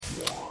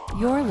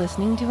You're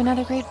listening to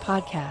another great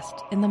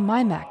podcast in the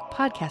MyMac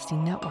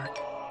Podcasting Network.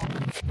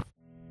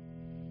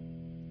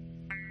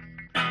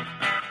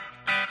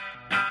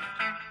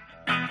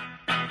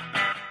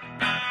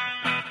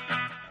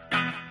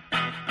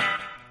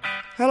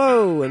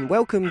 Hello and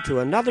welcome to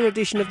another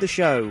edition of the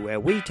show where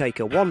we take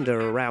a wander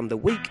around the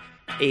week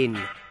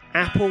in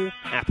Apple,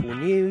 Apple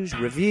News,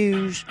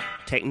 reviews,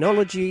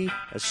 technology,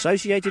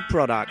 associated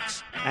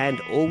products,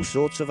 and all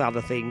sorts of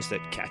other things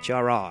that catch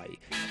our eye.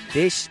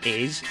 This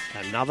is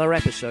another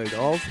episode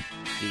of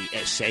the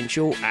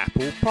Essential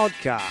Apple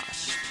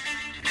Podcast.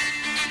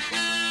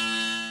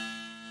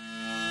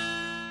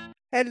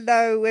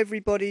 Hello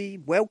everybody,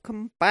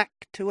 welcome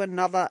back to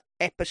another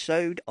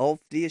episode of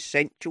the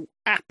Essential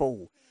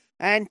Apple.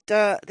 And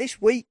this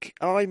week,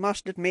 I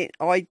must admit,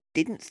 I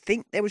didn't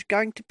think there was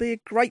going to be a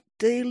great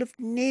deal of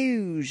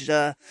news.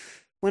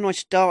 When I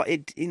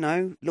started,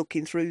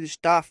 looking through the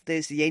stuff,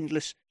 there's the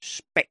endless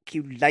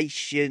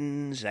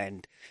speculations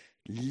and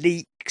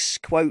leaks,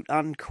 quote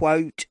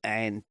unquote,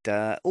 and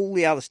all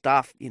the other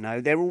stuff.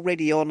 They're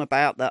already on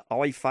about the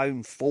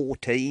iPhone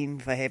 14,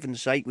 for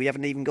heaven's sake. We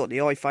haven't even got the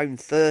iPhone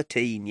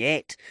 13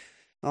 yet.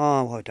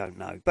 Oh, I don't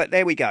know. But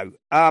there we go.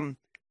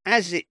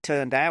 As it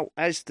turned out,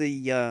 as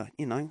the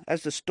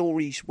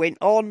stories went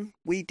on,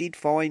 we did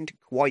find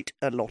quite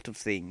a lot of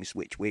things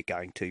which we're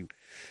going to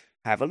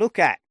have a look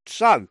at.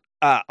 So,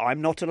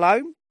 I'm not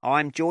alone.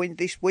 I'm joined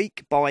this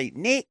week by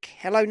Nick.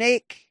 Hello,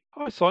 Nick.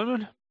 Hi,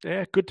 Simon.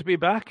 Yeah, good to be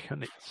back.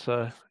 And it's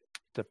a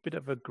bit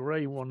of a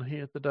grey one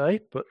here today,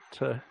 but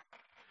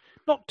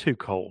not too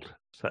cold.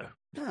 So,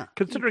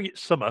 considering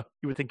it's summer,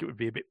 you would think it would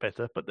be a bit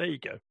better, but there you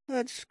go.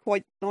 That's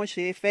quite nice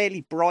here,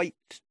 fairly bright,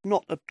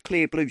 not the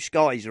clear blue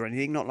skies or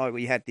anything, not like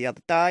we had the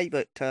other day,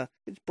 but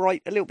it's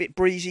bright, a little bit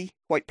breezy,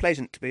 quite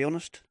pleasant to be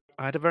honest.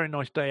 I had a very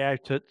nice day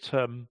out at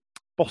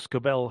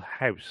Boscobel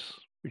House,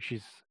 which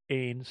is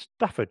in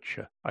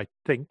Staffordshire, I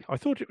think. I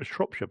thought it was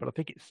Shropshire, but I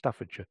think it's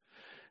Staffordshire.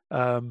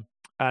 And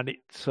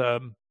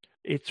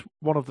it's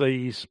one of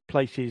these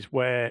places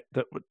where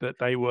that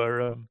they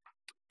were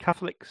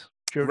Catholics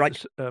during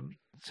the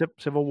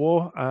Civil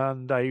War,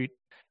 and they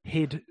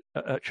hid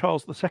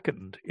Charles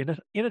II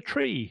in a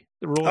tree,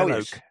 the Royal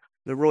Oak. Yes,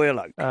 the Royal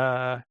Oak.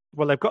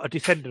 Well, they've got a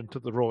descendant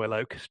of the Royal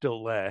Oak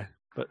still there,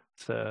 but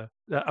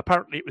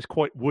apparently it was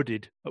quite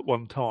wooded at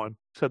one time,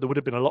 so there would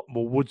have been a lot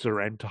more woods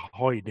around to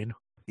hide in.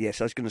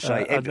 Yes, I was going to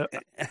say,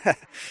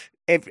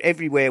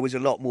 everywhere was a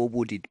lot more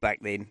wooded back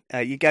then.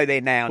 You go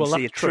there now and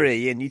see a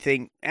tree, and you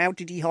think, how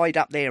did he hide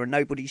up there and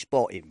nobody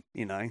spot him,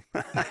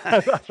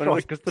 That's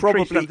right, because the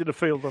tree stands in a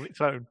field on its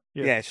own.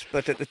 Yeah. Yes,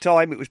 but at the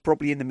time it was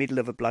probably in the middle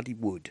of a bloody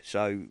wood,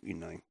 so,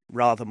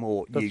 rather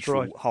more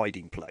useful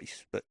hiding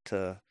place. But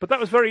that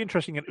was very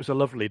interesting, and it was a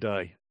lovely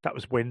day. That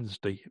was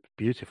Wednesday. It was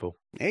beautiful.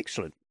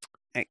 Excellent.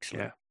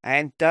 Yeah.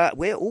 And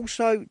we're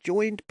also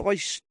joined by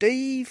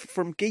Steve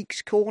from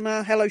Geeks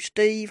Corner. Hello,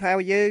 Steve. How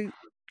are you?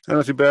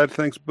 Not too bad,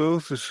 thanks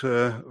both. It's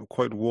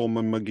quite warm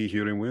and muggy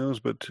here in Wales,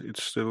 but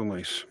it's still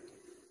nice.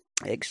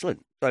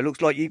 Excellent. So it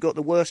looks like you got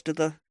the worst of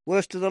the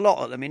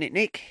lot at the minute,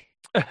 Nick.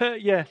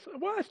 Yes.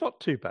 Well, it's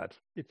not too bad.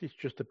 It's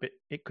just a bit.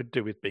 It could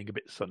do with being a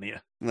bit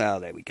sunnier.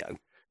 Well, there we go.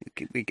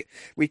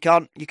 You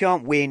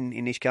can't win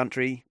in this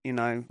country.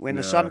 When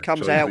the sun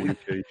comes out,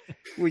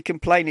 we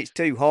complain it's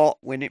too hot.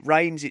 When it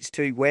rains, it's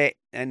too wet,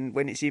 and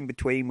when it's in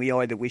between, we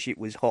either wish it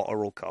was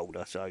hotter or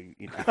colder. So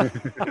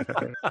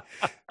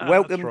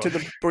welcome to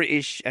the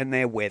British and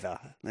their weather.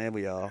 There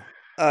we are.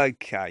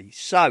 Okay,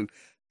 so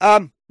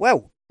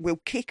we'll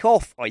kick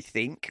off, I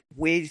think,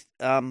 with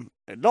a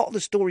lot of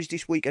the stories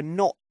this week are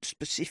not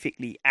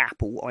specifically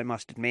Apple, I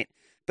must admit.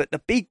 But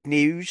the big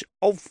news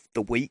of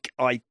the week,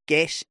 I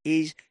guess,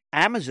 is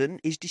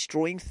Amazon is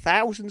destroying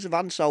thousands of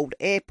unsold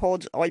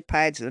AirPods,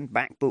 iPads and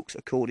MacBooks,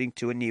 according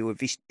to a new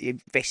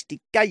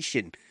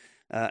investigation.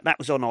 That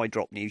was on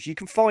iDrop News. You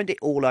can find it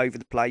all over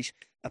the place.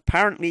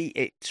 Apparently,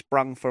 it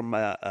sprung from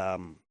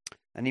an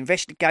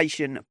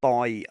investigation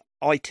by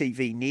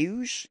ITV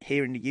News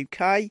here in the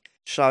UK.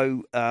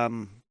 So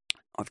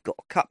I've got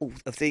a couple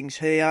of things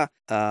here.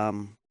 I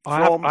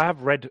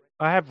have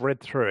read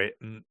through it,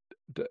 and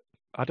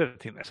I don't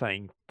think they're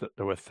saying that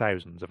there were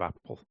thousands of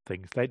Apple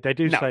things. They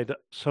do say that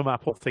some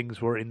Apple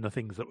things were in the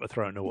things that were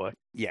thrown away.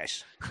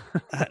 Yes,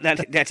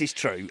 that is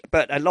true.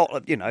 But a lot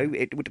of,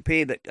 it would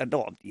appear that a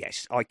lot of,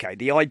 yes, okay,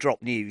 the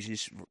iDrop News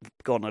has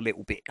gone a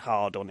little bit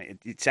hard on it.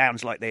 It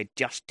sounds like they're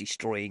just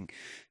destroying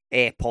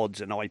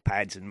AirPods and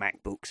iPads and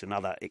MacBooks and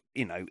other,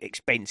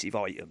 expensive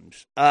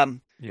items.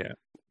 Yeah.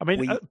 I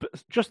mean,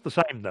 but just the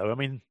same, though. I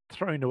mean,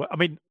 throwing away. I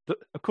mean,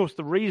 of course,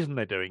 the reason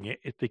they're doing it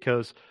is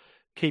because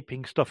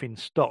keeping stuff in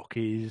stock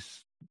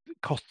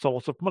costs a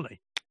lot of money.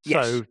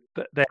 Yes. So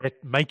they're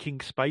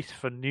making space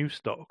for new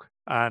stock,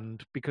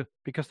 and because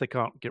they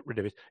can't get rid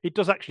of it, it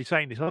does actually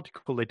say in this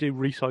article they do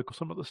recycle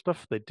some of the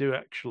stuff. They do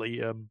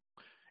actually.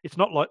 It's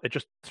not like they're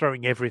just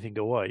throwing everything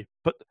away,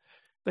 but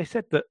they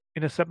said that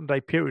in a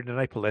 7-day period in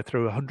April they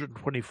threw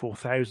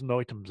 124,000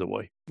 items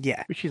away.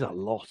 Yeah, which is a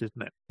lot,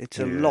 isn't it? It's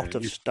a lot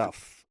of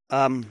stuff.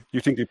 You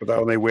think they put that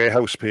on their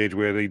warehouse page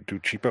where they do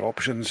cheaper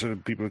options so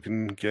people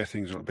can get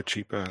things a little bit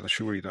cheaper?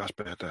 Surely that's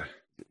better.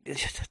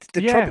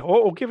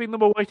 Or giving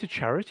them away to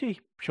charity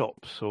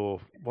shops or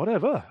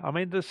whatever. I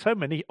mean, there's so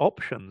many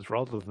options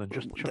rather than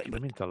just chucking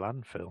them into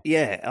landfill.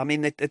 Yeah, I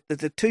mean,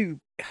 the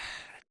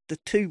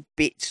two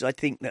bits I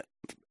think that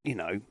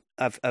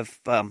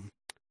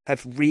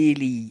have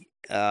really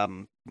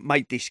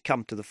made this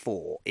come to the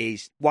fore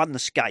is one, the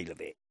scale of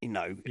it.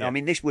 I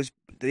mean, this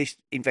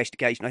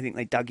investigation. I think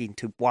they dug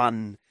into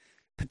one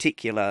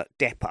particular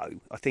depot.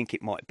 I think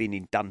it might have been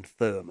in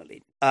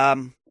Dunfermline.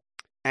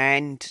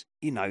 And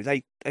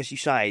they, as you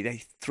say,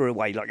 they threw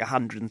away like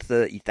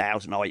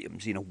 130,000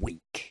 items in a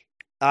week.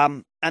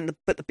 But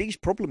the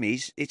biggest problem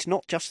is it's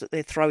not just that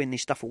they're throwing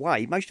this stuff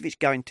away. Most of it's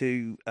going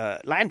to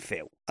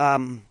landfill.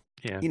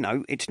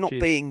 It's not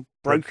being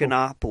broken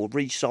up or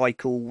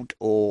recycled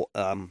or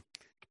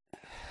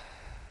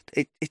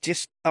it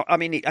just. I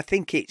mean, I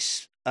think it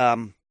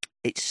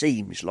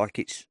seems like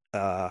it's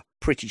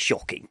pretty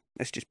shocking.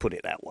 Let's just put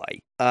it that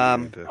way.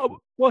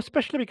 Well,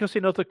 especially because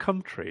in other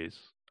countries.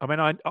 I mean,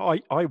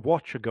 I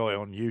watch a guy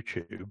on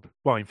YouTube.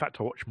 Well, in fact,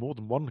 I watch more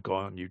than one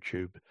guy on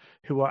YouTube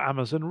who are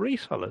Amazon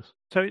resellers.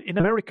 So in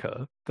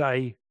America,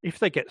 if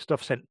they get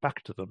stuff sent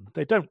back to them,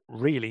 they don't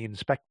really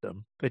inspect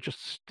them. They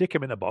just stick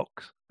them in a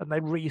box and they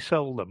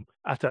resell them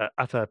at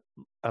a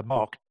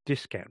marked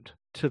discount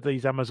to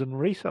these Amazon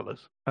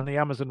resellers. And the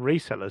Amazon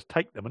resellers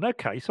take them. And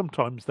okay,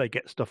 sometimes they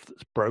get stuff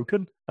that's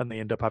broken and they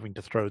end up having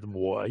to throw them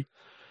away.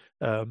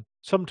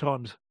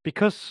 Sometimes,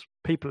 because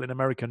people in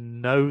America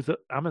know that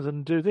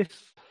Amazon do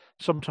this,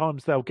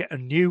 sometimes they'll get a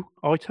new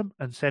item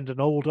and send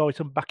an old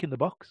item back in the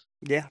box.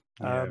 Yeah.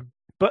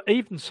 But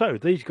even so,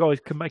 these guys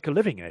can make a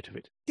living out of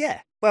it.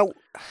 Yeah. Well,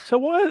 so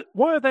why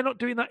are they not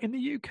doing that in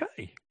the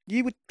UK?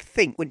 You would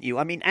think, wouldn't you?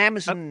 I mean,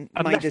 Amazon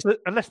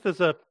unless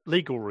there's a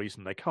legal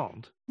reason they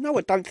can't. No,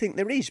 I don't think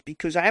there is,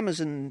 because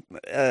Amazon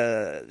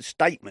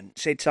statement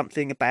said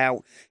something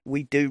about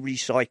we do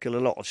recycle a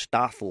lot of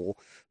stuff or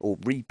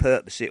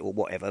repurpose it or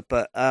whatever,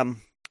 but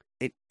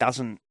it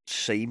doesn't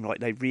seem like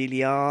they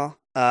really are.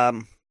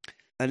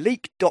 A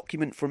leaked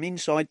document from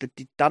inside the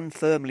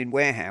Dunfermline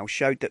warehouse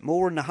showed that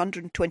more than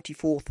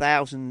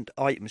 124,000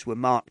 items were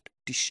marked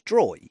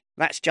destroy.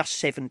 That's just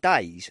 7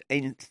 days.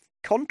 In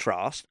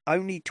contrast,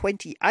 only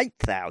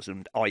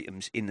 28,000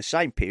 items in the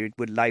same period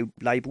were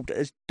labelled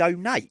as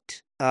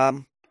donate.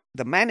 The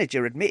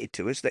manager admitted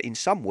to us that in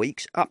some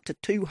weeks, up to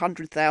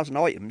 200,000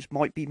 items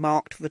might be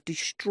marked for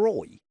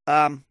destroy.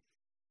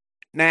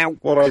 Now,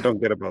 what I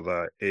don't get about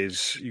that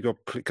is you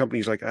got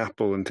companies like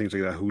Apple and things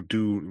like that who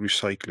do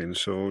recycling,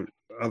 so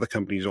other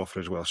companies offer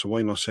as well. So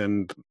why not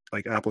send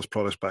like Apple's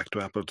products back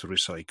to Apple to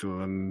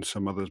recycle and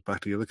some others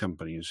back to the other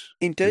companies?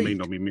 Indeed, they may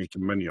not be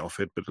making money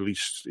off it, but at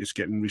least it's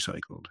getting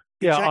recycled.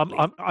 Yeah,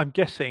 exactly. I'm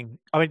guessing.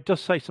 I mean, it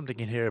does say something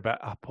in here about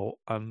Apple,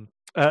 and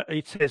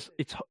it says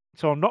it's.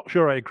 So I'm not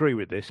sure I agree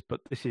with this, but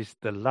this is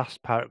the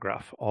last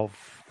paragraph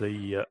of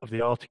the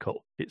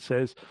article. It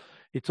says.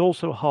 It's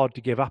also hard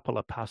to give Apple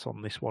a pass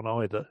on this one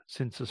either,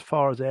 since as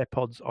far as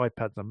AirPods,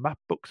 iPads and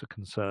MacBooks are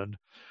concerned,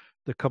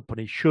 the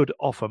company should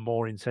offer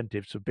more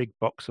incentives for big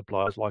box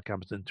suppliers like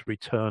Amazon to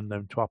return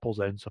them to Apple's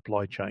own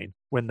supply chain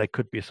when they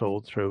could be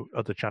sold through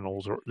other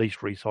channels or at least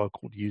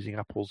recycled using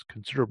Apple's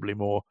considerably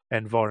more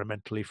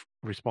environmentally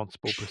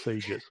responsible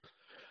procedures.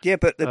 Yeah,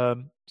 but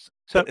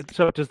so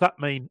does that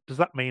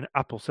mean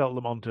Apple sell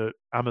them onto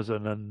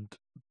Amazon and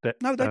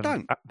no, they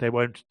don't. They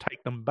won't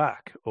take them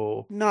back,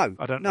 or no,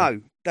 I don't know.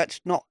 No, that's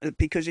not,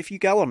 because if you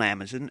go on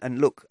Amazon and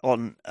look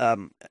on,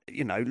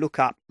 look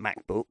up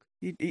MacBook,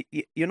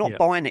 you're not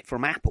buying it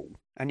from Apple,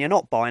 and you're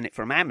not buying it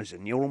from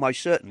Amazon. You're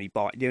almost certainly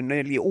you're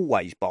nearly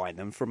always buying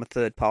them from a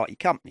third-party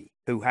company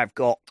who have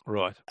got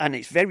right, and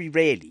it's very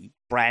rarely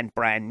brand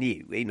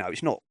new.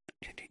 It's not.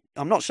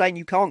 I'm not saying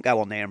you can't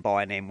go on there and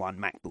buy an M1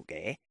 MacBook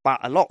Air,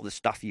 but a lot of the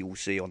stuff you will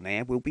see on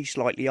there will be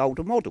slightly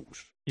older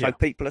models. Yeah. So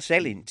people are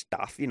selling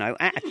stuff,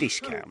 at a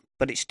discount,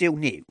 but it's still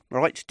new,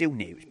 right? Still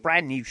new. It's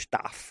brand new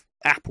stuff,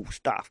 Apple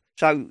stuff.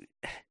 So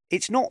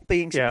it's not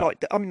being supplied.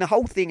 Yeah. I mean, the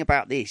whole thing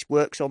about this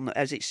works on,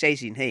 as it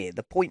says in here,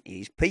 the point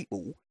is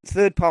people,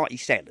 third-party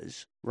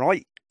sellers,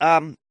 right,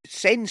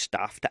 send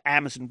stuff to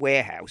Amazon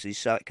warehouses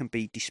so it can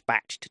be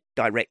dispatched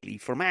directly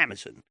from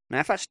Amazon. Now,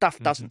 if that stuff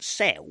doesn't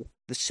sell,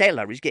 the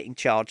seller is getting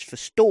charged for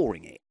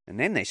storing it. And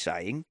then they're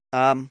saying,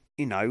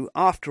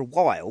 after a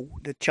while,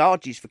 the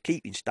charges for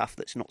keeping stuff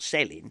that's not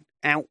selling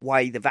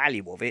outweigh the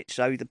value of it.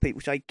 So the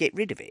people say, get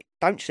rid of it.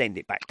 Don't send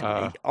it back to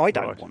me. I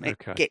don't want it.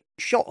 Okay. Get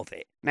shot of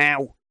it.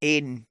 Now,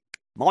 in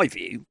my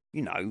view,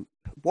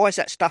 why is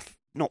that stuff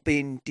not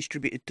being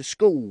distributed to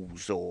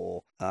schools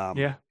or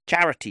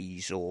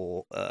charities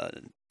or,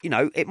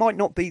 it might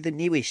not be the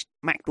newest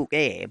MacBook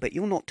Air, but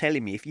you're not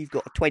telling me if you've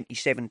got a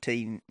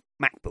 2017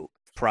 MacBook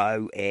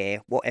Pro,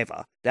 Air,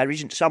 whatever, there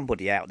isn't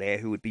somebody out there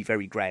who would be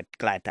very glad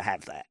to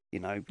have that.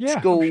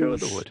 Schools, I'm sure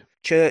there would.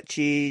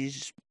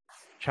 Churches,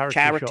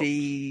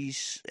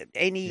 charities, shops.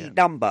 Any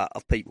number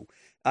of people.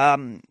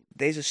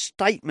 There's a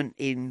statement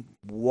in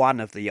one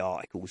of the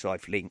articles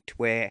I've linked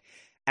where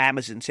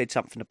Amazon said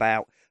something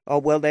about oh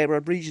well, there are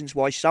reasons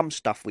why some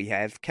stuff we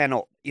have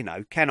cannot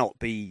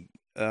be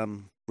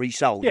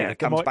resold. Yeah, It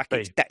comes might back, be.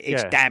 it's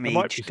There damaged,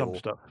 might be some or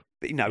stuff.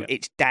 but,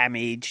 it's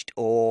damaged,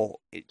 or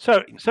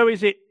So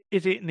is it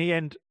in the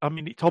end? I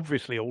mean, it's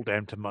obviously all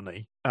down to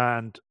money,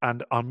 and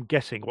I'm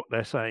guessing what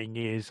they're saying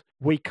is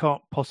we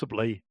can't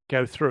possibly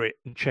go through it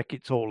and check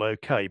it's all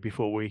okay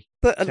before we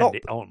send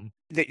it on.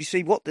 You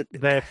see what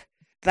They're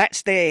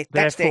that's their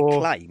Therefore-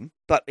 claim.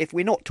 But if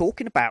we're not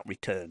talking about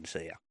returns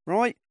here,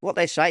 right? What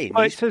they're saying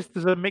Well, is it says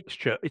there's a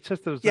mixture. It says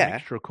there's a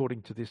mixture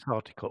according to this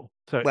article.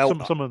 So Well,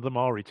 some of them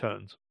are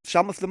returns.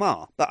 some of them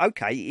are. But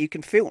okay, you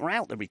can filter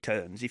out the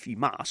returns if you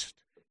must.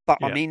 But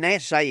I Yeah. mean, they're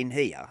saying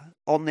here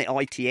on the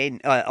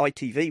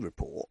ITV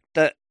report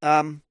that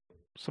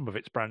Some of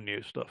it's brand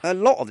new stuff. a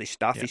lot of this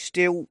stuff Yeah. is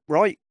still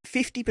right.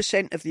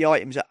 50% of the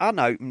items are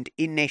unopened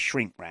in their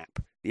shrink wrap.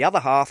 The other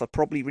half are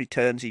probably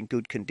returns in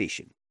good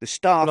condition. The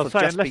staff Well, have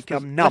I'll say, just unless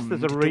become there's numb a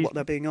to reason- what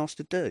they're being asked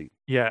to do.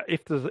 Yeah,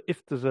 if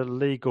there's a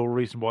legal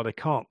reason why they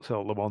can't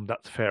sell them on,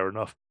 that's fair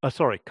enough.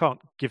 Can't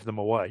give them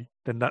away,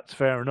 then that's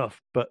fair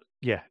enough. But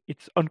yeah,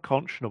 it's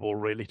unconscionable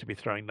really to be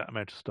throwing that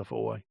amount of stuff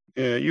away.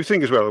 Yeah, you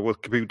think as well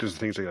with computers and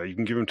things like that, you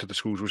can give them to the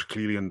schools which are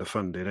clearly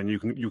underfunded, and you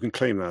can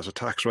claim that as a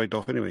tax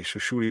write-off anyway. So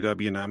surely that'd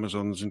be in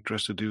Amazon's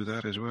interest to do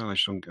that as well. I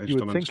just don't You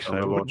would think understand so,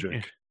 the wouldn't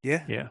logic.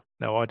 Yeah. Yeah,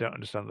 no, I don't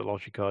understand the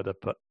logic either,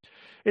 but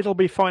it'll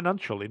be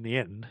financial in the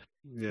end.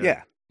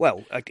 Yeah.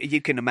 Well,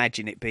 you can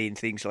imagine it being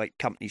things like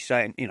companies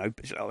saying,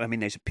 I mean,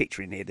 there's a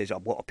picture in here. There's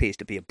what appears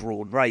to be a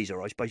Braun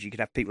razor. I suppose you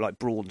could have people like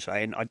Braun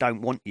saying, I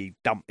don't want you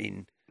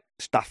dumping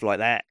stuff like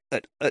that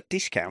at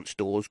discount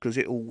stores because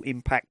it will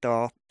impact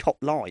our top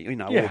line,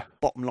 or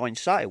bottom line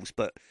sales.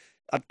 But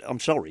I'm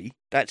sorry,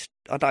 I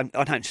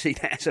don't see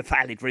that as a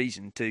valid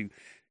reason to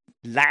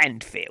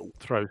landfill.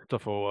 Throw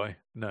stuff away.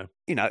 No.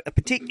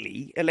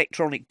 Particularly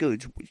electronic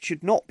goods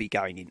should not be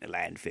going into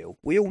landfill.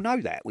 We all know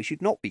that. We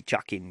should not be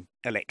chucking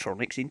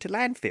electronics into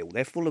landfill.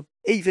 They're full of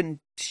even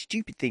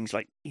stupid things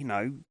like,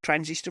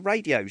 transistor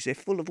radios. They're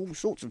full of all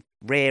sorts of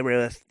rare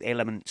earth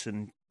elements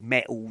and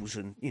metals,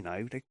 and,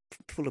 they're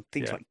full of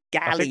things like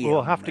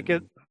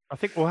gallium. I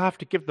think we'll have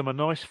to give them a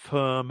nice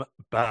firm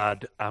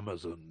bad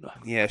Amazon.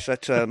 Yes,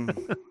 that's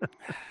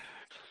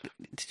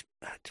it's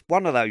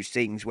one of those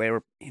things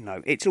where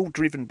it's all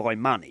driven by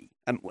money,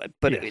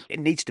 but Yes. it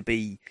needs to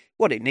be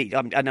what it needs.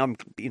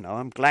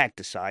 I'm glad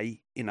to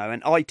say,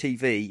 and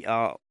ITV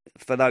are,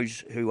 for those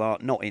who are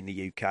not in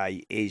the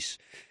UK, is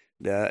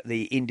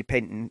the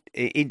independent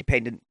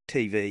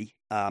TV.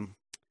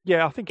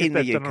 Yeah, I think if in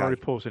the they've done UK. a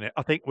report in it,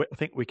 I think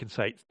we can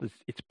say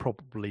it's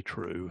probably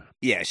true.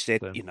 Yes,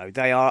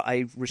 they are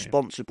a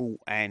responsible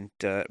and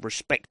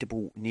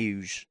respectable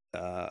news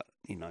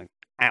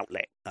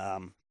outlet.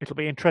 It'll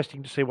be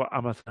interesting to see what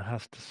Amazon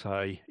has to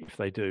say if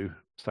they do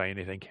say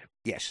anything.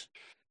 Yes,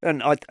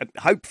 and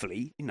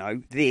hopefully,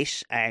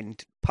 this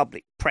and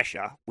public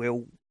pressure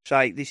will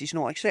say this is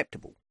not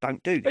acceptable.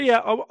 Don't do this. Yeah,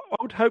 I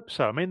would hope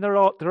so. I mean, there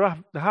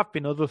have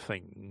been other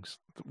things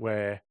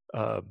where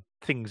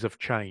things have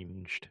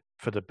changed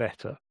for the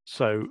better.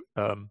 So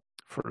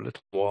for a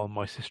little while,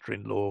 my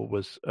sister-in-law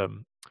was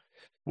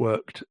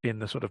worked in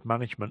the sort of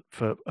management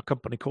for a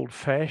company called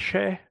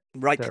FareShare.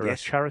 Right. They're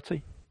Yes. a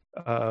charity.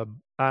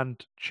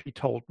 And she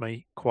told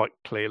me quite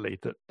clearly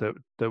that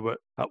there were,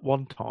 at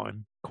one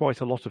time,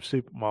 quite a lot of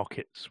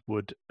supermarkets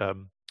would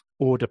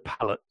order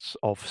pallets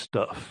of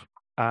stuff.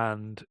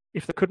 And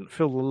if they couldn't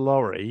fill the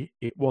lorry,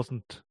 it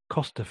wasn't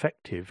cost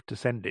effective to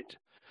send it.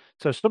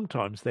 So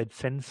sometimes they'd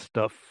send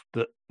stuff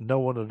that no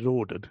one had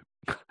ordered.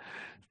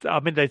 I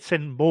mean, they'd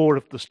send more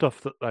of the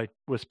stuff that they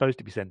were supposed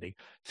to be sending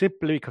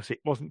simply because it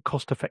wasn't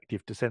cost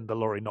effective to send the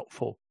lorry not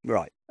full.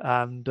 Right.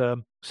 And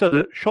so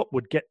the shop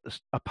would get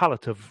a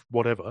pallet of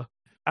whatever,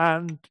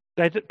 and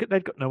they'd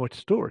got nowhere to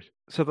store it,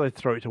 so they'd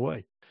throw it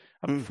away.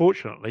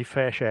 Unfortunately,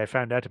 FareShare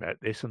found out about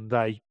this, and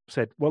they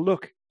said, "Well,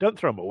 look, don't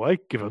throw them away;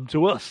 give them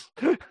to us."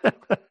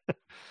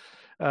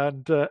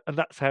 and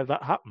that's how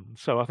that happened.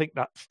 So I think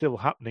that's still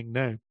happening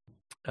now,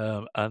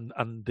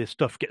 and this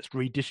stuff gets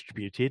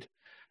redistributed,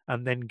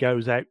 and then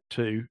goes out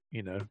to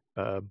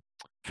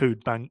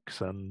food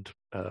banks and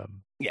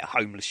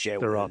homeless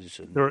shelters.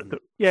 There are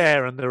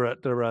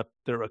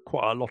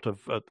quite a lot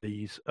of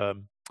these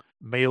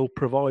meal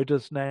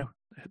providers now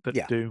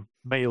that do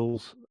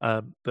meals,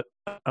 and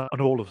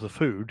all of the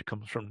food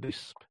comes from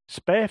this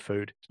spare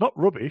food. It's not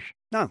rubbish.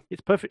 No,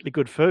 it's perfectly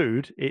good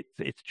food.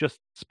 It's just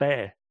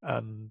spare,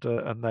 and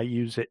they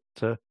use it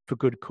for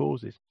good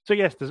causes. So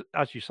yes,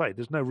 as you say,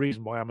 there's no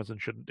reason why Amazon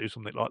shouldn't do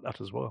something like that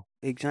as well.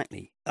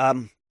 Exactly.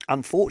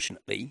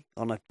 Unfortunately,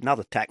 on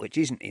another tack which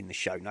isn't in the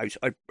show notes,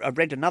 I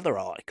read another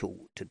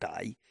article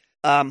today,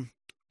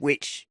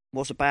 which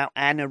was about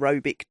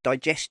anaerobic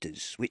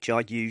digesters, which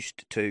are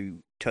used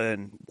to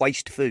turn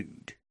waste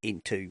food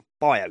into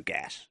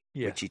biogas,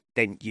 which is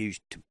then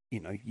used to,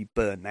 you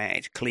burn that.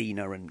 It's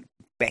cleaner and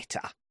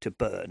better to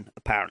burn,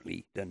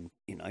 apparently, than,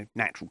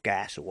 natural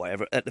gas or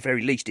whatever. At the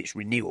very least, it's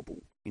renewable,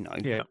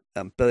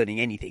 Burning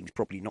anything's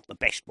probably not the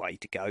best way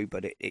to go,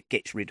 but it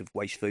gets rid of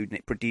waste food, and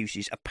it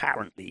produces,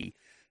 apparently,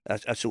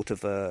 a sort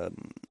of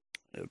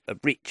a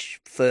rich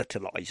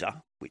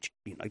fertilizer, which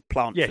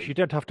plant. Yes, food. you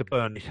don't have to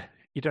burn it.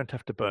 You don't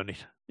have to burn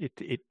it.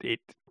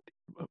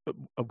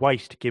 A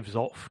waste gives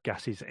off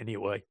gases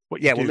anyway.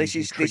 What you do this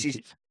you is treat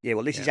it.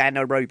 this is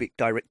anaerobic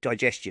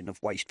digestion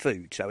of waste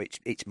food. So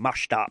it's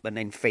mushed up and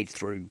then fed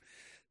through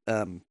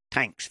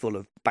tanks full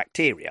of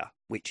bacteria,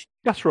 which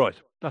That's right.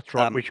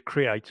 Which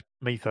creates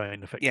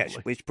methane effectively. yes,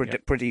 which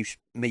produce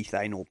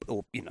methane or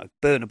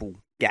burnable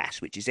gas,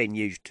 which is then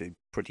used to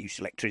produce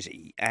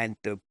electricity. And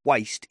the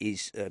waste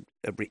is a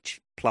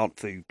rich plant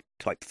food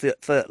type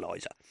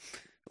fertilizer,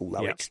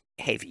 although it's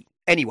heavy.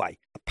 Anyway,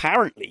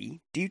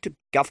 apparently, due to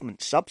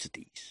government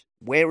subsidies,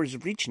 whereas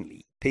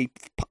originally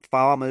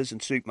farmers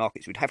and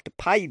supermarkets would have to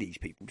pay these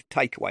people to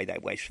take away their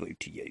waste food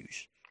to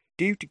use,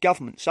 due to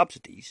government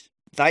subsidies,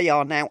 they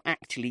are now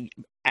actually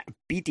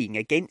bidding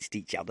against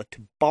each other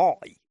to buy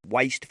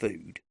waste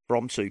food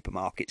from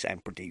supermarkets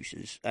and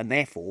producers, and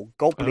therefore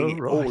gobbling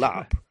it all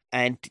up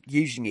and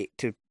using it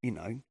to,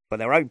 for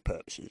their own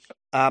purposes.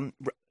 And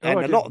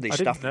a lot of this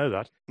stuff. I didn't know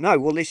that. No,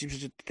 well, this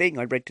was a thing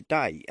I read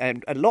today,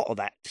 and a lot of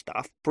that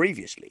stuff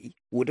previously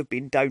would have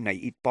been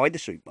donated by the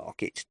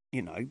supermarkets,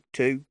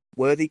 to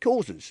worthy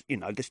causes.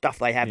 The stuff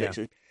they have that's,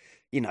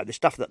 the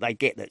stuff that they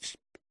get that's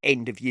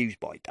end of use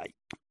by date.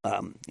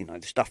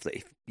 The stuff that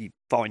if you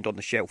find on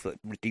the shelf that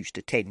reduced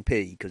to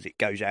 10p because it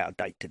goes out of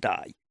date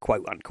today,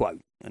 quote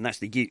unquote, and that's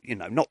the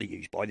not the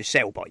use by, the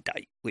sell by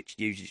date, which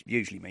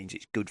usually means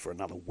it's good for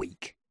another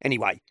week.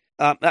 Anyway,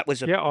 that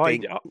was a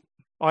thing.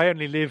 I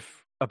only live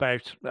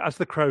about, as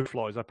the crow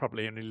flies, I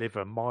probably only live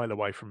a mile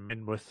away from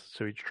Minworth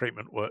sewage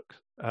treatment works,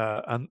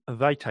 and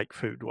they take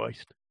food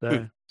waste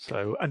there.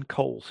 So, and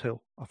Coles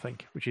Hill, I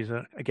think, which is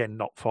again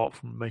not far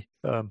from me.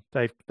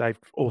 They've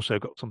also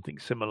got something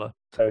similar.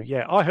 So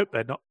yeah, I hope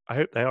they're not. I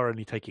hope they are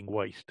only taking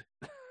waste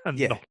and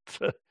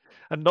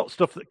not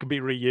stuff that can be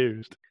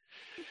reused.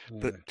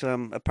 But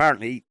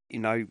apparently,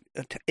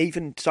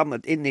 even some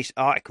in this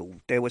article,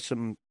 there were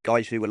some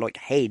guys who were like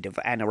head of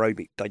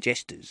anaerobic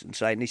digesters and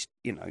saying this,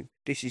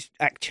 this is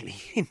actually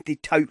the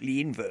totally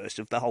inverse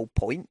of the whole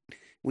point.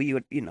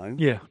 We're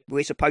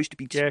supposed to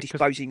be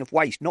disposing of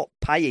waste, not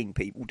paying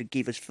people to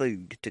give us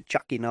food to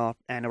chuck in our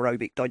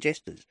anaerobic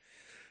digesters.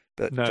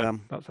 But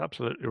that's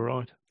absolutely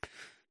right.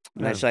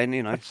 They're saying,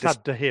 it's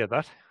sad to hear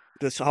that.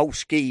 This whole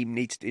scheme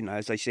needs to,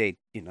 as they said,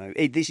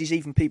 this is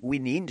even people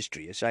in the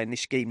industry are saying this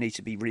scheme needs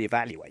to be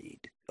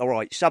reevaluated. All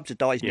right,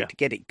 subsidising it to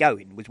get it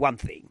going was one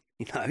thing.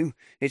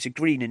 It's a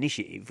green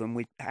initiative, and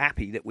we're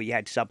happy that we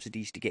had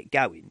subsidies to get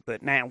going.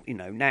 But now,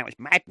 now it's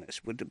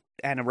madness with the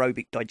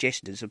anaerobic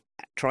digesters are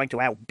trying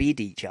to outbid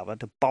each other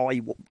to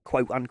buy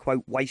quote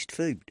unquote waste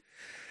food.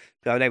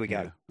 So there we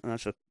go.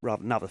 That's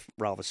another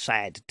rather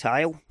sad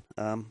tale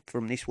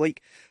from this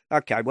week.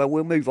 Okay, well,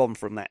 we'll move on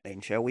from that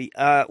then, shall we?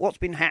 What's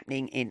been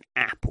happening in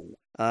Apple?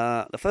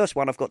 The first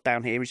one I've got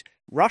down here is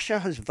Russia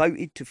has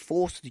voted to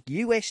force the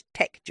US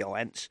tech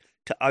giants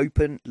to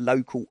open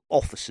local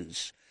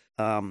offices.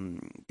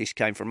 This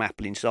came from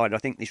Apple Insider. I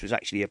think this was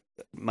actually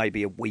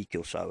maybe a week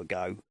or so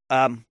ago.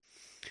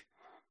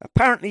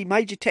 Apparently,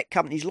 major tech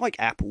companies like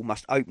Apple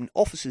must open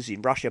offices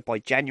in Russia by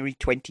January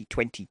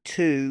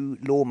 2022,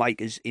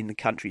 lawmakers in the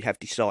country have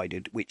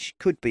decided, which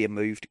could be a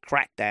move to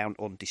crack down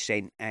on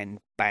dissent and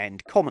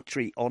banned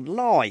commentary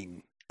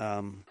online.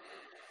 And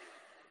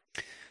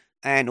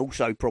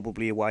also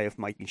probably a way of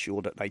making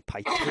sure that they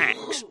pay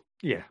tax.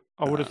 Yeah,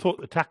 I would have thought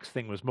the tax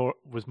thing was more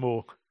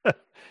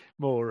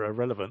more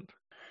relevant.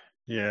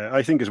 Yeah,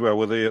 I think as well,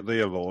 with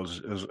their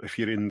laws, as if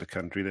you're in the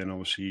country, then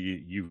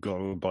obviously you've got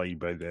to abide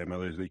by them,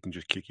 otherwise they can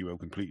just kick you out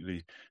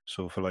completely.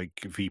 So for like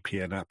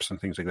VPN apps and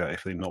things like that,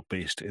 if they're not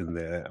based in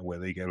there where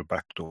they get a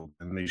backdoor,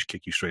 then they just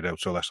kick you straight out.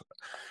 So I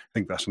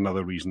think that's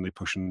another reason they're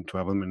pushing to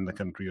have them in the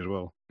country as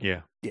well.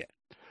 Yeah.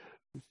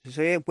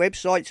 So yeah,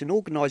 websites and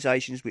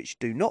organisations which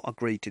do not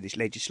agree to this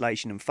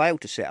legislation and fail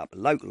to set up a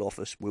local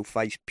office will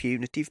face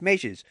punitive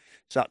measures,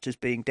 such as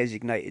being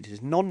designated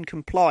as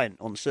non-compliant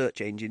on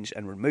search engines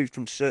and removed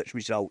from search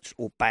results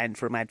or banned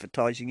from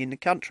advertising in the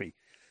country.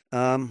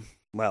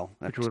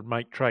 Which would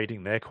make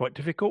trading there quite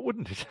difficult,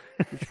 wouldn't it?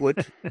 Which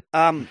would.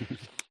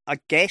 I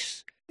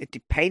guess it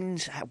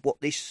depends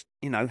what this,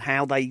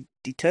 how they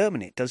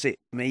determine it. Does it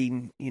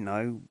mean,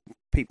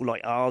 people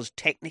like Ars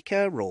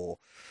Technica or...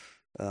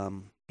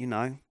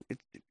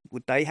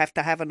 would they have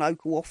to have a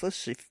local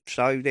office? If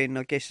so, then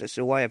I guess that's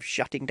a way of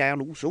shutting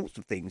down all sorts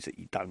of things that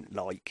you don't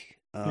like.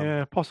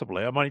 Yeah,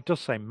 possibly. I mean, it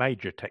does say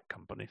major tech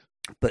companies.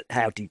 But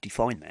how do you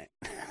define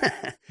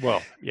that?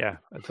 Well, yeah,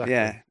 exactly.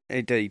 Yeah,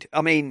 indeed.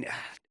 I mean,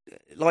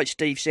 like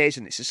Steve says,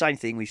 and it's the same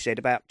thing we've said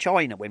about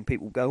China, when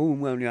people go,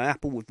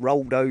 Apple was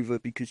rolled over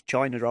because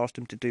China asked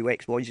them to do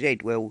X, Y, Z.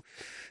 Well,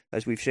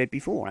 as we've said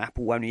before,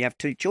 Apple only have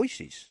two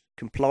choices: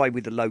 comply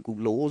with the local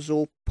laws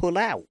or pull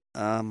out.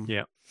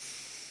 Yeah.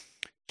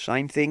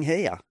 Same thing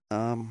here.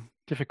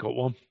 Difficult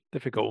one.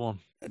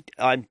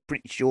 I'm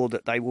pretty sure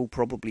that they will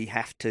probably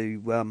have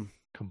to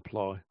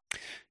comply.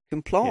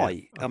 Yeah,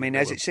 I mean,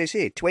 as it says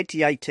here,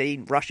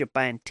 2018, Russia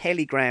banned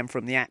Telegram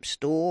from the App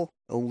Store.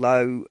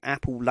 although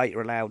Apple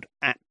later allowed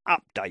app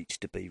updates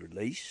to be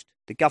released.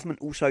 The government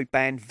also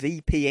banned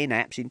VPN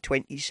apps in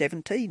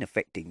 2017,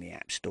 affecting the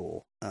App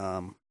Store.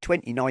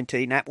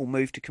 2019, Apple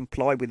moved to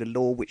comply with a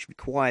law which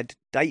required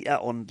data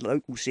on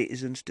local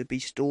citizens to be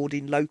stored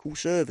in local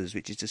servers,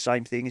 which is the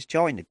same thing as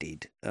China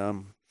did.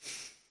 There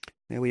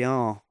we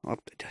are.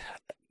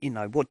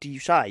 What do you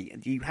say?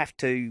 You have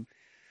to,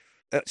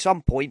 at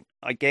some point,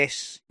 I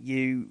guess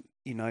you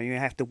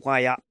have to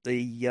weigh up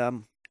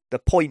the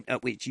point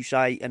at which you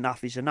say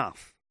enough is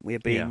enough. We're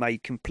being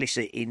made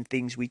complicit in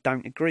things we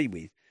don't agree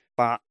with.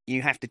 But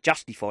you have to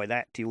justify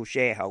that to your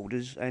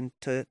shareholders and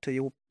to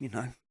your,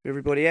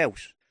 everybody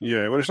else.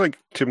 Yeah, well, it's like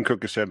Tim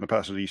Cook has said in the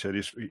past, as he said,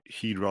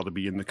 he'd rather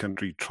be in the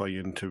country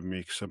trying to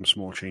make some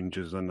small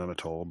changes than none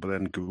at all. But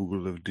then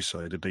Google have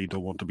decided they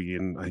don't want to be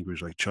in, I think it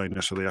was like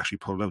China, so they actually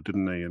pulled out,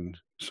 didn't they? And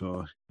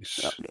so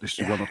it's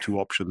one or two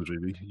options,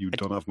 really. You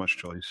don't have much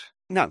choice.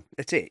 No,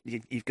 that's it.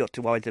 You've got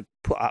to either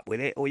put up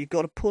with it or you've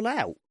got to pull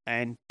out.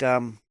 And,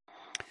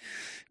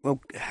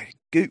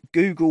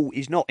 Google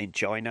is not in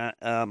China.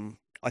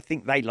 I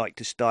think they like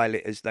to style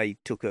it as they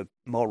took a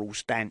moral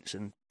stance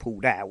and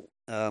pulled out.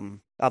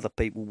 Other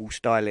people will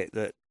style it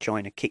that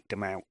China kicked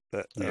them out.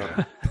 But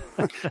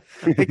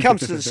it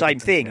comes to the same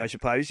thing, I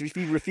suppose. If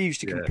you refuse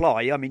to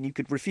comply, you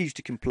could refuse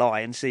to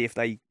comply and see if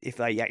they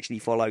actually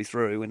follow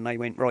through and they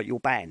went, right, you're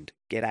banned,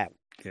 get out.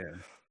 Yeah.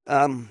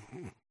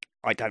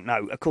 I don't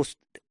know. Of course,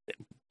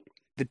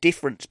 the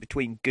difference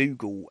between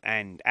Google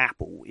and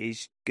Apple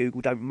is Google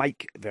don't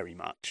make very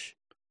much.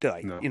 Do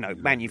they? No,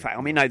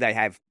 manufacture. No,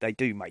 they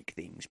do make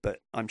things, but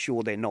I'm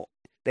sure they're not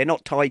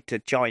tied to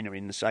China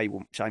in the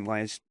same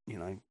way as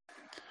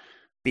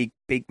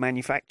big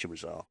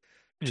manufacturers are.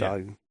 Yeah.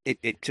 So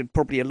it's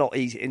probably a lot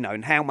easier,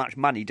 and how much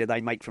money do they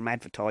make from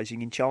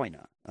advertising in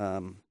China?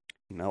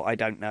 I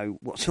don't know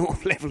what sort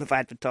of level of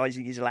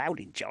advertising is allowed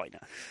in China.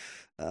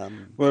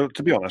 Well,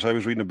 to be honest, I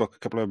was reading a book a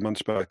couple of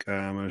months back. It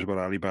was about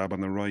Alibaba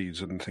and the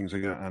rise and things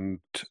like that. And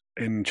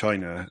in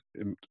China,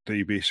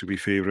 they basically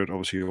favour,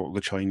 obviously, all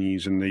the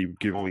Chinese, and they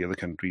give all the other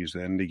countries.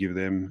 Then they give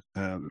them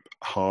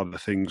harder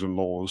things and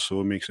laws,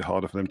 so it makes it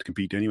harder for them to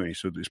compete anyway.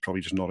 So it's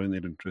probably just not in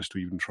their interest to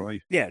even try.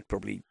 Yeah,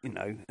 probably.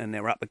 And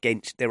they're up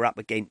against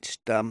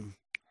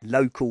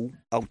local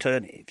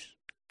alternatives.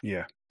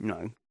 Yeah.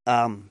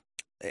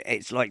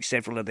 It's like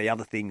several of the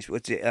other things.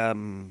 What's it?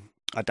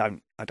 I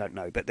don't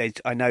know, but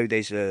I know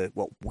there's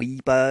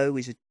Weibo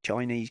is a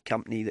Chinese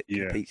company that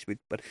competes with,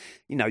 but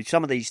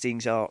some of these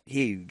things are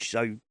huge.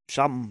 So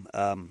some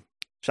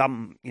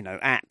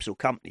apps or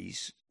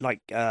companies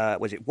like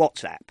was it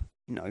WhatsApp?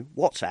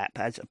 WhatsApp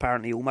has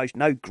apparently almost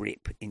no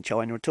grip in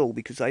China at all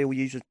because they all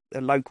use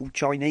a local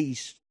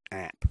Chinese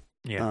app.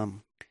 Yeah,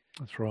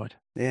 that's right.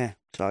 Yeah,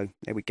 so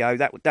there we go.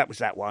 That was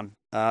that one.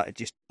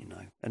 Just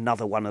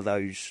another one of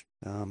those.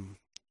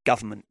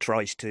 Government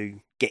tries to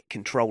get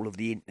control of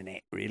the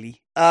internet,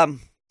 really.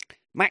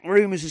 Mac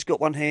Rumours has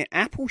got one here.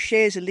 Apple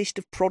shares a list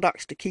of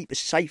products to keep a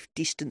safe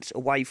distance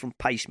away from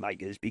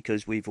pacemakers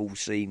because we've all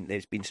seen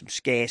there's been some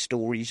scare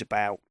stories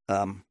about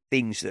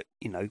things that,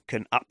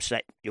 can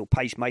upset your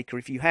pacemaker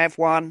if you have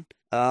one.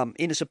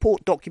 In a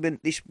support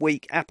document this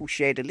week, Apple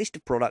shared a list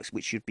of products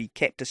which should be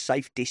kept a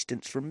safe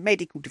distance from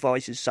medical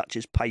devices such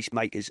as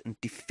pacemakers and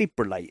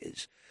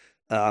defibrillators.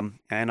 And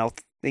I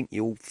think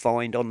you'll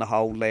find on the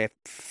whole they're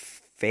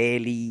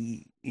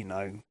fairly.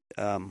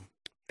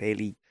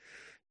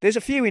 There's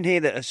a few in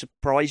here that are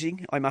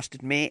surprising, I must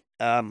admit.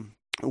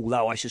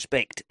 Although I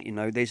suspect,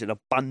 there's an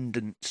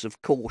abundance of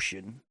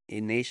caution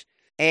in this.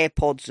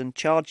 AirPods and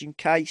charging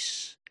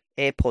case,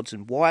 AirPods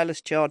and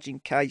wireless charging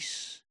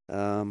case,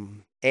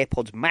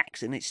 AirPods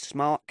Max in its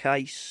smart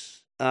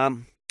case,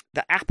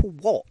 the Apple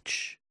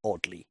Watch,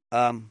 oddly,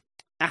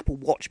 Apple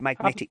Watch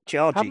magnetic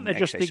charging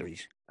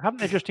accessories. Haven't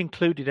they just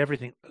included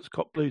everything that's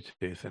got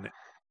Bluetooth in it?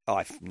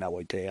 I've no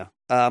idea.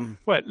 Well,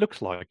 it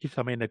looks like it.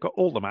 They've got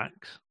all the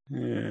Macs.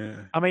 Yeah.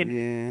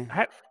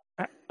 How,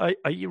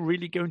 are you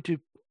really going to?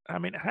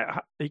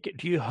 How,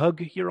 do you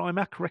hug your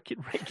iMac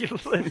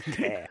regularly?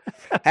 Yeah.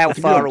 How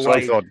far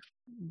away?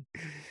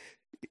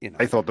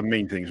 I thought the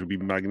main things would be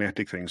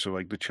magnetic things, so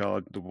like the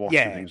watch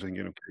things,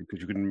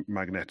 because you can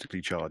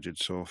magnetically charge it.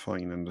 So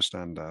fine,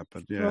 understand that,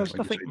 but yeah, there's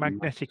nothing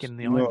magnetic in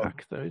the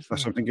iMac, though.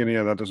 That's I'm thinking.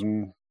 Yeah, that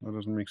doesn't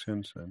make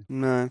sense then.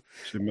 No,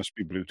 so it must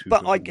be Bluetooth.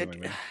 But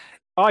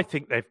I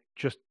think they've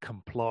just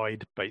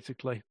complied.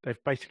 Basically,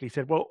 they've basically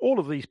said, well, all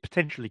of these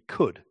potentially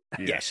could.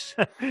 Yes.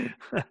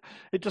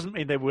 It doesn't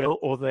mean they will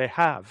or they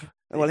have.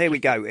 Well, here we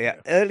go.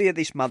 Yeah. Earlier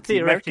this month,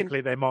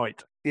 theoretically they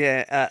might.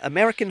 Yeah,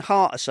 American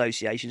Heart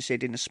Association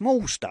said in a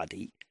small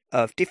study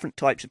of different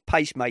types of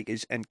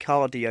pacemakers and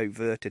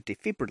cardioverter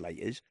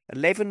defibrillators,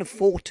 11 of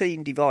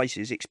 14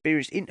 devices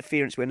experienced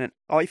interference when an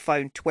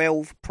iPhone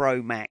 12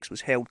 Pro Max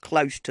was held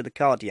close to the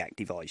cardiac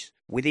device,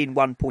 within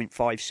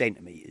 1.5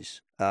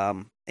 centimetres,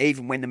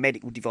 even when the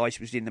medical device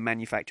was in the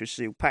manufacturer's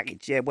sealed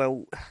package. Yeah,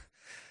 well,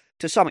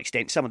 to some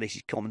extent, some of this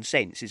is common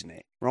sense, isn't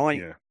it?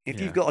 Right? Yeah.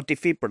 If you've got a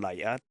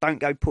defibrillator, don't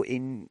go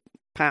putting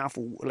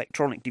powerful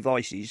electronic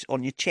devices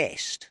on your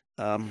chest.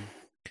 Same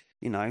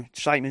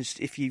as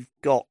if you've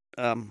got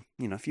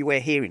if you wear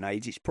hearing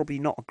aids, it's probably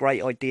not a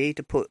great idea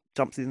to put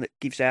something that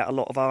gives out a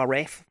lot of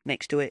RF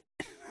next to it.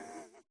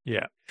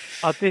 Yeah,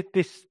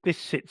 this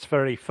sits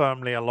very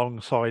firmly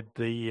alongside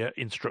the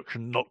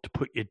instruction not to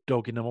put your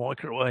dog in a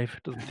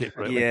microwave, doesn't it?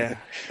 Really? Yeah.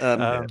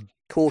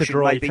 Caution, caution,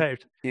 maybe.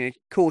 Yeah,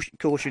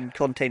 caution.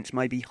 Contents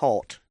may be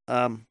hot.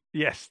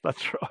 Yes,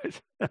 that's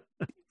right.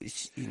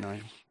 It's,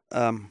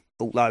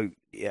 although,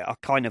 yeah,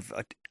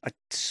 I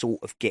sort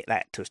of get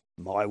that to a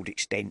mild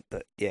extent,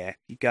 but yeah,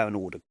 you go and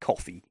order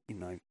coffee,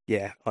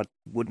 yeah, I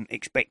wouldn't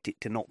expect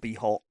it to not be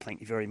hot.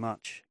 Thank you very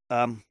much.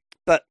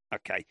 But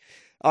okay,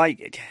 I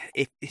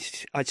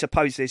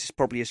suppose there's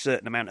probably a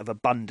certain amount of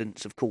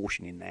abundance of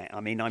caution in there. I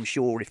mean, I'm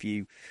sure if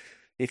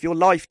your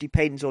life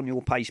depends on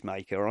your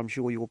pacemaker, I'm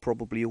sure you're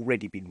probably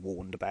already been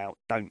warned about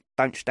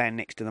don't stand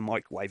next to the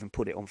microwave and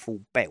put it on full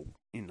belt.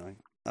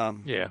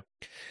 Yeah,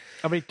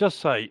 I mean, it does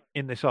say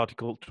in this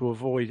article to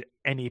avoid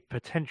any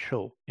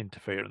potential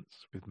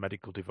interference with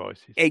medical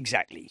devices.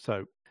 Exactly.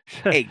 So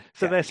exactly.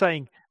 So they're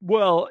saying,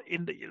 well,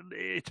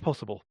 it's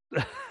possible.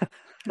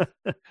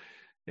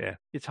 Yeah,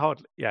 it's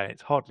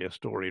hardly a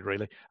story,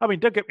 really. I mean,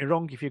 don't get me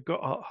wrong. If you've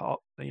got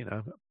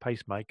a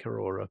pacemaker,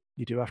 or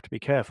you do have to be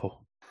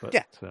careful. But,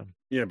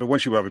 yeah, but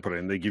once you have it put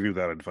in, they give you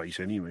that advice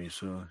anyway.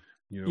 So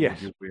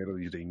yes, you're aware of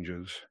these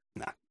dangers.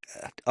 No,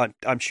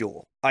 I'm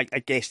sure. I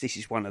guess this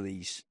is one of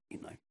these.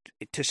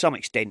 To some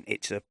extent,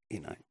 it's a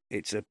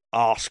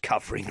arse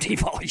covering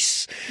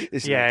device.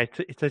 Isn't it?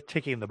 It's a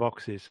ticking the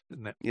boxes,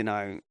 isn't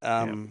it?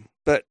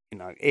 But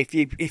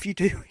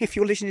if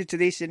you're listening to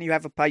this and you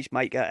have a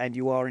pacemaker and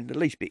you are in the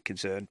least bit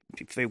concerned,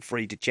 feel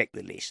free to check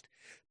the list.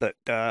 But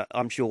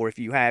I'm sure if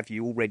you have,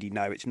 you already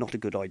know it's not a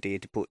good idea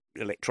to put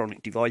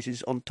electronic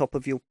devices on top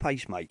of your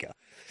pacemaker.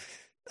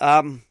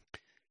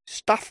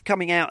 Stuff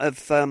coming out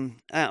of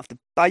the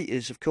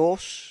betas, of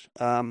course,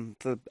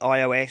 for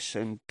iOS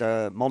and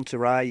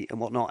Monterey and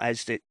whatnot,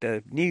 as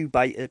the new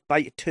beta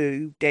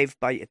 2, Dev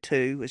Beta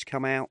 2 has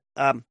come out.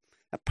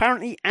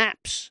 Apparently,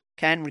 apps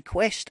can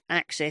request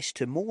access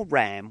to more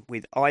RAM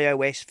with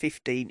iOS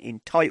 15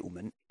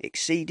 entitlement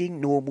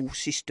exceeding normal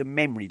system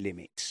memory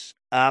limits.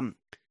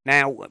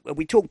 Now,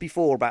 we talked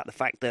before about the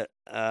fact that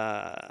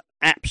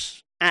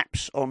apps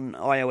on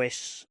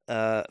iOS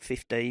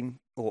 15,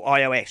 or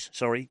iOS,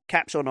 sorry,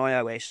 caps on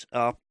iOS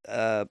are,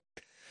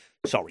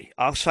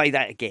 I'll say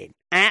that again.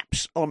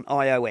 Apps on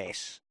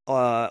iOS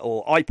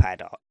or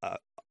iPad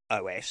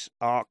OS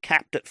are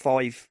capped at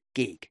 5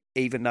 gig,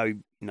 even though,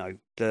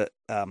 the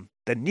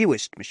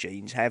newest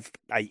machines have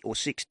 8 or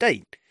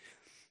 16.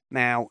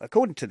 Now,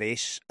 according to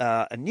this,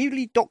 a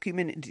newly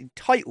documented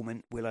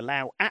entitlement will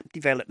allow app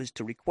developers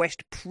to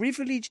request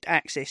privileged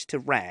access to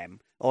RAM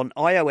on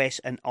iOS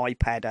and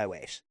iPad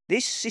OS.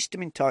 This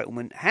system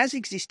entitlement has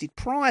existed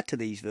prior to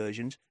these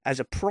versions as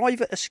a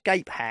private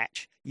escape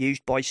hatch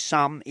used by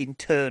some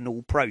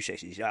internal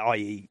processes,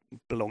 i.e.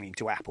 belonging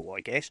to Apple,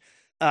 I guess.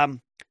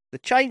 The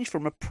change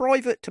from a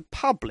private to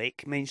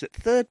public means that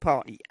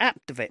third-party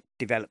app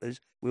developers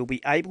will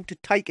be able to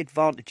take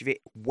advantage of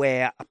it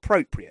where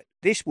appropriate.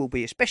 This will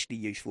be especially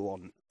useful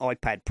on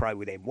iPad Pro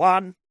with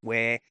M1,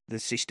 where the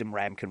system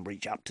RAM can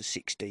reach up to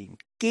 16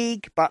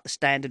 gig, but the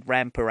standard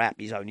RAM per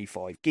app is only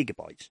 5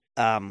 gigabytes.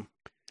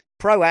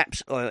 Pro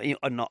apps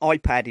on the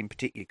iPad in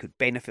particular could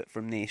benefit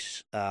from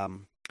this.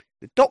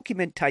 The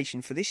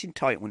documentation for this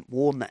entitlement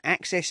warned that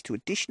access to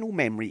additional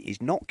memory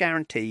is not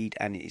guaranteed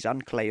and it is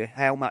unclear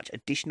how much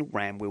additional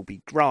RAM will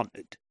be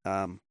granted.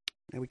 There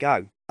we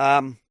go.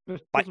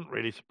 It doesn't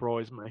really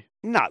surprise me.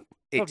 No.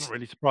 It doesn't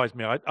really surprise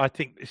me. I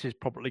think this is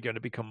probably going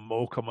to become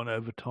more common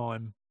over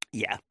time.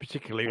 Yeah.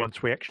 Particularly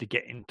once we actually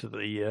get into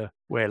the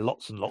where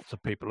lots and lots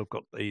of people have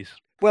got these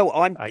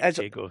 8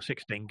 gig or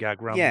 16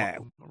 gig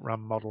RAM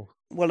model.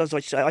 Well, as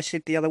I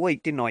said the other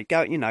week, didn't I?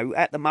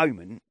 At the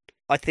moment,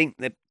 I think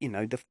that,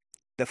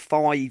 the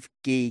 5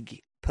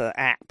 gig per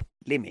app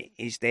limit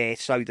is there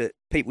so that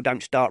people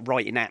don't start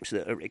writing apps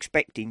that are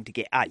expecting to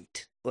get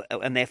 8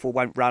 and therefore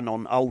won't run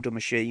on older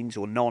machines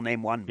or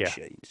non-M1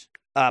 machines.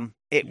 I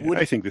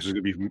think this is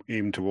going to be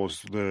aimed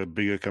towards the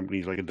bigger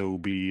companies like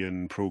Adobe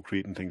and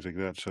Procreate and things like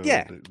that. So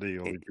they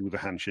already do the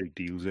handshake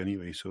deals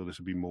anyway. So this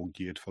will be more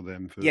geared for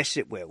them. Yes,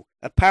 it will.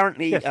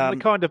 Apparently, yes, and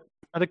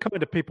the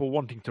kind of people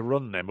wanting to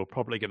run them are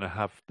probably going to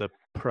have the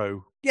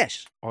Pro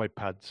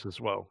iPads as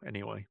well.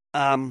 Anyway,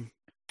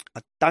 I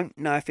don't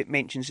know if it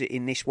mentions it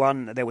in this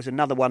one. There was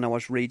another one I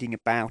was reading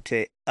about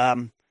it.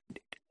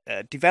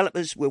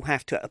 Developers will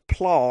have to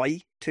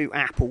apply to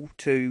Apple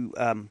to,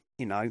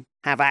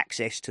 have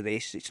access to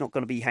this. It's not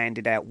going to be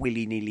handed out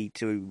willy-nilly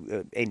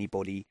to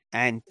anybody,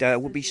 and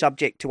will be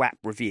subject to app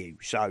review.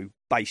 So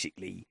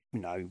basically,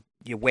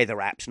 your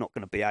weather app's not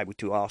going to be able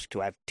to ask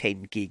to have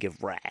 10 gig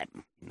of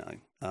RAM.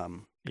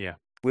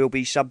 Will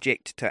be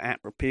subject to app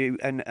review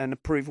and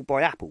approval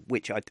by Apple,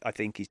 which I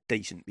think is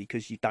decent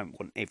because you don't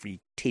want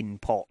every tin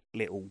pot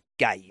little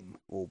game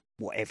or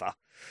whatever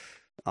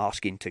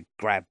asking to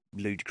grab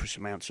ludicrous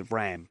amounts of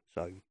RAM.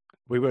 So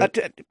we were. I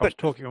was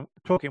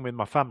talking with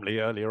my family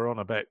earlier on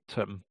about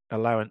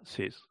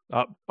allowances.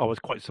 I was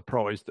quite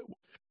surprised that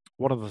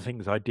one of the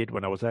things I did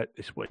when I was out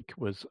this week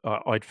was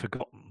I'd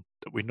forgotten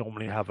that we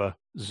normally have a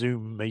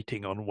Zoom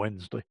meeting on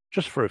Wednesday,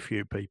 just for a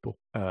few people,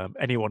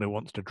 anyone who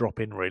wants to drop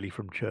in really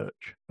from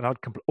church, and I'd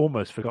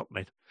almost forgotten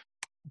it.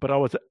 But I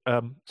was at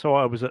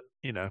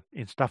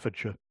in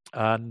Staffordshire,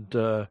 and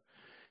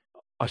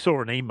I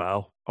saw an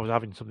email.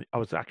 I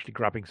was actually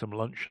grabbing some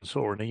lunch and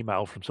saw an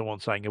email from someone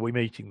saying, "Are we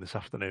meeting this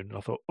afternoon?" And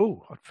I thought,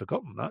 "Oh, I'd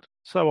forgotten that."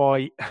 So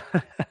I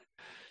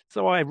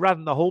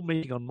ran the whole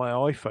meeting on my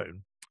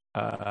iPhone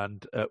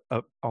and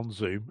on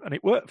Zoom, and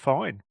it worked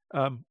fine.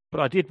 But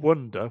I did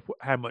wonder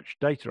how much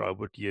data I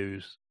would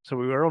use. So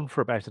we were on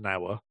for about an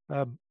hour.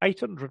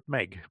 800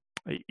 meg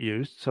it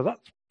used. So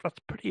that's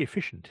pretty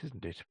efficient,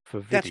 isn't it, for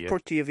video? That's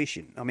pretty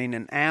efficient. I mean,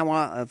 an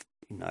hour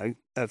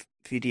of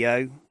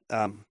video.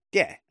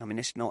 Yeah, I mean,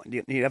 it's not.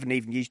 You haven't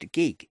even used a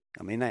gig.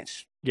 I mean,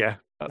 that's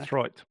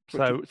right.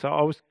 So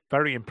I was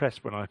very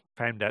impressed when I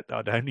found out that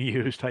I'd only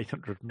used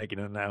 800 meg in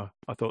an hour.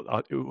 I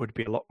thought it would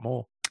be a lot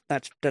more.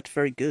 That's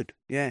very good.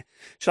 Yeah.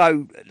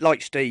 So,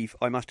 like Steve,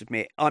 I must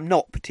admit, I'm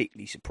not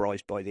particularly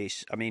surprised by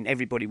this. I mean,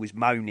 everybody was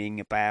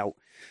moaning about,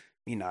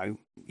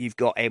 you've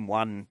got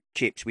M1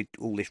 chips with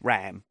all this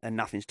RAM and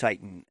nothing's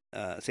taken.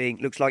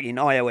 Looks like in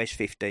iOS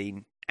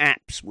 15,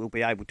 apps will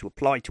be able to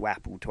apply to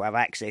Apple to have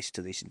access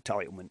to this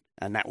entitlement,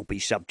 and that will be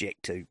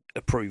subject to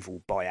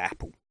approval by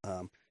Apple.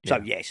 So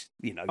yes,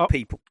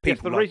 people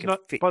like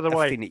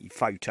Affinity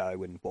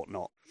Photo and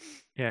whatnot.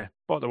 Yeah.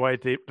 By the way,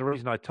 the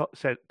reason I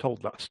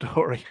told that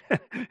story,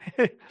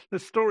 the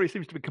story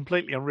seems to be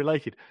completely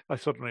unrelated. I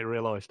suddenly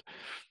realised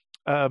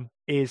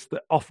is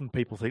that often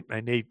people think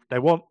they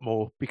want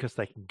more because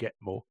they can get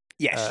more.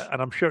 Yes,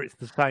 and I'm sure it's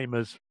the same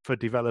as for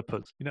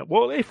developers.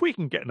 Well, if we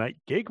can get an 8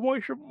 gig, why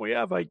shouldn't we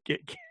have 8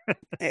 gig?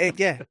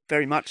 Yeah,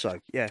 very much so.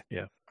 Yeah,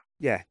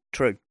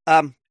 true.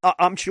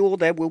 I'm sure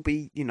there will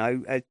be,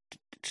 as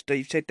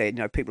Steve said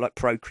there, people like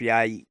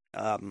Procreate,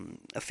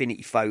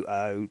 Affinity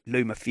Photo,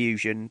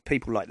 LumaFusion,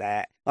 people like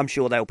that. I'm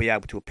sure they'll be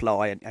able to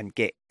apply and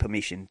get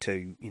permission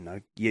to,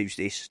 use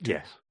this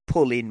to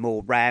pull in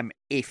more RAM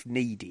if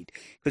needed.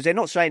 Because they're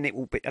not saying it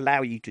will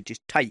allow you to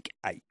just take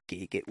 8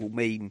 gig. It will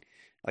mean,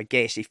 I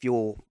guess, if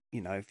your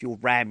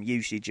RAM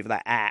usage of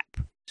that app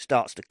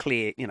starts to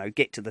clear,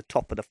 get to the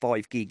top of the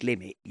 5 gig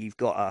limit, you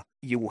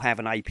will have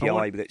an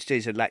API that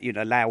says allow you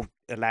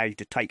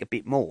to take a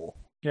bit more.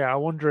 Yeah, I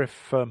wonder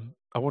if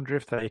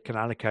they can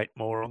allocate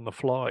more on the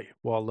fly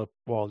while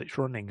it's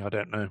running. I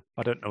don't know.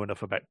 I don't know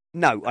enough about.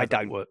 No, I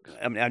don't. Works.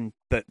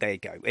 But there you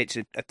go. It's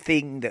a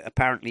thing that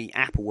apparently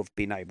Apple have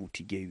been able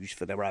to use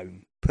for their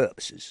own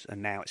purposes,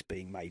 and now it's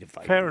being made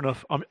available. Fair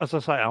enough. As I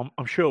say,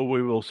 I'm sure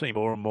we will see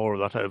more and more of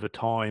that over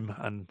time,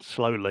 and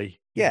slowly.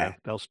 Yeah,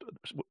 they'll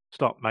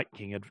start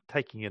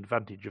taking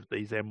advantage of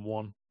these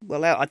M1.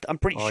 Well, I'm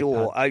pretty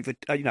sure over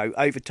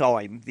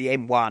time the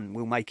M1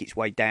 will make its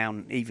way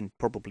down, even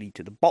probably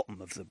to the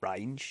bottom of the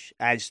range,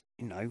 as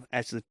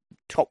the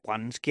top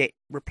ones get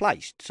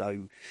replaced.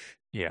 So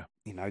yeah,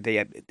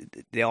 the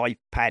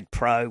iPad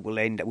Pro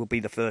will be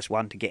the first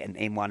one to get an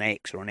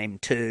M1X or an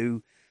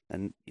M2,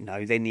 and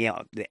then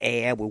the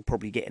Air will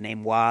probably get an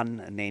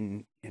M1,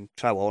 and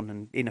so on.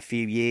 And in a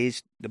few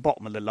years, the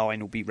bottom of the line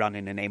will be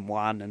running an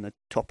M1, and the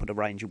top of the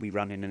range will be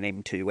running an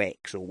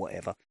M2X or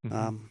whatever.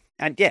 Mm-hmm.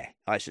 And yeah,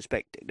 I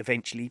suspect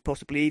eventually,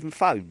 possibly even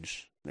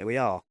phones. There we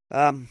are.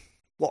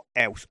 What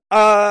else?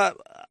 I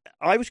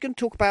was going to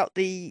talk about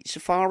the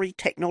Safari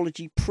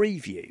technology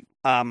preview.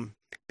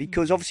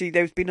 Because obviously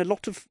there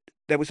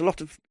was a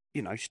lot of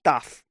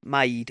stuff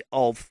made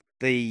of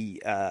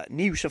the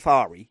new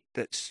Safari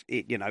that's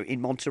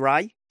in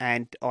Monterey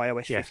and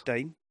iOS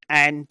 15,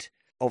 and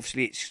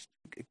obviously it's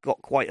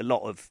got quite a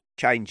lot of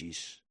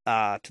changes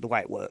to the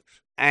way it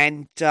works.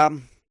 And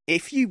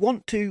if you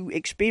want to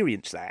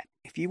experience that,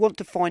 if you want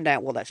to find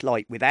out what that's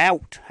like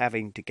without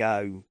having to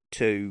go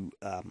to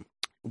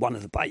one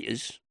of the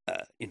betas,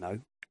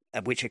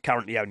 which are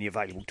currently only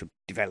available to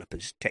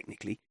developers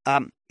technically,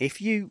 if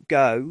you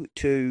go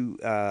to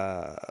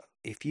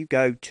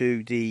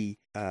the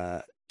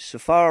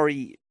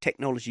Safari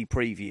technology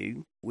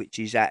preview, which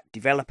is at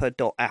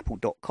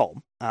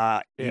developer.apple.com.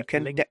 You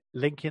can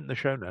link in the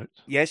show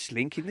notes. Yes,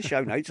 link in the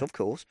show notes, of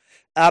course.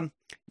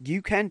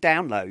 You can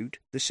download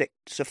the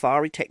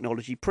Safari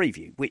technology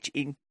preview, which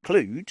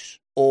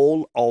includes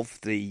all of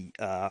the,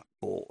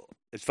 or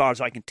as far as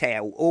I can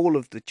tell, all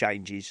of the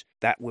changes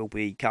that will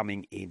be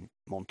coming in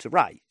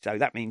Monterey. So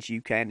that means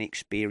you can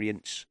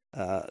experience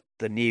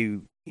the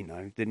new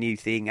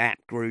thing,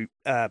 app group,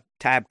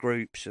 tab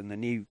groups, and the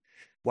new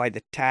way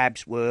the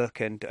tabs work,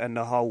 and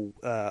the whole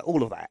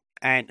all of that.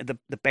 And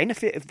the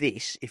benefit of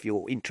this, if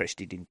you're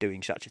interested in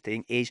doing such a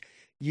thing, is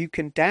you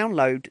can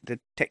download the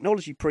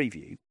technology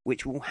preview,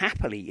 which will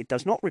happily, it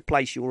does not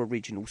replace your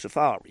original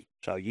Safari.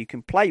 So you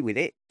can play with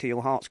it to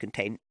your heart's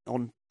content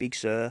on Big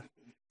Sur,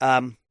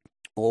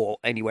 or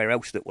anywhere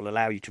else that will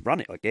allow you to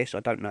run it, I guess.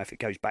 I don't know if it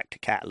goes back to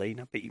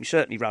Catalina, but you can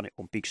certainly run it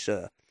on Big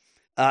Sur.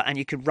 And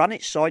you can run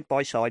it side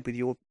by side with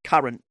your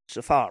current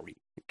Safari.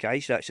 Okay,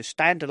 so it's a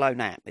standalone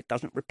app. It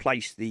doesn't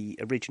replace the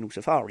original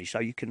Safari, so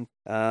you can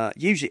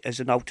use it as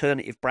an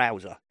alternative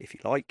browser, if you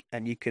like,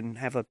 and you can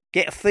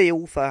get a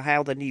feel for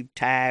how the new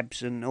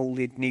tabs and all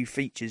the new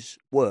features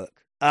work.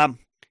 I'm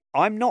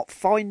not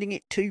finding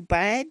it too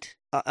bad.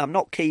 I'm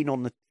not keen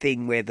on the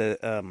thing where the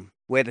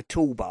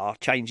toolbar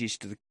changes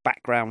to the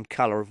background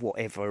colour of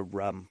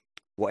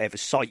whatever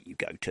site you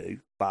go to,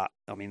 but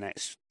I mean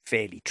that's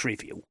fairly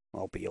trivial,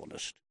 I'll be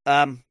honest.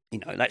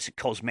 That's a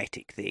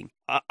cosmetic thing.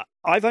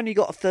 I've only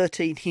got a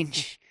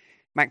 13-inch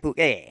MacBook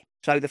Air,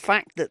 so the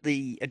fact that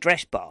the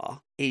address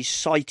bar is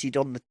sited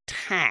on the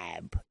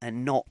tab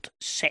and not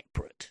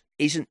separate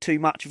isn't too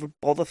much of a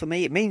bother for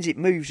me. It means it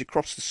moves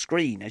across the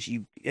screen as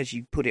you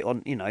put it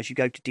on, as you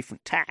go to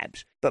different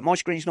tabs. But my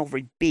screen's not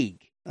very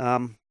big.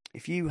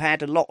 If you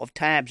had a lot of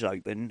tabs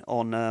open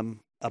on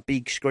a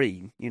big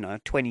screen, a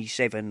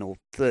 27 or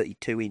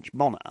 32-inch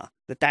monitor,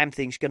 the damn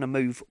thing's going to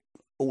move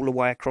all the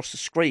way across the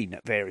screen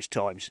at various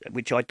times,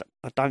 which I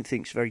don't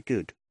think is very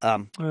good.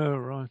 Oh,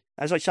 right.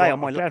 As I say, well, on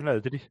my... I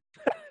downloaded it.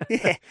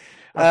 Yeah.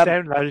 I've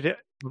downloaded it.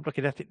 I'm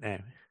looking at it now.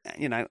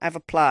 Have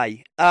a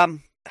play.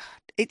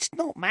 It's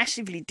not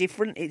massively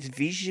different. It's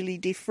visually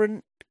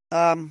different.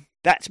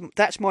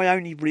 That's my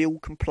only real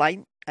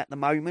complaint at the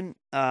moment.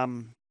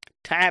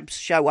 Tabs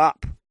show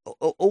up.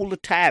 All the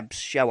tabs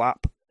show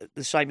up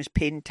the same as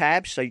pin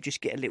tabs, so you just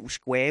get a little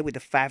square with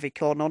a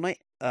favicon on it.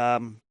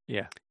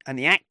 Yeah. And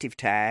the active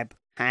tab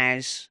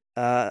has,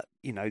 the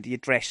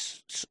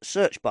address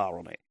search bar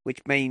on it,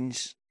 which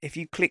means if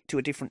you click to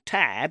a different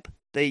tab,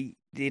 the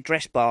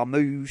address bar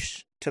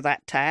moves to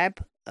that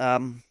tab,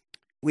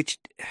 which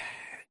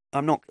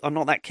I'm not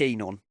that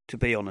keen on, to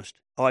be honest.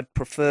 I'd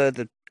prefer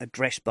the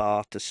address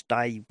bar to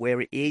stay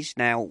where it is.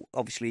 Now,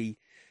 obviously,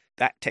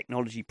 that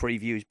technology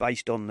preview is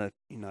based on the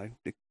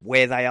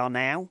where they are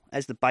now.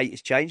 As the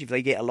betas change, if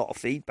they get a lot of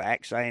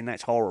feedback saying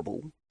that's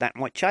horrible, that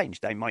might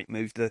change. They might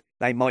move the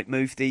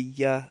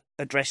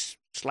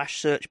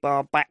address/search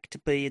bar back to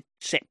be a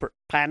separate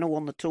panel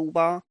on the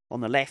toolbar,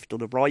 on the left or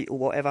the right or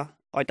whatever.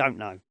 I don't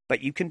know,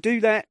 but you can do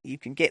that. You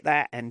can get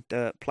that and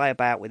play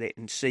about with it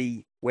and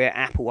see where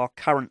Apple are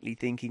currently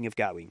thinking of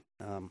going.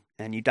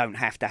 And you don't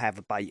have to have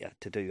a beta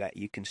to do that.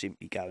 You can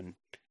simply go and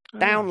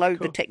download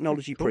the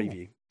technology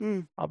preview.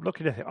 I'm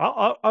looking at it.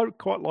 I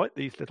quite like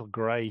these little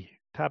grey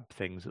tab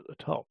things at the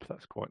top.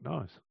 That's quite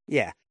nice.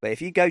 Yeah, but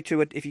if you go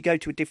to a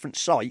different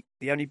site,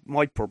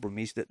 my problem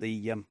is that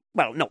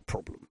not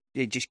problem.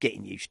 You're just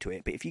getting used to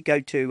it. But if you go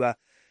to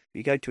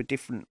a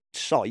different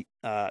site,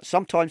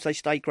 sometimes they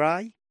stay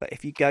grey. But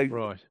if you go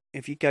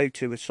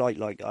to a site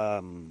like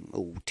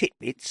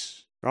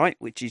Titbits, right,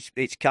 which is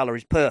its colour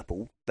is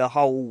purple, the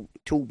whole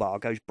toolbar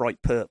goes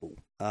bright purple.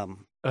 Oh,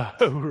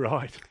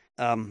 right.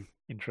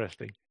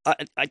 Interesting.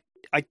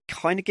 I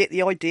kind of get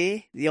the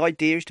idea. The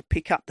idea is to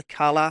pick up the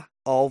colour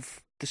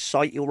of the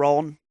site you're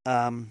on.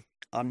 I'm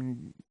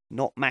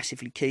not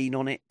massively keen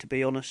on it, to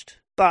be honest.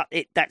 But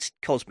that's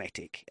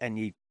cosmetic, and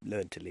you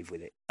learn to live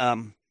with it.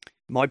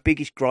 My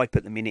biggest gripe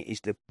at the minute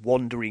is the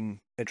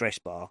wandering address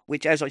bar,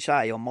 which, as I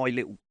say, on my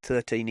little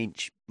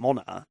 13-inch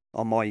monitor,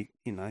 on my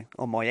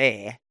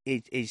Air,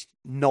 is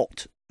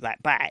not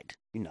that bad,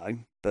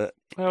 But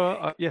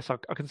yes, I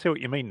can see what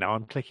you mean now.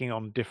 I'm clicking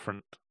on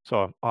different.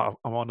 So I'm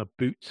on a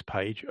Boots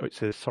page. Oh, it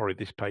says, sorry,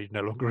 this page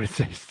no longer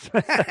exists.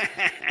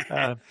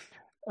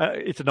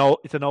 It's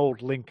an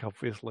old link,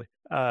 obviously,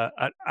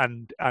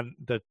 and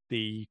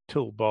the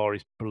toolbar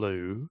is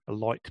blue, a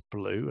light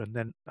blue, and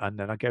then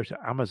I go to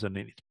Amazon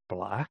and it's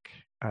black,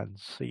 and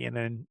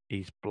CNN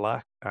is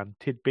black, and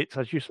Tidbits,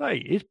 as you say,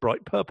 is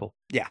bright purple.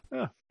 Yeah,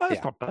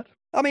 that's not bad.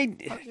 I mean,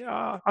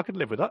 I can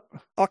live with that.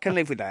 I can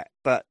live with that.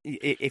 But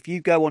if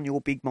you go on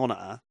your big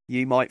monitor,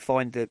 you might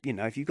find that,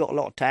 if you've got a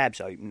lot of tabs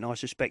open, I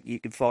suspect you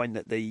can find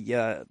that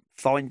the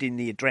finding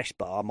the address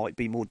bar might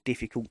be more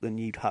difficult than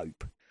you'd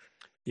hope.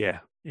 Yeah,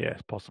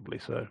 yes, possibly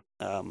so.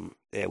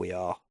 There we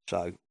are.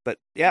 So, but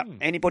yeah,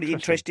 anybody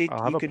interested,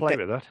 I'll have a play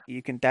with that.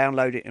 You can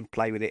download it and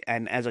play with it.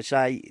 And as I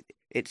say,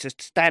 it's a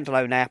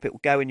standalone app. It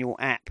will go in your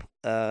app,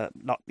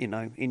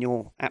 in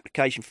your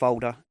application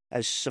folder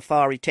as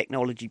Safari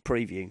Technology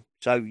Preview.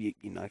 So,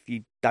 if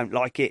you don't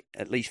like it,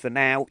 at least for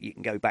now, you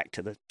can go back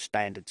to the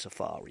standard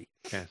Safari.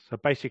 Yeah. So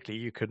basically,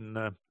 you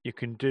can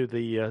do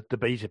the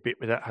beta bit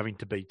without having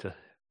to beta.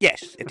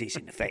 Yes, it is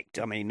in effect.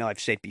 I mean, I've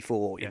said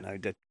before,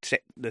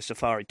 the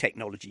Safari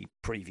Technology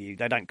Preview,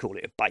 they don't call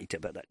it a beta,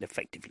 but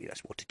effectively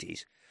that's what it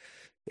is.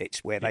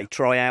 It's where they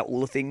try out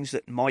all the things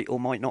that might or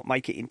might not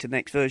make it into the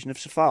next version of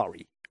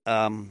Safari.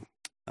 Okay.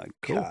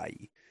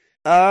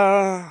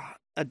 Cool.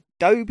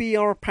 Adobe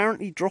are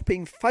apparently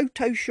dropping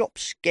Photoshop,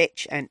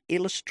 Sketch and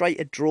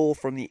Illustrator Draw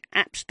from the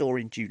App Store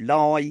in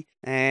July.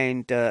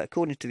 And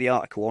according to the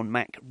article on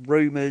Mac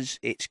Rumors,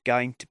 they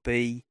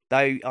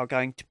are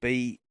going to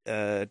be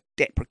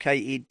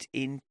deprecated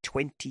in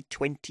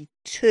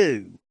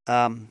 2022.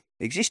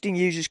 Existing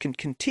users can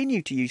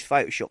continue to use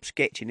Photoshop,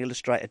 Sketch and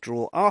Illustrator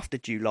Draw after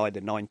July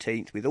the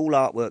 19th, with all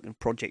artwork and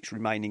projects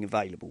remaining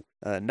available.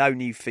 No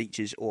new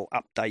features or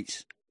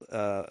updates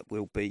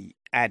will be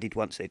added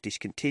once they're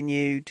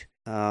discontinued.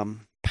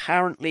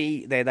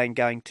 apparently, they're then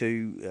going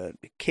to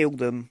kill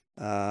them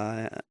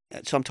at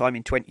sometime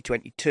in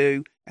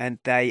 2022, and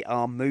they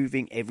are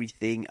moving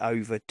everything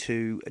over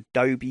to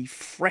Adobe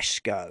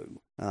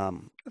Fresco.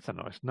 That's a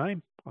nice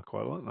name. I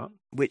quite like that.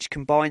 Which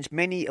combines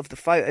many of the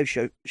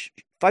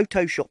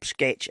Photoshop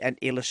Sketch and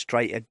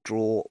Illustrator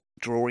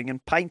drawing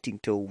and painting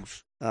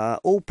tools.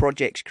 All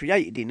projects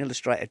created in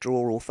Illustrator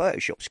Draw or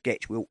Photoshop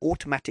Sketch will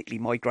automatically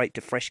migrate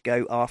to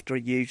Fresco after a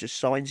user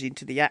signs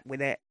into the app with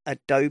their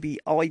Adobe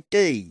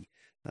ID.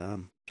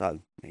 So, there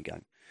you go.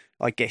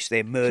 I guess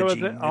they're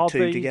merging the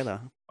two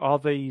together. Are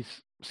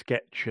these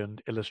Sketch and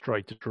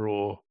Illustrator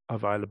Draw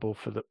available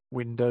for the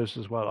Windows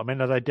as well? I mean,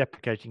 are they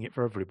deprecating it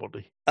for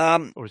everybody?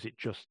 Or is it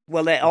just...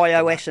 Well, they're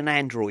iOS and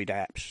Android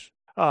apps.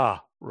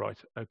 Ah, right.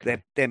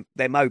 Okay.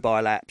 They're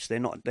mobile apps. They're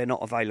not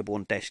available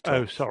on desktop.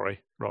 Oh, sorry.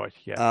 Right.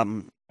 Yeah.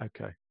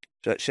 Okay.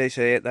 So it says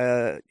here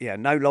they're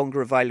no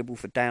longer available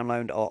for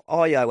download on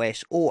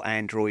iOS or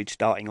Android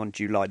starting on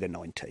July the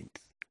 19th.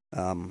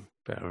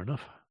 Fair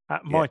enough.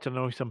 That might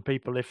annoy some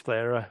people if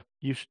they're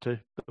used to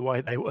the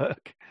way they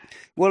work.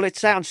 Well, it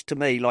sounds to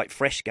me like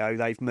Fresco,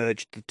 they've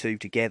merged the two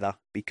together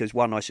because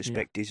one I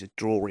suspect is a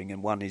drawing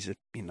and one is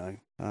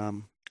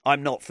I'm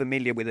not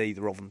familiar with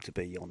either of them, to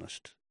be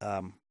honest.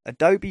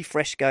 Adobe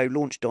Fresco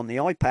launched on the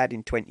iPad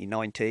in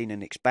 2019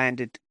 and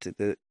expanded to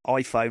the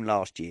iPhone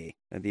last year.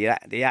 And the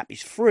app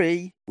is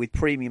free with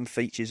premium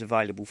features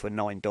available for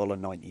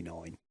 $9.99.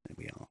 There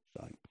we are.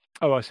 So.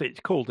 Oh, I see. It's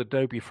called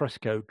Adobe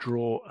Fresco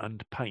Draw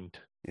and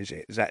Paint. Is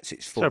it? That's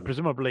its full. So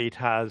presumably it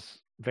has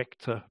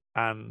vector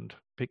and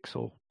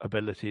pixel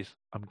abilities,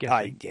 I'm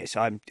guessing. Yes,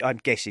 I'm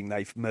guessing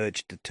they've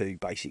merged the two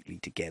basically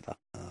together.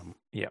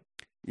 Yeah.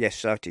 Yes,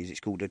 so it is. It's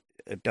called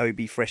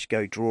Adobe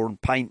Fresco Draw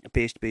and Paint,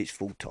 appears to be its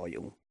full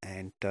title.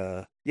 And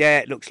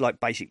it looks like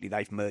basically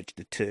they've merged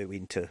the two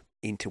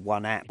into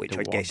one app, which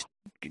I guess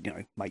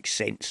makes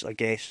sense, I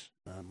guess.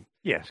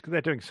 Yes, because they're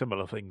doing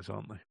similar things,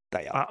 aren't they?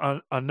 They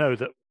are. I know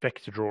that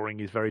vector drawing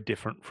is very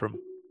different from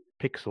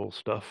pixel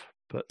stuff,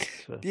 but...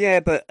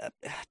 but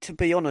to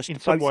be honest... In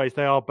some ways,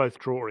 they are both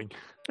drawing.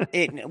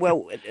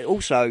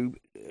 Also,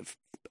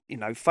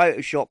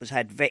 Photoshop has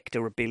had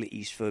vector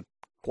abilities for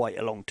quite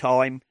a long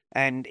time,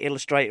 and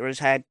Illustrator has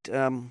had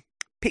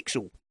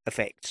pixel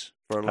effects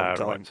for a long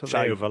time. Right. So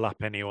they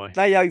overlap anyway.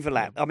 They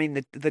overlap. Yeah. I mean,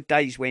 the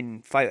days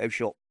when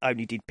Photoshop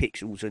only did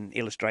pixels and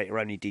Illustrator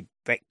only did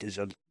vectors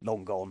are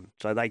long gone.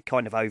 So they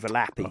kind of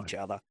overlap each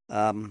other.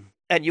 And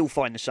you'll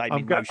find the same.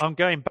 I'm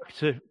going back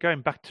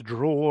to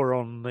Draw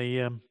on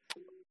the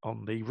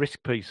RISC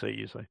PC.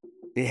 You see.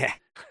 Yeah,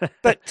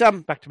 but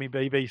back to me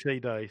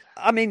BBC days.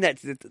 I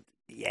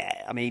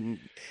mean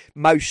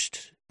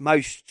most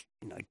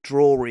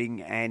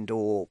drawing and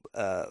or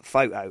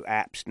photo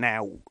apps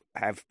now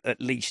have at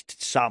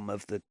least some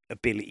of the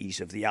abilities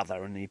of the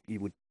other, and you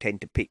would tend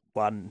to pick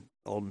one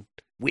on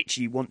which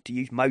you want to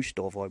use most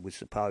of, I would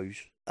suppose.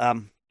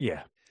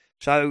 Yeah.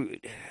 So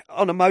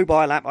on a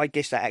mobile app, I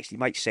guess that actually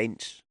makes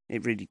sense.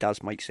 It really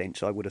does make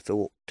sense, I would have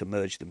thought, to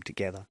merge them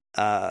together.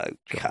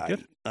 Okay.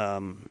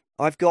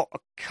 I've got a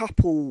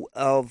couple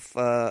of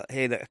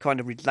here that are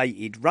kind of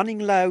related. Running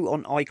low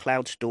on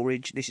iCloud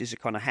storage. This is a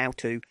kind of how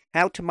to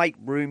make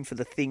room for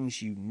the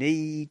things you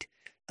need.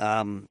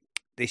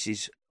 This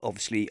is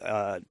obviously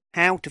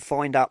how to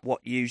find out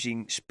what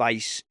using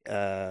space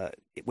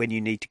when you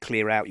need to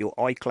clear out your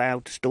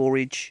iCloud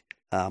storage.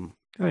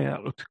 Oh yeah,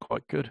 that looks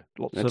quite good.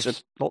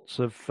 Lots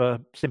of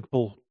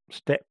simple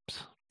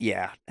steps.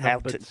 Yeah,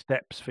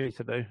 steps for you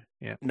to do.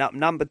 Yeah,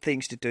 numbered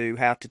things to do.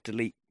 How to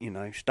delete,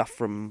 stuff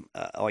from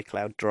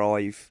iCloud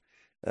Drive.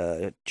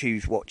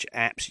 Choose what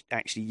apps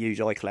actually use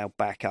iCloud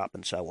backup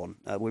and so on.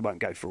 We won't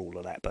go through all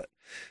of that, but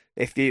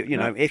if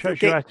if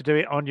shows you how to do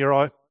it on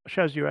your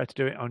shows you how to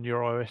do it on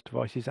your iOS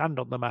devices and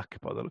on the Mac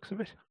by the looks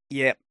of it.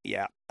 Yeah.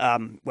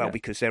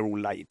 Because they're all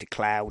related to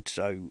cloud,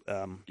 so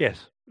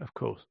yes, of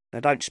course. They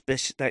don't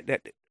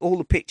all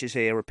the pictures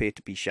here appear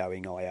to be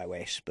showing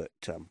iOS, but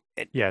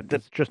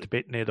there's just a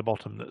bit near the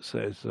bottom that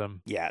says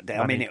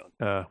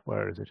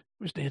where is it?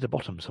 It was near the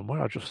bottom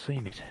somewhere. I've just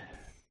seen it.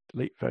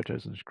 Delete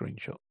photos and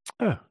screenshot.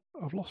 Oh,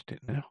 I've lost it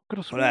now. Could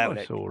have sworn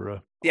I saw.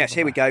 Yes,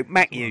 here we go.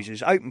 Mac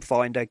users, open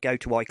Finder, go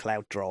to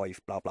iCloud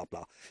Drive, blah blah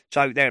blah.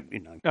 So they're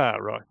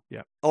right,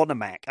 yeah. On a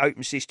Mac,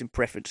 open System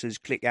Preferences,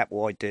 click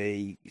Apple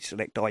ID,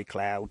 select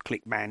iCloud,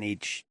 click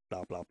Manage,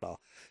 blah blah blah.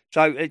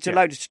 So it's a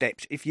load of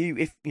steps. If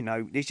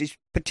this is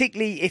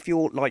particularly if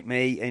you're like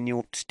me and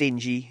you're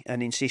stingy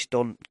and insist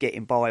on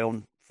getting by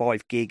on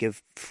 5 gig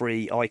of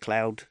free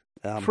iCloud.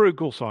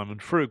 Frugal, Simon.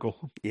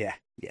 Frugal. Yeah.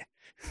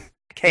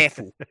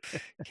 Careful.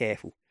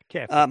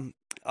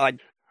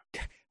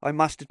 I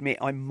must admit,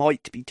 I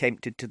might be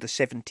tempted to the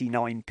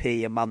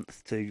 79p a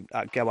month to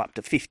go up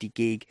to 50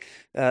 gig,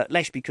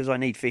 less because I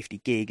need 50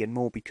 gig and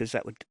more because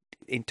that would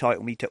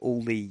entitle me to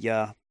all the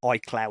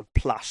iCloud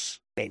Plus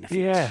benefits.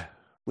 Yeah,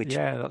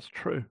 that's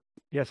true.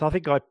 Yes, I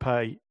think I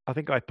pay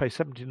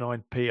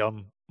 79p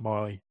on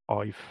my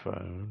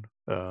iPhone.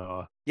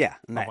 And I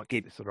might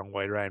get this the wrong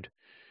way around.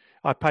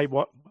 I pay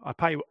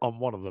on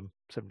one of them.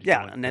 79p,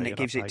 Yeah, and then it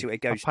gives it to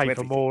it goes I pay to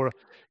for everything. more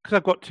because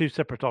I've got two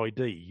separate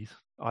IDs.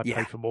 I Yeah.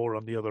 pay for more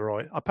on the other.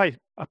 I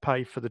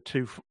pay for the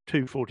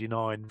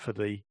 249 for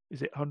the.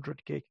 Is it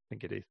 100 gig? I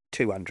think it is.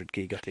 200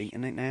 gig, I think,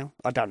 isn't it now?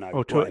 I don't know.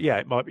 Oh, yeah,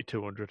 it might be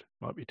 200.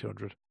 Might be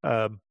 200.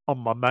 On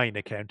my main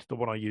account, the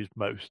one I use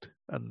most,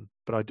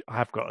 but I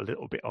have got a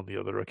little bit on the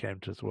other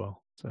account as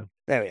well. So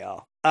there we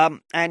are.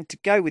 And to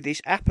go with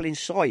this, Apple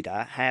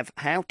Insider have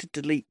how to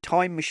delete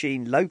Time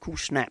Machine local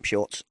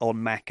snapshots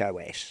on Mac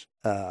OS,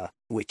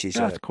 which is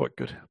that's quite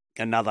good.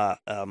 Another,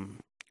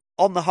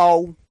 on the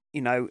whole,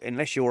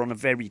 unless you're on a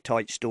very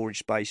tight storage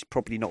space,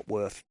 probably not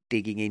worth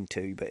digging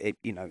into. But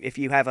if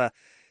you have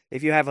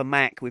a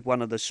Mac with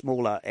one of the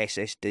smaller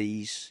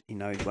SSDs,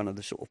 one of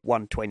the sort of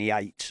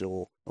 128s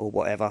or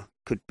whatever,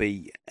 could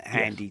be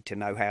handy to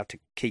know how to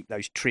keep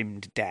those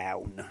trimmed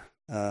down,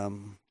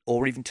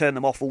 or even turn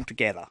them off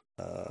altogether.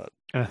 What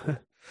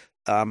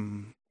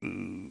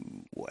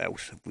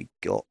else have we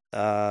got?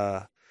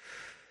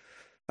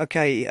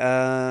 Okay,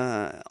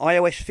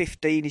 iOS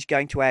 15 is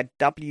going to add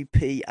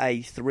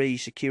WPA3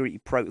 security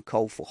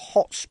protocol for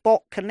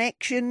hotspot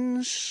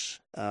connections.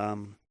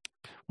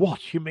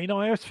 What, you mean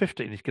iOS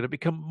 15 is going to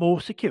become more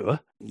secure?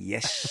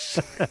 Yes.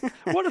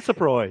 What a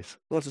surprise.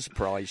 What a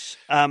surprise.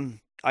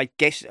 I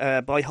guess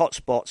by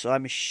hotspots,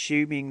 I'm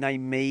assuming they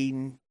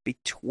mean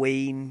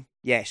between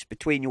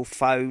your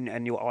phone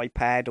and your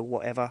iPad or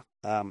whatever.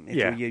 If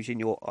you're using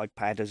your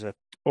iPad as a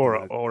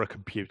or a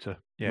computer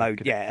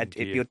mode,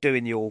 if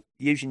you're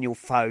using your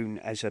phone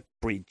as a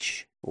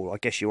bridge, or I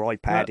guess your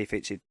iPad if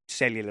it's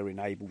cellular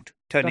enabled,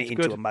 turn it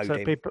into a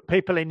modem. So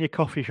people in your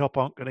coffee shop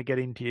aren't going to get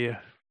into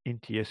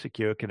your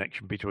secure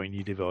connection between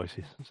your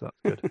devices. So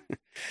that's good.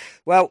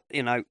 Well,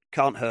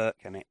 can't hurt,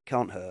 can it?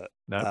 Can't hurt.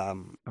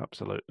 No,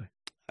 absolutely.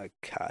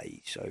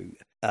 Okay, so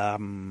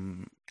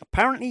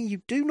apparently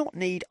you do not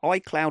need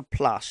iCloud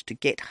Plus to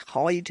get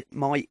Hide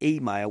My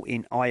Email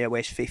in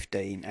iOS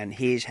 15, and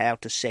here's how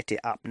to set it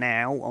up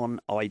now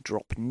on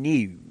iDrop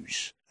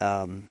News.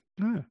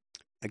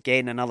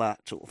 Again, another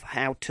sort of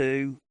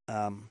how-to.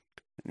 And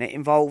it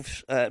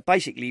involves,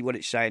 basically what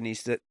it's saying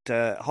is that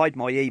Hide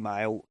My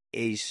Email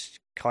is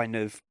kind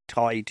of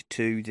tied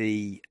to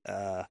the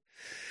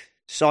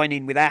sign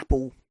in with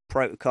Apple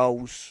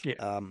protocols.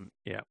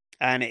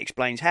 And it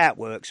explains how it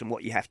works and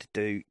what you have to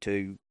do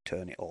to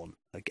turn it on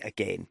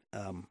again.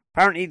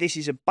 Apparently, this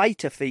is a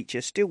beta feature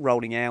still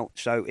rolling out,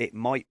 so it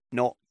might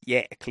not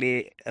yet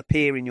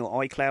appear in your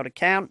iCloud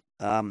account.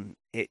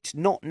 It's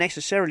not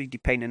necessarily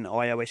dependent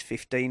on iOS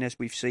 15, as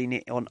we've seen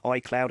it on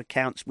iCloud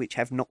accounts which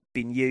have not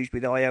been used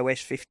with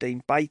iOS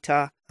 15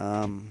 beta.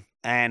 And,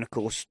 of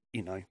course,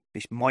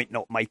 this might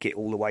not make it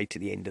all the way to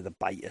the end of the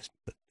beta,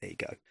 but there you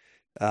go.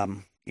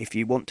 If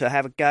you want to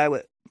have a go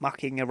at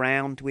mucking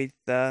around with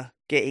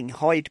getting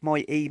Hide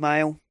My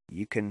Email,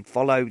 you can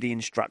follow the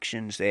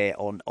instructions there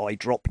on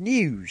iDrop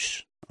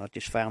News. I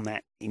just found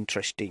that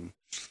interesting.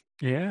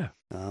 Yeah,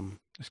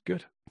 that's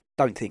good.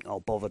 Don't think I'll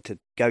bother to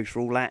go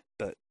through all that,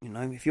 but,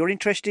 if you're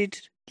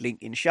interested,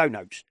 link in the show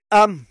notes.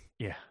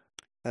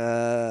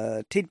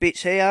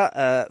 Tidbits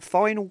here.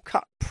 Final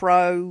Cut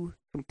Pro,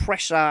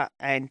 Compressor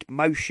and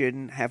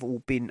Motion have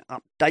all been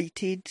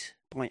updated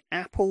by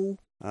Apple.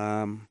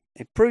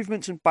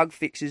 Improvements and bug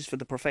fixes for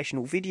the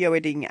professional video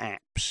editing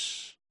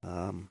apps.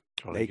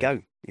 There you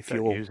go.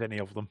 Don't use any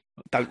of them.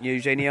 Don't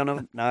use any of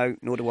them. No,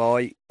 nor do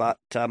I. But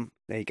there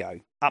you go.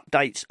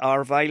 Updates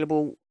are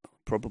available.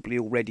 Probably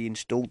already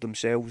installed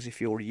themselves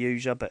if you're a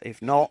user, but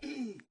if not,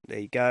 there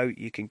you go.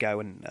 You can go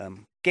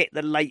and get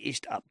the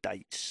latest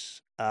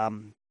updates.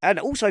 And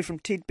also from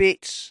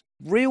Tidbits,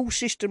 real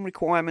system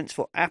requirements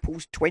for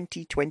Apple's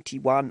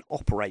 2021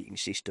 operating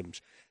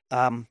systems.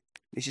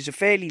 This is a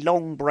fairly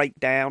long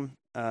breakdown,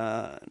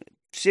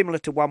 similar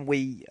to one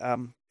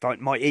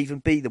might even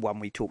be the one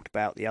we talked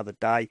about the other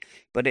day,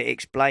 but it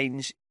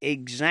explains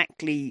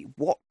exactly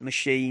what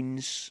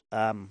machines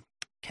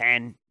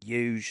can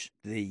use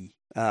the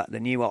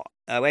new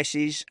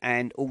OSs,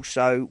 and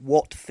also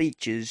what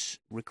features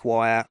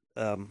require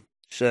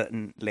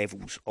certain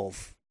levels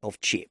of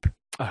chip.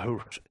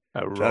 Oh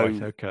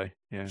right, okay,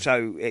 yeah.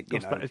 So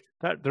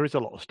there is a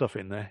lot of stuff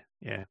in there,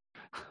 yeah.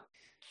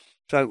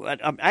 So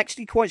I'm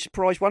actually quite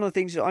surprised. One of the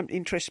things that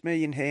interests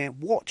me in here,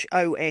 Watch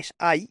OS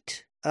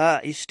 8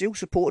 is still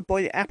supported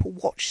by the Apple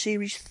Watch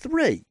Series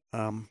 3.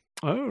 Oh,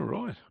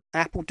 right.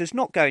 Apple does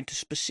not go into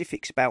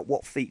specifics about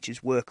what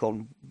features work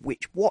on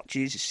which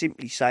watches,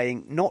 simply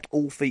saying not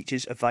all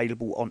features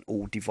available on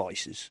all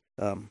devices.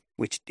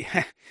 Which,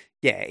 yeah,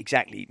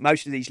 exactly.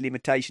 Most of these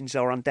limitations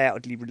are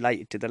undoubtedly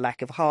related to the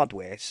lack of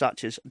hardware,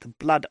 such as the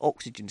blood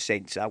oxygen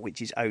sensor,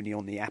 which is only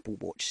on the Apple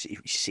Watch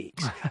Series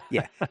 6.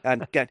 Yeah,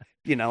 and,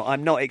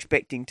 I'm not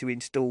expecting to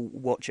install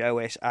Watch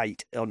OS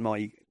 8 on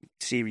my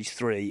Series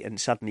 3 and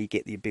suddenly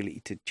get the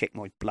ability to check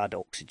my blood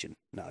oxygen.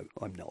 No,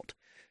 I'm not.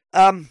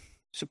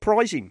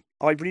 Surprising.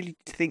 I really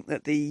think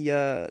that the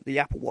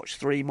Apple Watch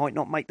 3 might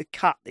not make the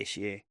cut this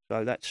year.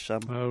 So that's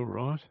oh,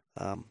 right.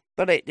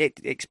 But it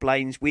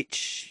explains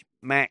which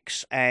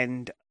Macs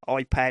and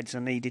iPads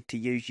are needed to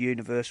use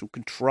universal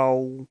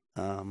control.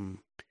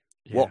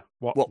 Yeah.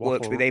 What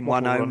works with M1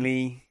 what'll run-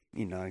 only?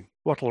 You know.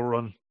 What'll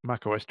run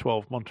macOS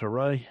 12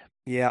 Monterey?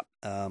 Yeah.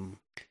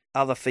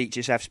 Other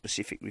features have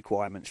specific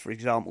requirements. For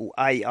example,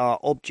 AR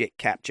object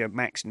capture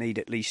max need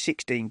at least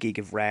 16 gig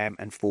of RAM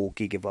and 4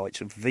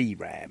 gigabytes of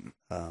VRAM.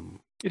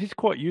 It is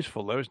quite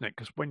useful, though, isn't it?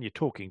 Because when you're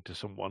talking to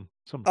someone,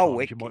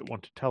 sometimes you might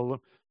want to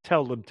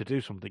tell them to do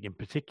something in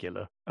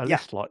particular. A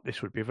list like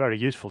this would be very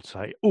useful to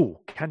say, "Oh,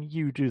 can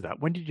you do that?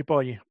 When did you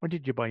buy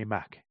your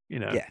Mac?" You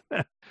know,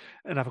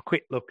 and have a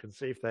quick look and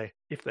see if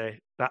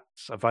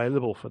that's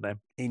available for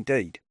them.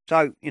 Indeed.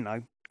 So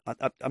I'm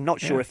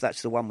not sure if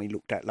that's the one we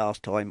looked at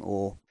last time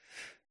or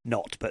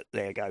not, but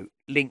there you go.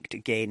 Linked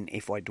again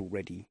if I'd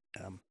already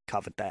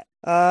covered that.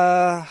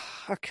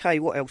 Okay,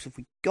 what else have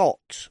we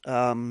got?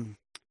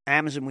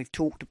 Amazon we've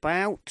talked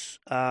about.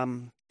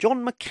 John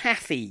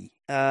McAfee,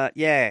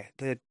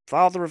 the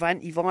father of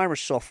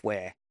antivirus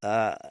software.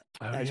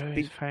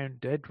 He's found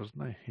dead,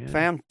 wasn't he? Yeah.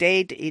 Found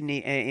dead in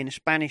a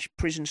Spanish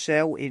prison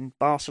cell in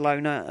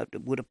Barcelona.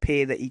 It would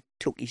appear that he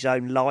took his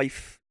own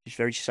life. It's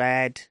very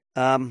sad.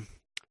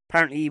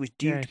 Apparently, he was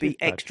due to be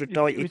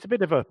extradited. He was a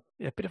bit of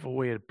a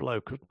weird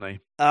bloke, wasn't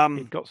he?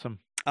 He'd got some.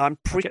 I'm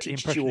pretty I get the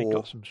impression sure he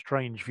got some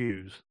strange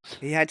views.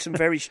 He had some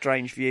very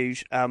strange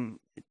views.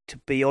 To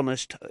be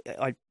honest,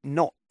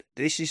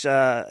 This is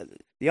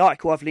the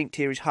article I've linked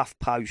here is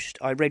HuffPost.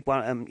 I read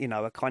one,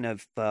 a kind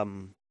of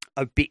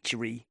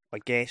obituary, I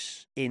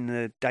guess, in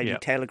the Daily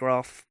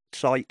Telegraph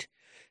site,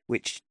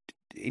 which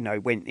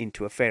went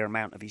into a fair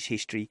amount of his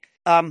history.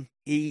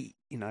 He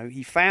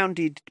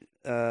founded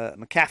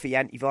McAfee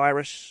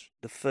Antivirus,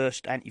 the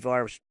first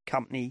antivirus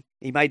company.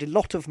 He made a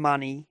lot of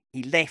money.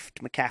 He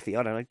left McAfee,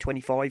 I don't know,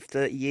 25,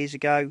 30 years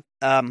ago.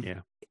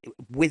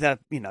 With a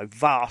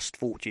vast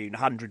fortune,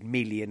 100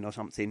 million or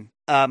something.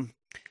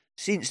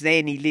 Since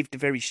then, he lived a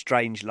very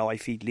strange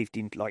life. He lived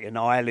in like an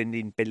island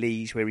in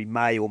Belize where he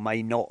may or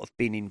may not have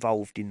been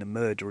involved in the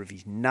murder of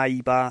his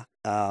neighbour.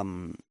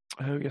 Oh,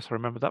 yes, I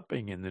remember that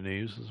being in the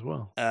news as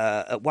well.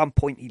 At one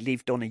point, he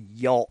lived on a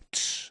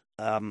yacht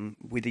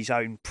with his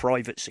own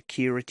private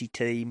security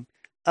team.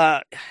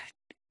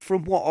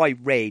 From what I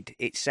read,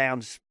 it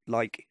sounds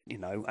like,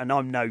 and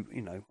I'm not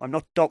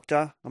a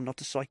doctor, I'm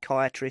not a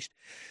psychiatrist,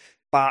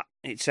 but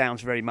it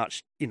sounds very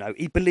much,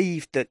 he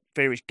believed that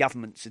various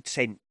governments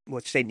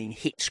were sending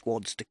hit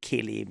squads to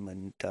kill him,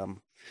 and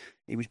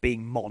he was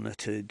being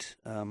monitored.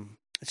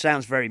 It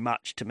sounds very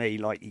much to me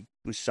like he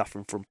was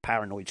suffering from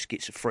paranoid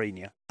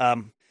schizophrenia.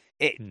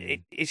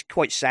 It's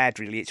quite sad,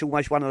 really. It's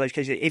almost one of those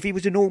cases. If he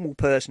was a normal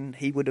person,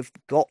 he would have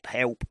got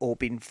help or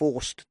been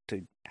forced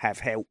to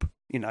have help,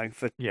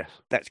 for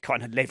that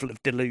kind of level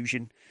of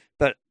delusion.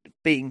 But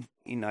being,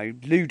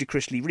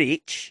 ludicrously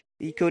rich,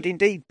 he could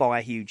indeed buy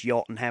a huge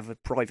yacht and have a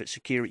private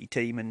security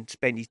team and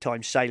spend his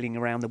time sailing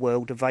around the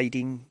world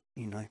evading,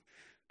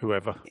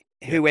 whoever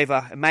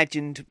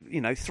imagined,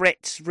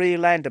 threats,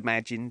 real and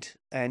imagined,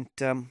 and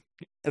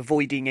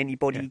avoiding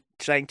anybody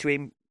saying to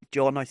him,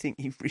 "John, I think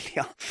you really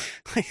are.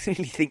 I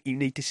really think you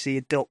need to see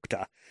a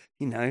doctor.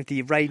 The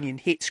Iranian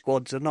hit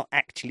squads are not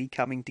actually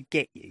coming to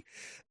get you."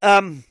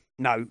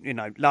 No,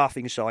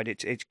 laughing aside,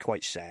 it's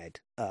quite sad.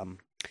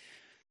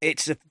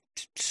 It's a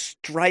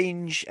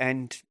strange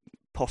and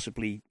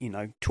possibly,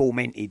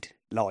 tormented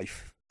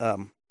life.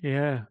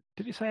 Yeah.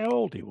 Did he say how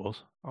old he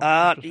was? Just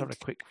having a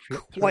quick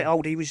quite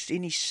old. He was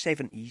in his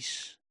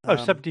 70s.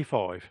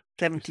 75.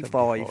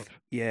 75.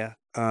 Yeah.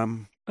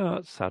 Oh,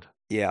 that's sad.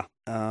 Yeah.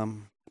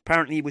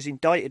 Apparently, he was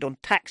indicted on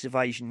tax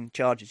evasion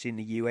charges in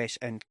the US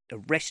and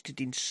arrested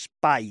in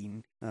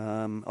Spain.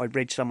 I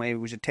read somewhere he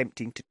was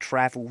attempting to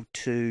travel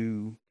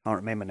to, I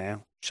can't remember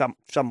now,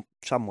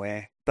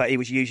 somewhere, but he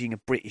was using a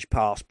British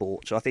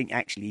passport. So I think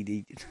actually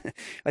the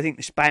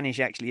Spanish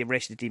actually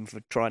arrested him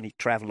for trying to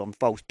travel on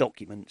false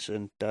documents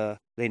and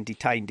then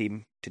detained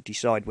him to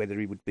decide whether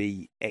he would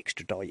be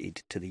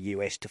extradited to the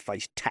US to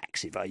face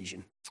tax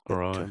evasion.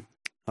 Right.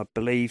 I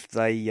believe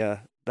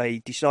they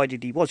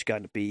decided he was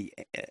going to be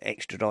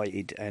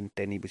extradited, and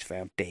then he was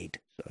found dead.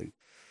 So,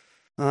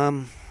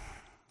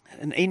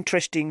 an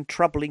interesting,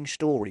 troubling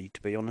story,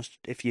 to be honest.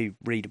 If you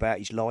read about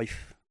his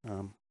life,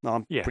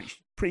 I'm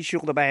pretty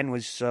sure the man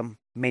was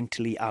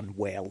mentally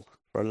unwell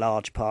for a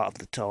large part of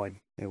the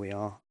time. There we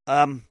are.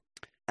 And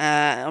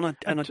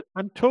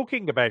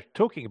talking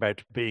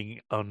about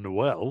being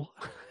unwell,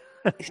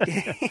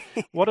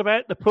 what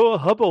about the poor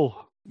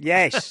Hubble?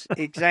 Yes,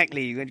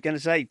 exactly. You're going to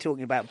say,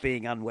 talking about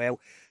being unwell.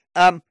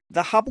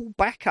 The Hubble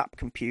backup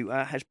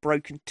computer has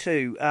broken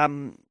too.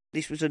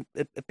 This was a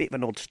bit of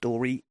an odd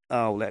story.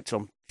 Oh, that's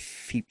on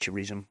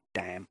Futurism.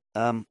 Damn.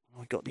 I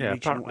got the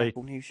original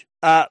Apple news.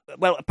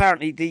 Well,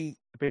 apparently they've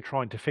been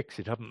trying to fix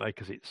it, haven't they?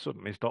 Because it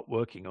suddenly stopped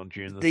working on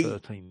June the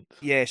 13th.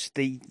 Yes,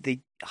 the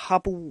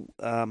Hubble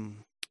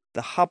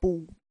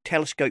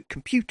telescope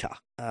computer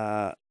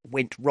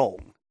went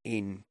wrong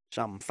in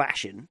some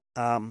fashion.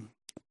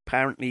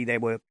 Apparently there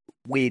were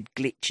weird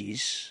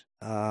glitches.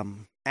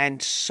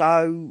 And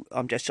so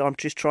I'm just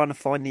trying to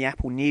find the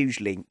Apple News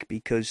link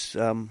because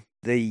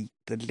the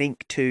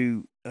link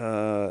to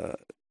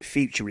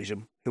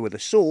Futurism, who are the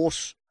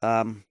source,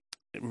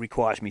 it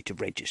requires me to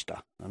register,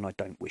 and I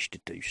don't wish to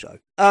do so.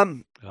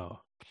 Oh.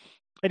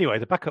 Anyway,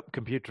 the backup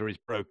computer is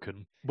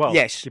broken. Well,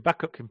 yes. The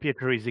backup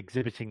computer is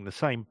exhibiting the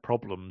same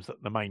problems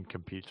that the main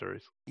computer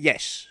is.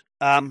 Yes.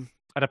 And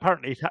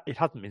apparently it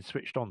hasn't been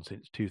switched on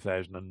since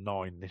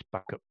 2009, this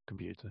backup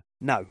computer.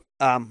 No.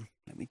 I'm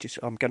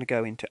going to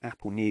go into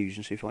Apple News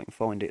and see if I can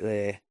find it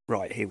there.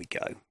 Right, here we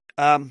go.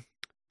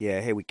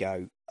 Here we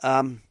go.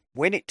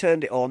 When it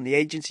turned it on, the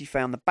agency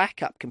found the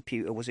backup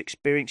computer was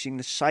experiencing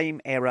the same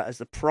error as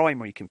the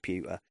primary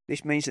computer.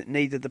 This means that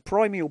neither the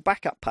primary or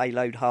backup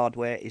payload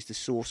hardware is the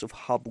source of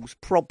Hubble's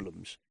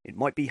problems. It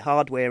might be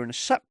hardware in a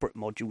separate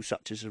module,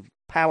 such as a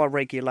power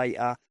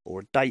regulator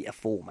or a data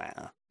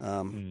formatter.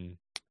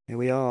 Here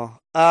we are.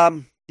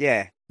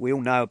 We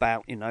all know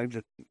about,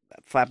 the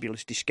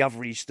fabulous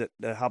discoveries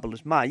that Hubble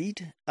has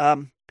made.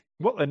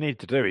 What they need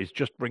to do is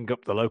just ring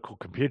up the local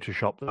computer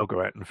shop. They'll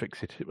go out and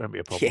fix it. It won't be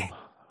a problem.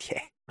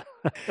 Yeah.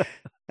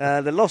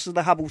 The loss of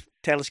the Hubble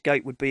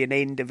telescope would be an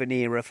end of an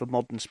era for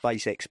modern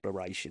space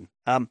exploration.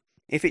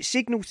 If it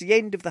signals the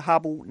end of the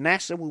Hubble,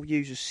 NASA will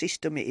use a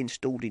system it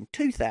installed in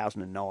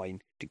 2009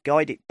 to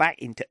guide it back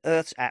into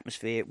Earth's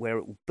atmosphere, where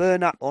it will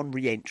burn up on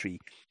re-entry,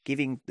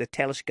 giving the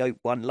telescope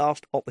one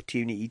last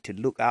opportunity to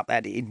look up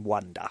at it in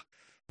wonder.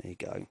 There you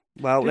go.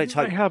 Well, let's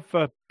hope.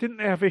 Didn't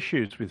they have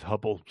issues with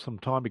Hubble some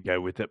time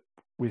ago with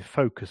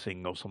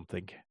focusing or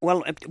something?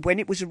 Well, when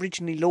it was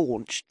originally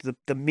launched,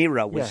 the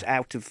mirror was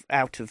out of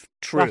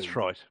true. That's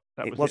right.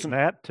 Wasn't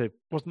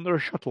there a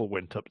shuttle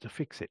went up to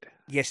fix it?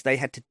 Yes, they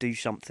had to do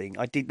something.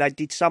 They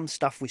did some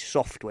stuff with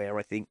software,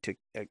 I think,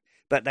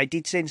 but they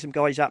did send some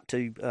guys up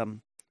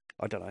to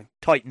I don't know,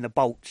 tighten the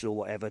bolts or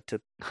whatever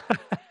to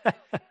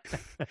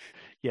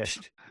yes,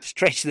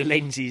 stretch the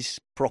lenses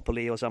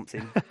properly or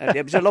something. And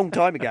it was a long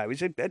time ago. It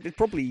was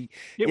probably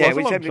it was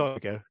a long time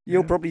ago.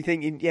 You're probably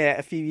thinking,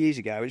 a few years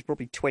ago. It was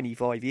probably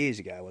 25 years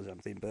ago or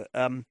something. But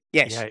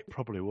yes, yeah, it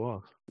probably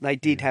was. They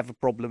did have a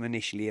problem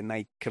initially, and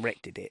they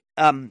corrected it.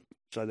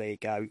 So there you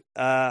go.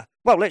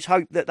 Well, let's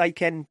hope that they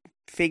can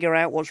figure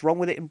out what's wrong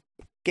with it and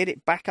get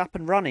it back up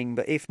and running.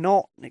 But if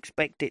not,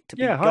 expect it to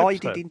be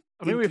guided into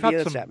the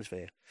Earth's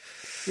atmosphere.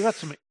 We've had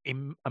some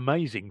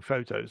amazing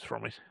photos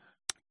from it.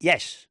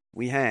 Yes,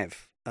 we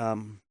have.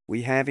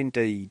 We have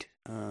indeed.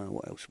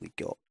 What else we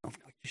got?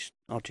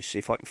 I'll just see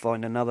if I can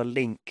find another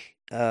link.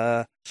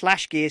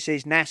 Slash Gear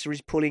says NASA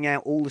is pulling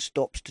out all the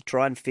stops to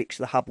try and fix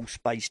the Hubble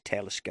Space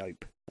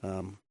Telescope.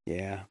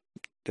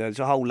 There's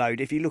a whole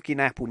load. If you look in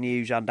Apple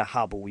News under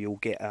Hubble, you'll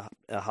get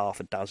a half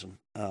a dozen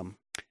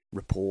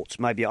reports.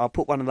 Maybe I'll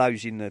put one of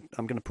those in the.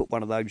 I'm going to put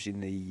one of those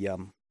in the.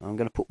 I'm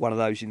going to put one of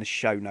those in the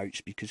show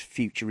notes because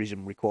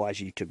Futurism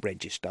requires you to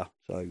register.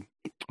 So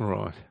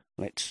right.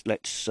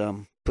 Let's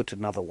put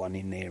another one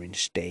in there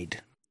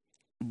instead.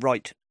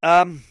 Right.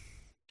 I'm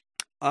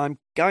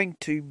going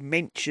to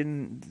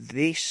mention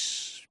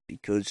this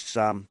because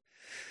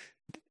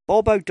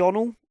Bob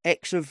O'Donnell,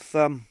 ex of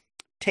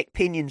Tech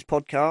Pinions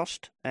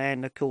podcast,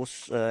 and of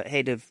course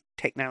head of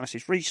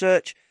Technalysis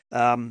Research,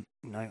 a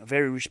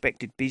very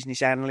respected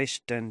business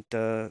analyst and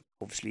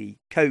obviously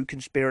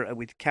co-conspirator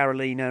with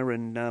Carolina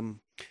and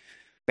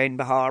Ben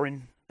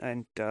Baharin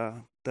and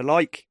the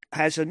like,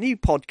 has a new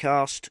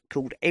podcast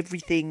called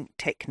Everything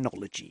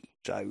Technology.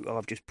 So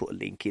I've just put a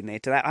link in there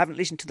to that. I haven't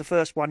listened to the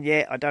first one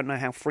yet. I don't know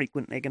how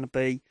frequent they're going to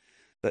be,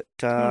 but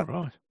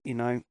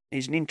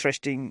he's an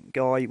interesting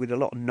guy with a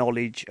lot of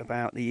knowledge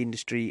about the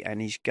industry,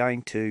 and he's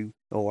going to,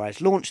 or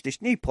has launched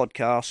this new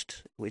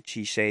podcast, which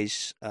he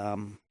says,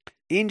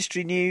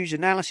 industry news,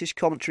 analysis,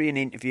 commentary and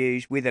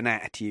interviews with an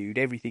attitude,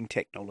 everything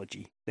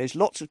technology. There's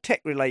lots of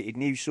tech-related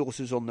news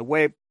sources on the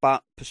web,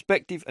 but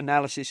perspective,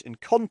 analysis and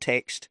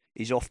context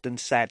is often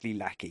sadly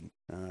lacking.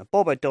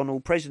 Bob O'Donnell,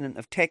 president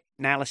of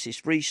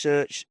Technalysis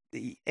Research,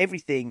 the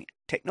Everything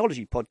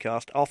Technology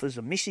podcast offers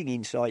a missing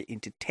insight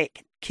into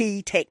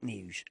key tech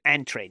news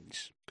and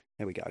trends.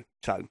 There we go.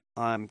 So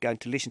I'm going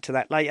to listen to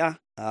that later,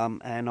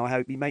 and I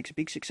hope he makes a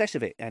big success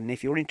of it. And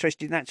if you're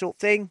interested in that sort of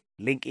thing,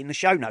 link in the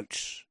show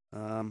notes.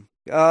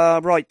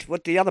 Right,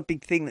 what the other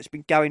big thing that's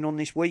been going on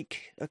this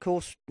week, of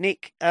course,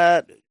 Nick,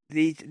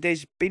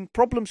 there's been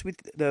problems with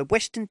the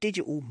Western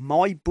Digital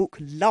My Book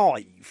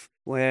Live,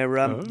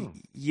 where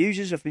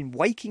users have been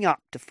waking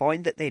up to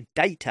find that their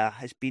data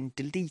has been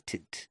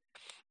deleted.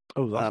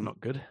 Oh, that's not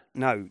good.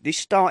 No, this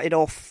started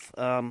off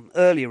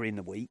earlier in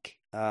the week.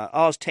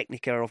 Ars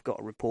Technica, I've got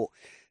a report.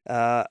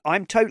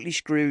 I'm totally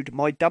screwed.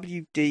 My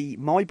WD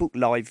My Book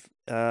Live,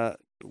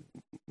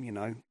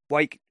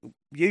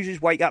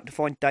 users wake up to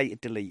find data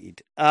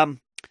deleted.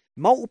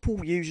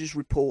 Multiple users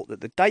report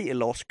that the data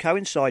loss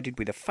coincided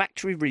with a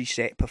factory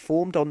reset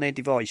performed on their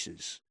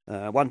devices.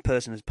 One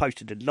person has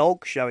posted a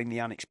log showing the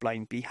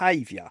unexplained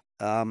behaviour.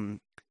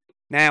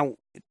 Now,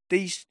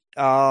 these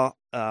are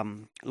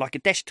like a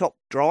desktop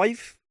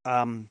drive,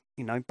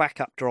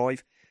 backup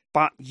drive,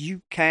 but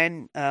you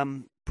can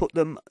put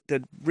them.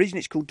 The reason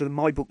it's called the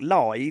MyBook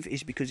Live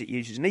is because it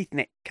uses an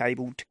Ethernet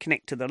cable to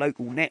connect to the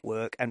local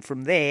network, and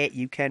from there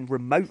you can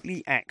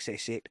remotely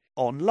access it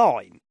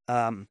online.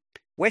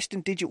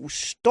 Western Digital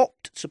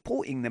stopped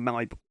supporting the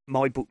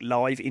MyBook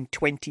Live in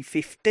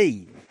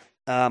 2015.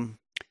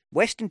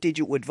 Western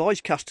Digital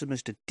advised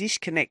customers to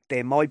disconnect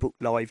their MyBook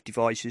Live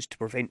devices to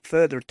prevent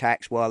further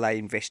attacks while they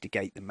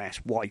investigate the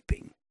mass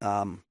wiping.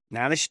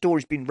 Now, this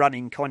story's been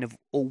running kind of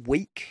all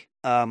week.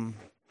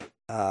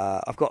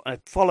 I've got a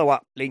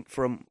follow-up link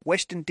from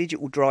Western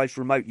Digital drives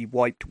remotely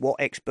wiped.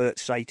 What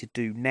experts say to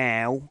do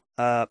now,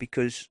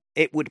 because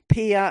it would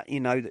appear,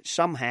 that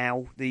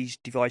somehow these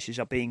devices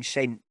are being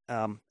sent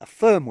a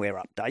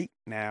firmware update.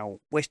 Now,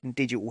 Western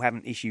Digital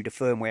haven't issued a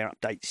firmware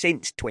update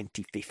since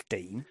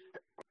 2015.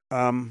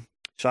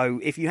 So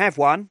if you have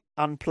one,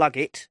 unplug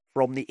it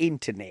from the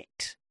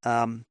internet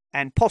and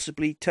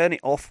possibly turn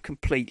it off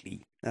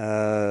completely.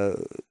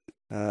 MyBook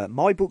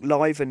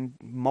Live and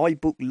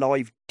MyBook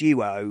Live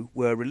Duo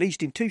were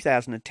released in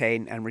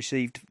 2010 and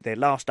received their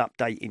last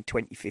update in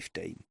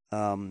 2015.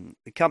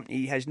 The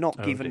company has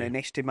not given an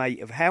estimate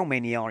of how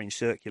many are in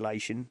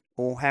circulation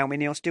or how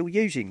many are still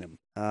using them.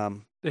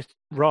 This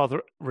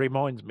rather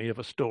reminds me of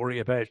a story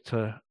about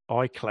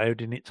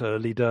iCloud in its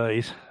early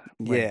days.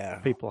 Yeah.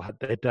 People had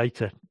their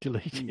data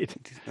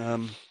deleted.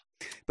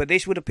 But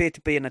this would appear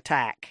to be an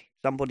attack.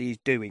 Somebody is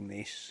doing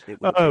this.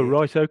 Oh,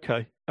 right,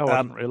 okay. Oh,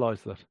 I didn't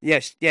realise that.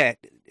 Yes, yeah,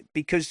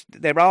 because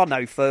there are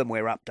no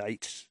firmware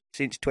updates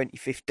since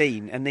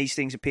 2015, and these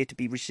things appear to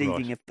be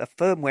receiving a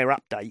firmware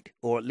update,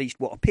 or at least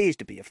what appears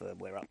to be a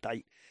firmware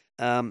update,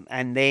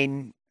 and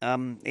then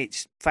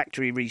it's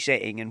factory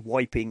resetting and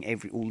wiping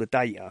all the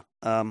data.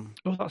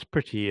 Well, that's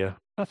pretty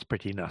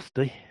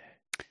nasty.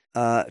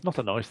 Not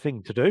a nice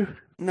thing to do.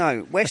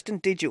 No, Western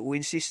Digital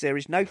insists there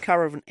is no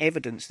current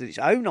evidence that its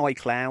own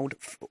iCloud,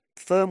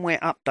 firmware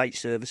update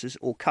services,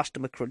 or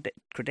customer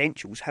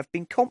credentials have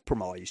been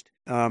compromised.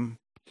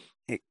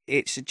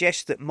 It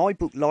suggests that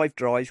MyBook Live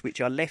drives,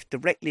 which are left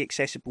directly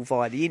accessible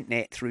via the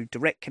internet through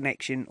direct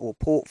connection or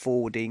port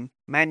forwarding,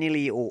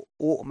 manually or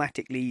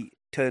automatically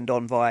turned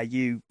on via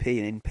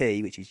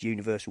UPnP, which is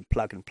Universal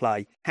Plug and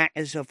Play,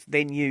 hackers have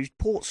then used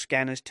port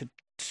scanners to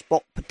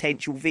spot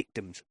potential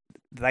victims.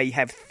 They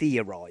have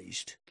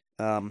theorised.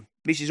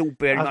 This is all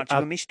very much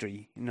of a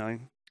mystery,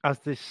 As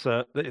this,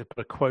 there's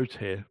a quote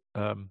here,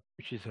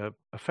 which is a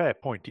fair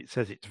point. It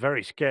says it's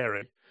very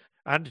scary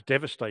and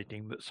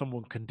devastating that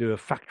someone can do a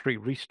factory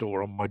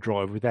restore on my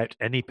drive without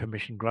any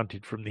permission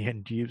granted from the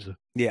end user.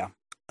 Yeah.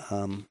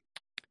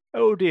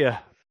 Oh dear,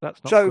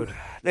 that's not good. So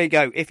there you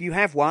go. If you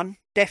have one,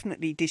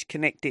 definitely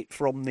disconnect it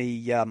from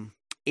the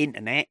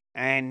internet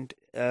and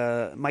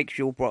make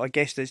sure, I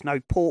guess, there's no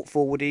port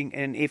forwarding,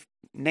 and if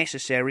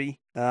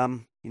necessary,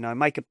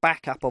 make a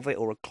backup of it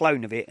or a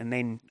clone of it and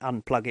then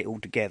unplug it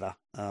altogether.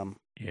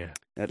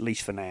 At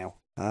least for now.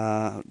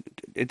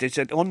 It's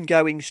an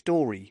ongoing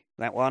story,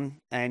 that one,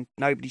 and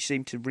nobody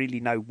seemed to really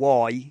know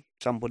why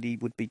somebody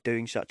would be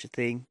doing such a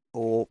thing,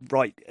 or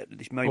right at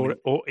this moment,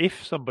 or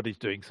if somebody's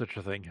doing such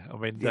a thing. I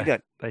mean,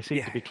 they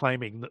seem to be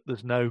claiming that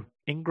there's no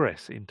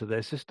ingress into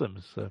their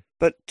systems. So.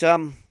 But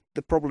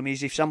the problem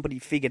is, if somebody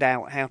figured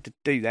out how to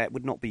do that, it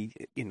would not be,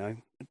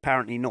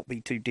 apparently not be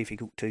too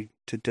difficult to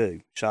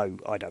do. So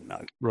I don't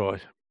know.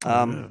 Right.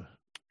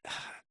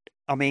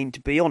 I mean,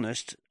 to be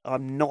honest,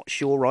 I'm not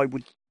sure I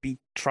would be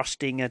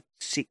trusting a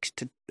 6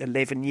 to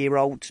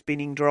 11-year-old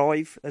spinning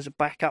drive as a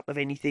backup of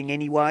anything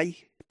anyway,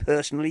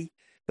 personally.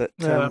 But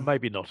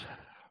maybe not.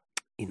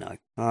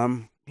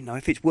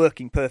 If it's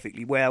working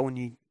perfectly well,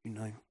 and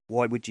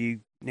why would you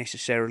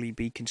necessarily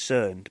be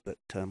concerned? But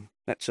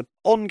that's an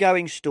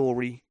ongoing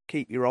story.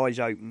 Keep your eyes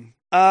open.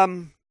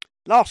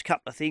 Last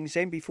couple of things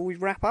then before we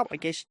wrap up, I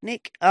guess,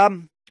 Nick.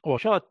 Well,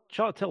 shall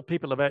I tell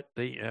people about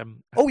the?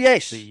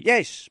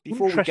 Yes.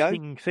 Before we go,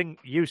 interesting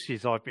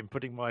uses I've been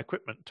putting my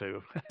equipment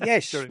to.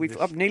 Yes,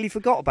 I've nearly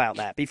forgot about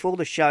that. Before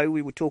the show,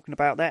 we were talking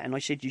about that, and I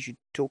said you should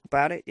talk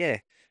about it. Yeah.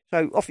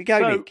 So off you go,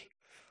 Nick.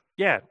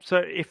 Yeah. So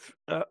if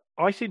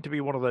I seem to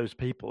be one of those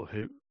people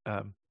who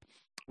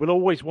will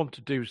always want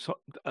to do sort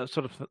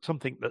of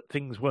something that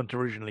things weren't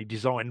originally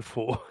designed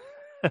for,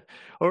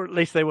 or at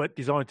least they weren't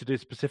designed to do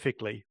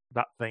specifically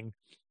that thing,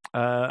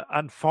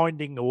 and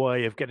finding a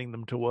way of getting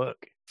them to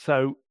work.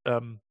 So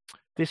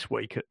this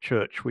week at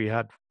church, we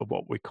had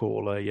what we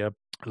call a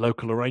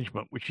local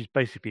arrangement, which is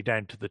basically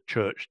down to the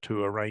church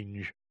to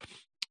arrange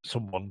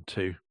someone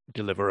to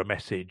deliver a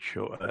message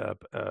or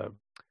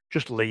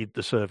just lead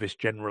the service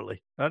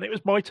generally. And it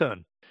was my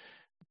turn.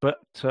 But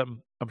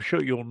I'm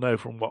sure you'll know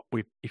from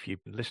if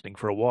you've been listening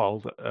for a while,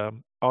 that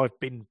I've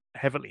been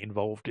heavily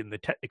involved in the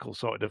technical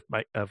side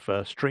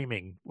of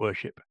streaming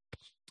worship.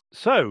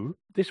 So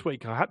this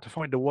week I had to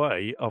find a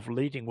way of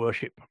leading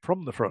worship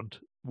from the front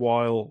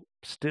while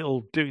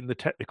still doing the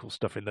technical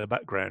stuff in the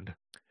background.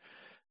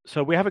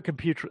 So we have a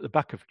computer at the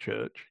back of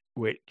church,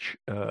 which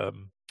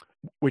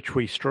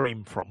we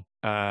stream from,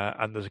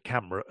 and there's a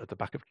camera at the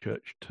back of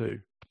church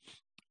too.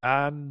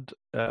 And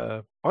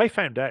I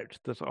found out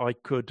that I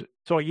could.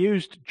 So I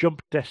used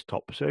Jump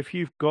Desktop. So if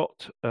you've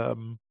got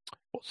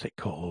what's it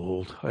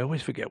called? I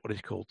always forget what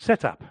it's called.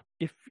 Setup.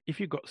 If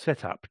you've got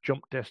Setup,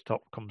 Jump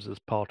Desktop comes as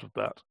part of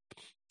that.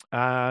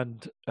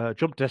 And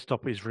Jump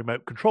Desktop is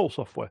remote control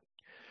software.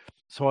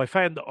 So I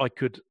found that I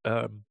could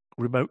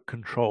remote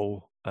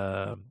control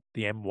the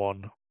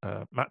M1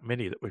 Mac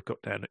Mini that we've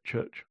got down at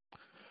church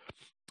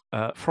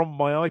from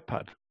my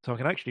iPad. So I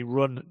can actually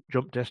run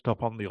Jump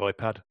Desktop on the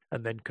iPad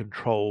and then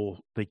control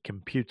the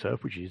computer,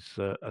 which is,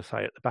 I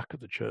say, at the back of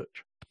the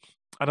church.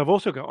 And I've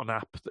also got an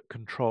app that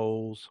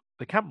controls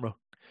the camera.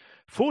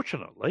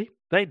 Fortunately,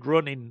 they'd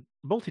run in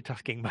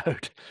multitasking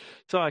mode,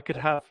 so I could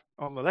have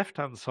on the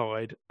left-hand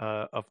side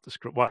of the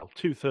screen, well,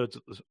 2/3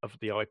 of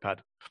the iPad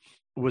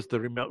was the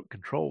remote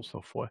control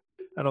software,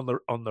 and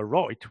on the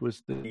right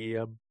was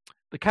the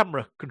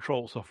camera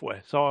control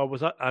software. So I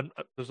was and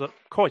there's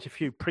quite a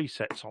few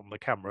presets on the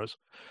cameras,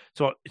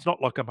 so it's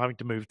not like I'm having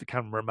to move the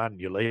camera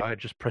manually. I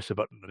just press a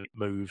button and it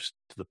moves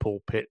to the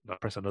pulpit, and I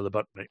press another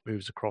button and it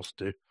moves across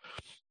to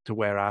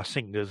where our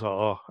singers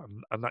are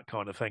and that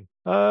kind of thing.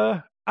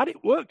 And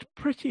it worked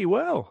pretty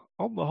well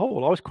on the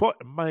whole. I was quite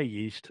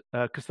amazed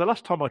because the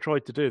last time I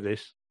tried to do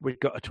this, we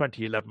got a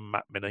 2011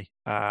 Mac Mini,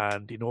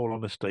 and in all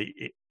honesty,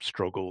 it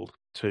struggled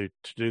to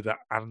do that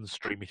and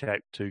stream it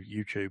out to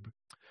YouTube.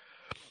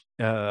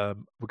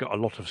 We got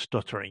a lot of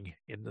stuttering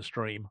in the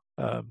stream.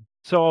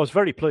 So I was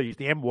very pleased.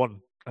 The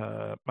M1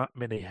 Mac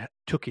Mini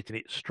took it in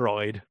its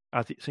stride,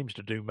 as it seems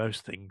to do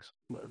most things.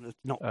 Well,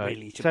 not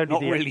really,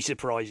 really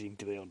surprising,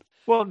 to be honest.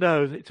 Well,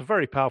 no, it's a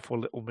very powerful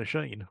little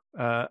machine,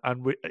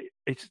 and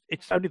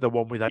it's only the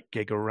one with 8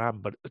 gig of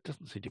RAM, but it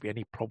doesn't seem to be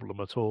any problem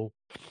at all,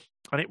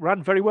 and it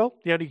ran very well.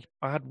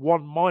 I had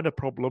one minor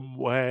problem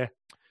where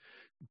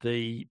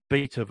the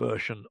beta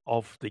version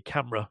of the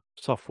camera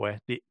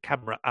software, the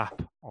camera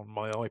app on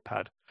my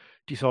iPad,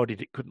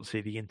 decided it couldn't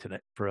see the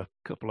internet for a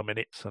couple of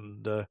minutes,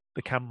 and the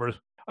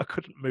camera, I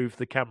couldn't move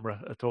the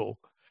camera at all.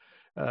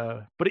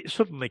 But it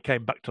suddenly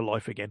came back to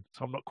life again,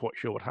 so I'm not quite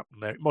sure what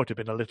happened there. It might have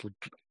been a little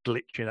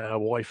glitch in our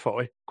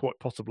Wi-Fi, quite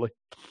possibly.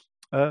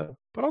 But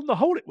on the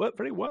whole, it worked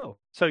very well.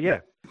 So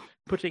yeah,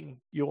 putting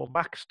your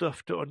Mac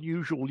stuff to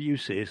unusual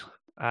uses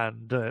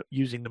and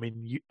using them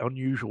in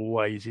unusual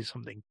ways is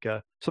something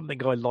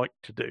I like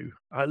to do.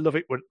 I love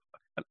it when,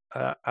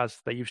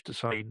 as they used to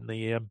say in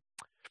the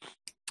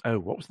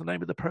what was the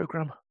name of the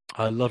program?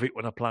 I love it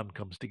when a plan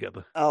comes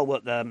together. Oh,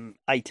 what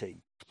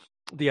A-Team?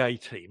 The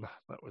A-Team,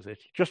 that was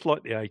it. Just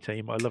like the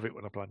A-Team, I love it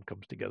when a plan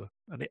comes together,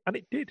 and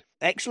it did.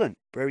 Excellent,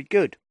 very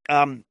good.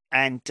 And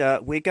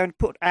we're going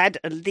to add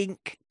a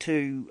link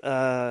to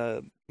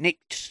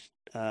Nick's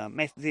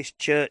Methodist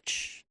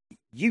Church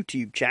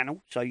YouTube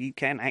channel, so you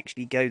can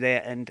actually go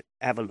there and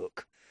have a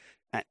look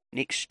at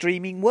Nick's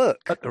streaming work.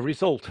 At the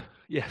result,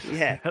 yes.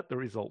 Yeah, at the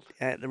result.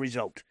 At the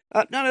result.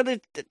 No,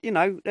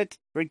 that's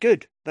very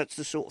good. That's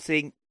the sort of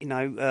thing,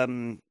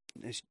 other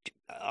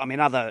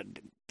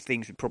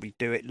things would probably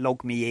do it.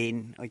 Log me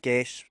in, I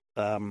guess.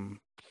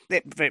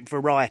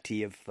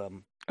 Variety of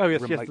oh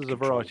yes, there's a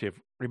variety of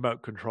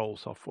remote control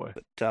software.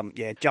 But Jump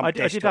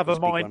Desktop was a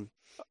big one.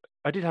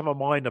 I did have a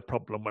minor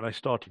problem when I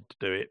started to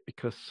do it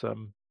because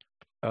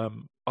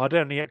I'd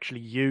only actually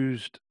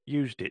used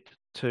it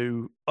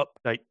to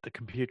update the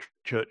computer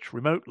church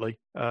remotely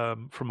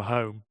from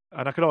home,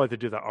 and I could either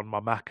do that on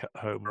my Mac at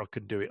home or I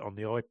could do it on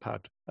the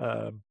iPad.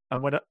 And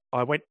when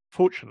I went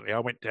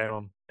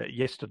down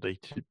yesterday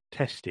to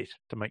test it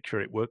to make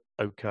sure it worked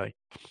okay.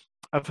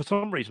 And for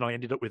some reason, I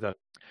ended up with a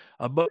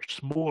much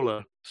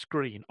smaller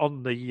screen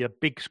on the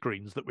big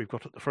screens that we've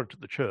got at the front of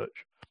the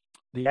church.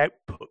 The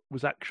output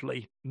was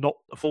actually not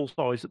the full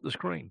size of the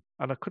screen,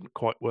 and I couldn't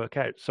quite work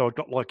out. So I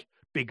got like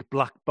big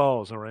black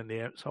bars around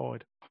the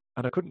outside,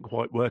 and I couldn't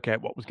quite work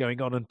out what was going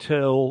on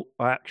until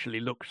I actually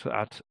looked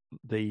at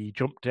the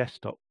Jump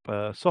Desktop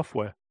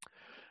software.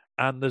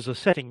 And there's a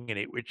setting in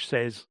it which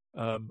says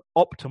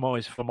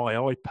optimize for my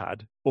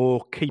iPad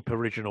or keep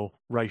original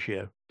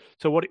ratio.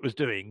 So what it was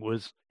doing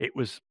was it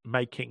was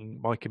making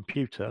my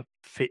computer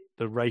fit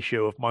the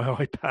ratio of my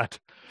iPad,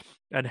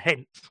 and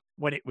hence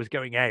when it was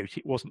going out,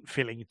 it wasn't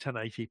filling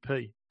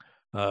 1080p.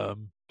 So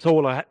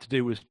all I had to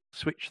do was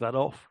switch that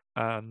off,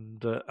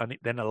 and it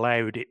then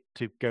allowed it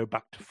to go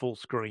back to full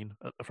screen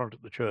at the front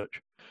of the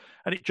church.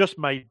 And it just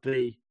made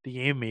the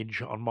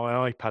image on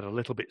my iPad a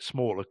little bit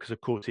smaller because,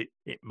 of course,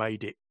 it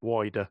made it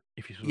wider,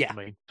 if you see what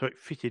I mean. So it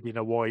fitted in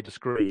a wider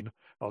screen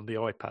on the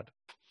iPad.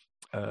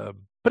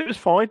 But it was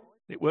fine.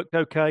 It worked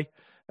okay.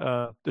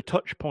 The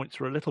touch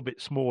points are a little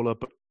bit smaller,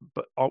 but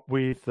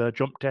with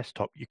Jump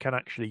Desktop, you can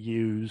actually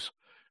use...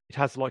 It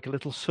has like a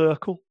little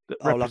circle that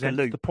represents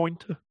like a the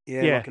pointer.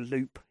 Yeah, like a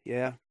loop,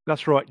 yeah.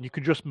 That's right. And you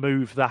can just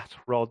move that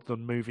rather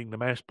than moving the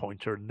mouse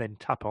pointer and then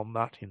tap on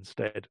that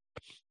instead.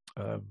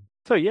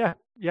 So, yeah,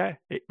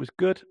 it was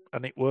good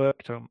and it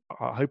worked.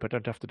 I hope I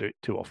don't have to do it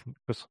too often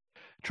because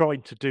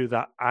trying to do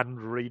that and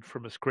read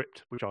from a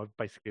script, which I've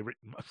basically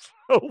written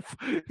myself,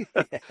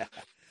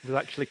 was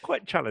actually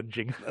quite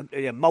challenging.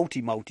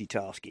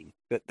 Multitasking,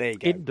 but there you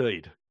go.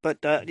 Indeed.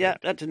 But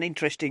that's an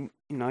interesting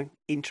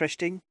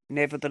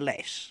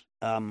nevertheless.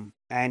 And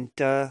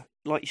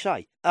like you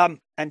say, and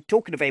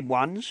talking of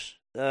M1s,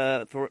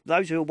 for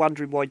those who are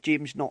wondering why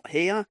Jim's not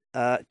here,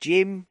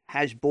 Jim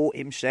has bought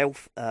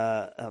himself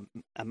a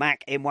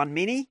Mac M1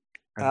 Mini.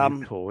 A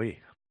new toy.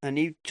 a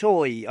new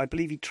toy. I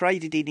believe he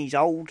traded in his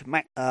old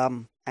Mac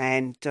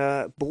and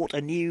bought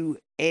a new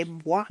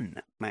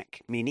M1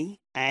 Mac Mini.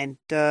 And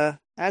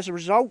as a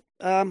result,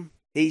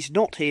 he's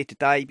not here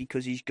today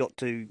because he's got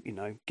to,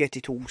 get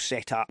it all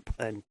set up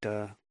and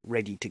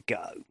ready to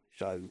go.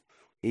 So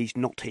he's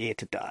not here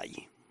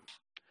today.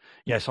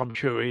 Yes, I'm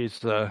sure he's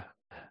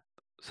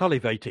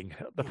salivating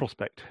at the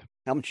prospect.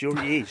 I'm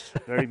sure he is,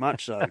 very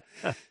much so.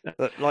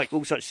 But like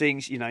all such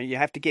things, you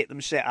have to get them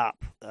set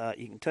up.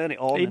 You can turn it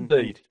on. Indeed,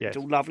 and yes. It's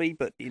all lovely,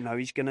 but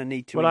he's going to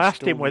need to. Well, I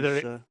asked him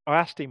whether.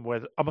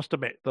 I must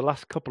admit, the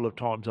last couple of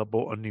times I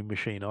bought a new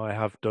machine, I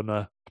have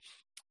done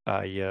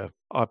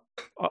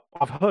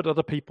I've heard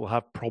other people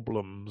have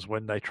problems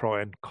when they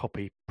try and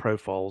copy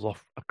profiles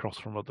across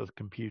from other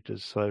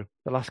computers. So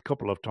the last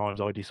couple of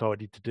times I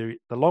decided to do it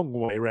the long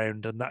way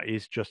around, and that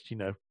is just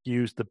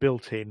use the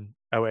built-in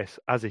OS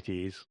as it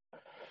is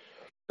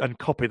and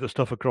copy the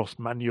stuff across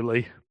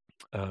manually,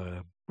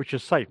 which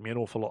has saved me an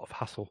awful lot of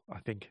hassle, I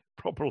think,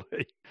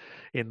 probably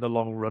in the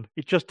long run.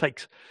 It just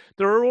takes.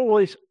 There are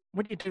always.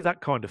 When you do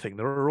that kind of thing,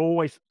 there are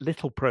always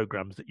little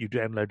programs that you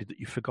downloaded that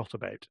you forgot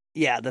about.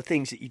 Yeah, the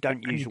things that you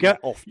don't use that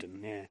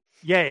often, yeah.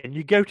 Yeah, and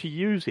you go to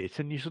use it,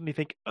 and you suddenly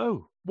think,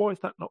 oh, why has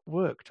that not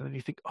worked? And then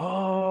you think,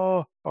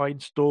 oh, I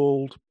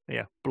installed,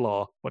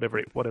 blah, whatever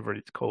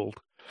it's called.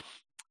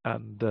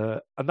 And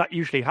that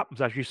usually happens,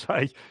 as you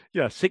say,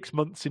 6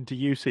 months into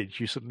usage,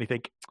 you suddenly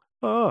think,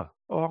 I'm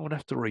going to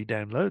have to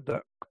re-download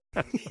that.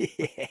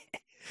 Yeah.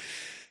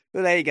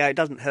 Well, there you go. It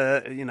doesn't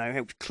hurt,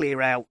 helps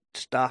clear out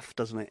stuff,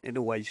 doesn't it? It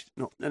always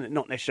not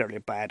necessarily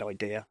a bad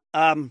idea.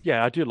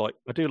 Yeah, I do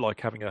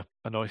like having a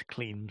nice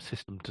clean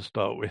system to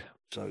start with.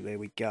 So there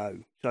we go.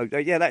 So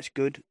yeah, that's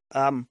good.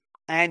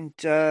 And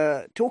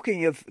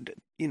talking of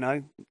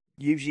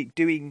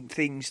doing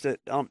things that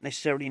aren't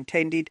necessarily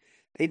intended,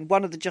 in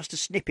one of the Just a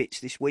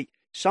Snippets this week,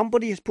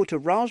 somebody has put a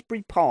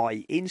Raspberry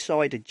Pi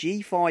inside a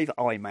G5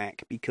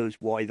 iMac because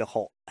why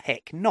the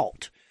heck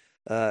not?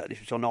 This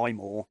was on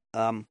iMore.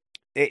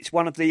 It's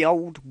one of the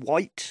old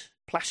white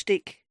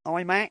plastic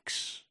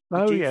iMacs,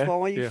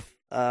 G5.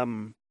 Yeah.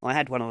 I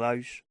had one of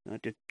those. I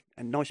did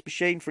a nice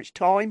machine for its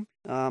time.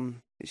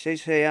 It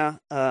says here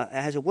it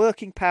has a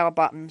working power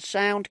button,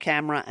 sound,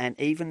 camera, and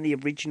even the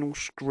original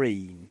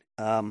screen.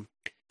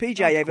 PJ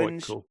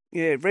Evans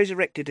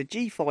resurrected a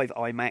G5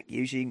 iMac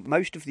using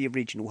most of the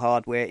original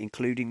hardware,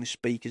 including the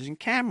speakers and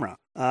camera.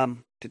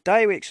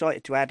 Today we're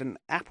excited to add an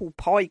Apple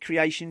Pi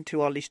creation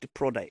to our list of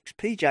products.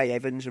 PJ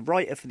Evans, a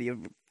writer for the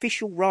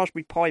official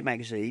Raspberry Pi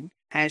magazine,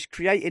 has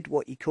created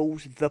what he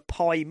calls the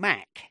Pi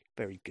Mac.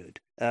 Very good.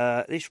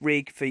 This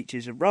rig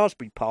features a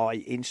Raspberry Pi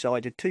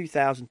inside a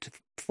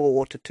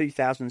 2004 to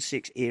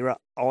 2006 era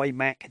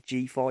iMac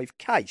G5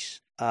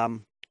 case.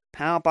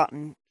 Power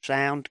button,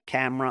 sound,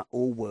 camera,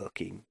 all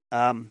working.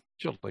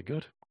 Jolly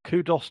good.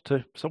 Kudos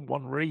to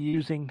someone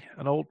reusing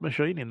an old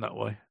machine in that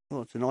way.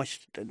 Well, it's a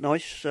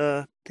nice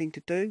thing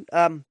to do.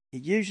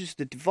 It uses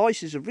the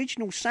device's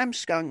original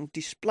Samsung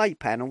display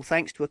panel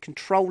thanks to a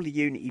controller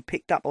unit he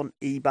picked up on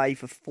eBay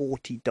for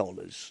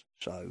 $40.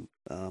 So,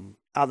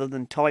 other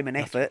than time and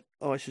effort,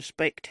 I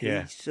suspect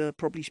he's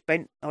probably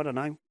spent, I don't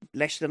know,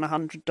 less than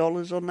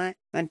 $100 on that.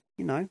 And,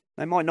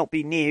 they might not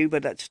be new,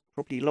 but that's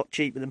probably a lot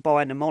cheaper than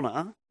buying a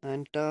monitor.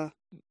 And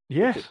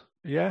yes,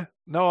 yeah.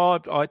 No,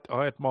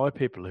 I admire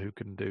people who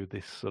can do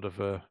this sort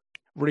of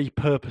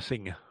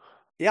repurposing.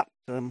 Yep.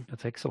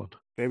 That's excellent.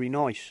 Very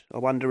nice. I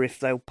wonder if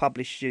they'll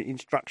publish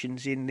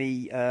instructions in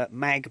the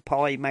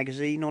Magpie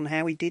magazine on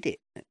how he did it.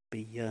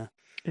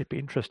 It'd be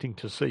interesting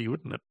to see,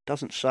 wouldn't it?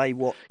 Doesn't say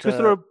what. Because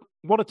there are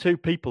one or two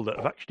people that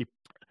have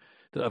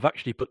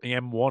actually put the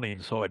M1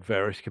 inside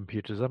various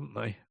computers, haven't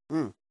they?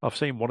 Mm. I've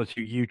seen one or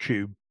two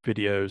YouTube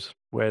videos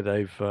where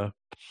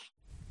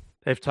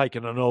they've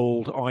taken an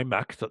old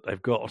iMac that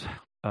they've got,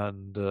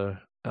 and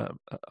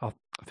I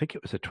think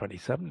it was a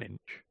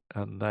 27-inch,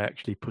 and they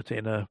actually put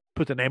an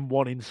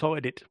M1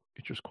 inside it,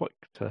 which was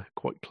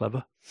quite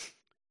clever.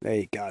 There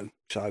you go.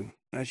 So,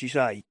 as you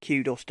say,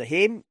 kudos to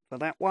him for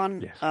that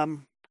one. Yes.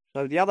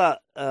 So the other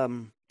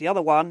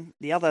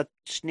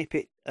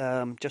snippet,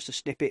 just a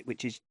snippet,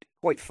 which is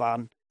quite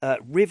fun.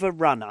 River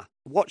Runner.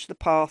 Watch the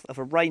path of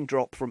a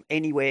raindrop from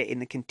anywhere in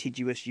the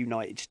contiguous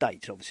United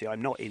States. Obviously,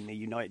 I'm not in the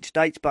United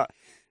States, but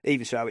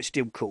even so, it's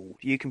still cool.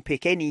 You can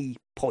pick any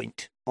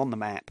point on the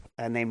map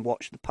and then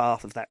watch the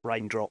path of that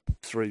raindrop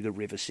through the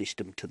river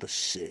system to the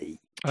sea.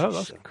 Oh,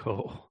 that's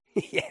cool.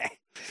 Yeah.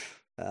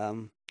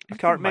 I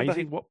can't remember.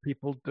 Amazing what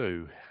people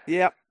do.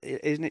 Yeah,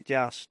 isn't it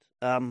just?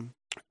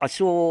 I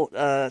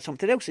saw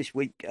something else this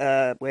week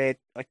where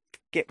I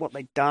forget what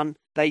they'd done.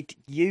 They'd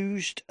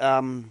used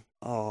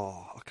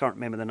I can't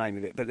remember the name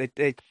of it, but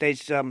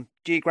there's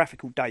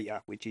geographical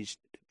data which is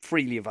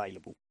freely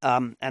available,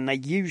 and they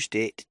used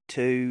it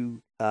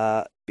to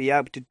be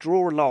able to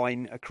draw a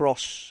line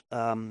across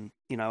a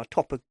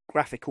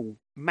topographical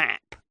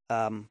map,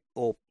 a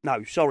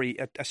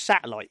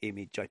satellite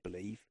image, I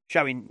believe,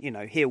 showing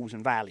hills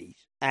and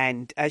valleys.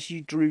 And as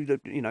you drew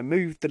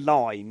moved the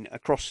line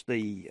across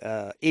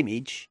the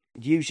image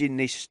using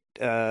this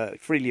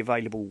freely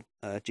available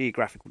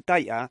geographical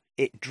data,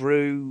 it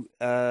drew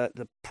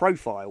the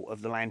profile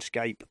of the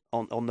landscape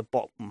on the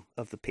bottom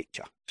of the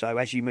picture. So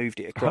as you moved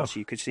it across,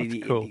 you could see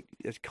cool.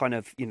 the kind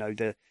of,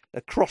 the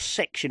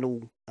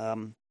cross-sectional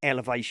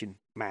elevation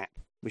map,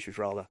 which was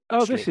rather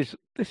slick.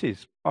 This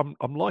is I'm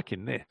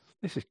liking this.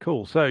 This is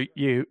cool. So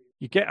you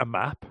get a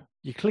map,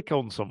 you click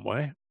on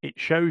somewhere, it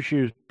shows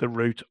you the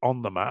route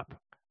on the map,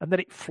 and then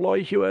it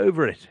flies you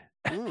over it.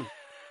 Mm.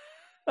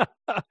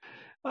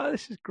 Oh,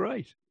 this is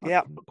great.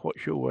 Yeah. I'm not quite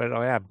sure where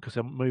I am because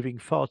I'm moving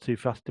far too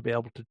fast to be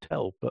able to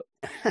tell. But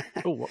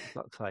what does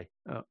that say?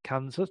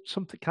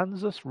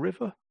 Kansas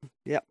River?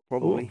 Yeah,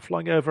 probably.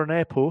 Flying over an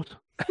airport.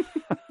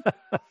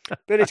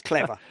 But it's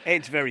clever.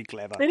 It's very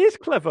clever. It is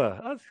clever.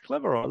 That's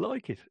clever. I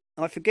like it.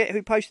 I forget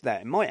who posted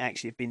that. It might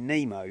actually have been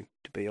Nemo,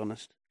 to be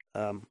honest.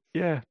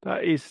 Yeah,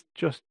 that is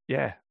just,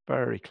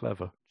 very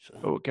clever.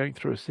 So. Going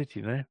through a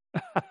city now.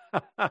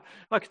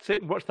 I could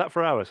sit and watch that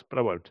for hours, but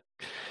I won't.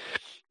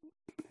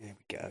 There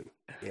we go.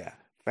 Yeah.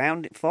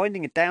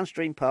 Finding a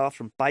downstream path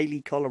from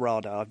Bailey,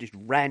 Colorado. I've just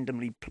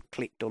randomly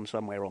clicked on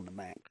somewhere on the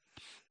map.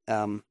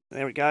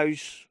 There it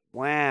goes.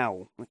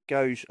 Wow. It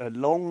goes a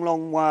long,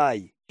 long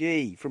way.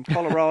 Gee, from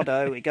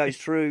Colorado, it goes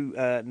through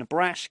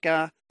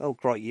Nebraska. Oh,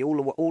 crikey, all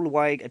the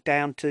way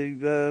down to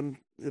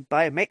the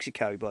Bay of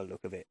Mexico by the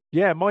look of it.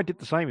 Yeah, mine did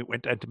the same. It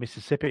went down to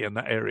Mississippi and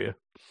that area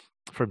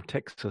from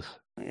Texas.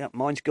 Yeah,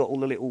 mine's got all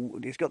the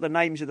it's got the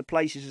names of the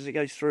places as it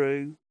goes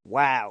through.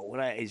 Wow,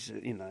 that is,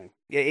 it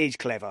is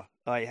clever,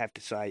 I have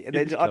to say. And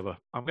it is clever.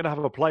 I'm going to have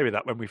a play with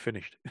that when we've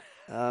finished.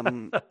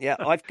 Yeah,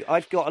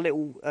 I've got a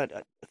little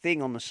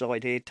thing on the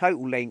side here,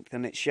 total length,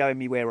 and it's showing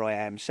me where I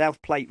am. South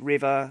Platte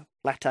River,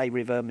 Platte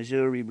River,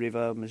 Missouri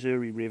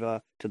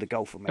River to the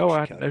Gulf of Mexico. Oh, I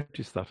hadn't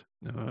noticed that.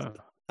 No.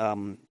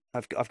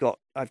 I've got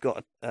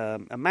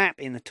a map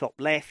in the top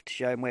left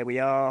showing where we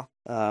are.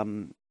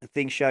 A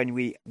thing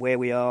showing where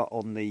we are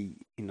on the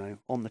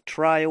on the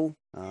trail.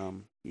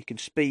 You can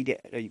speed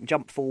it, you can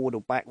jump forward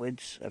or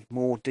backwards, have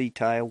more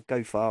detail,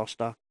 go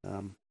faster,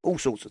 all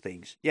sorts of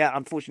things. Yeah,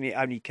 unfortunately, it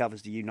only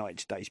covers the United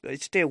States, but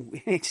it's still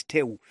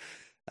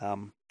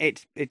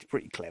it's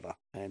pretty clever,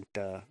 and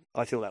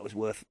I thought that was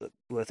worth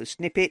a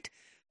snippet.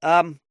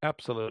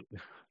 Absolutely.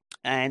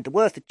 And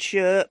worth of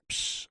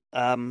chirps,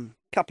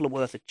 couple of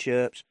worth of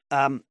chirps.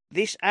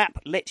 This app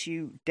lets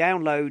you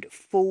download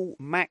full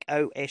Mac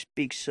OS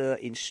Big Sur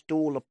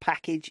installer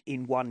package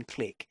in one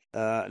click.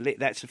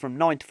 That's from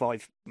 9 to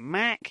 5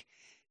 Mac,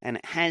 and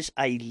it has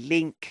a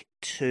link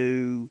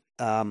to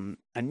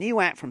a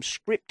new app from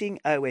Scripting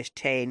OS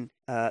 10.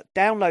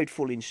 Download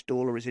full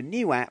installer is a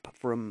new app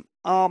from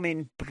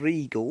Armin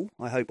Briegel,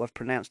 I hope I've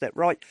pronounced that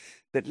right,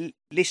 that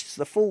lists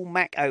the full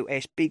Mac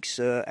OS Big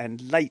Sur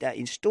and later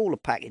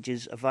installer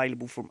packages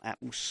available from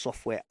Apple's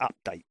software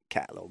update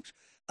catalogues.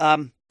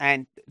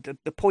 And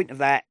the point of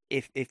that,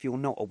 if you're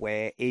not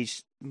aware,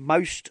 is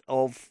most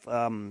of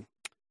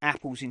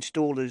Apple's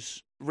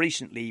installers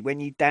recently, when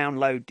you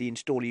download the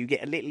installer, you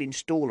get a little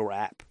installer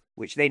app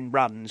which then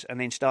runs and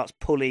then starts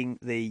pulling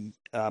the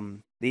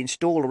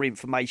installer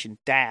information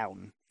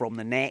down from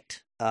the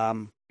net.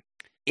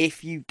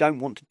 If you don't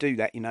want to do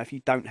that, if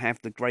you don't have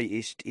the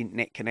greatest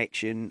internet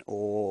connection,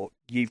 or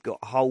you've got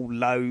a whole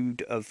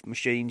load of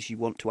machines you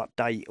want to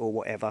update or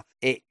whatever,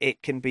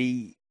 it can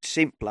be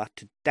simpler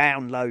to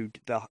download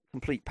the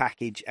complete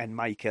package and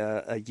make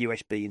a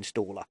USB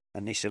installer,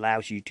 and this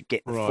allows you to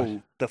get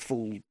the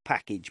full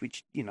package,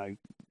 which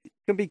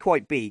can be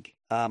quite big.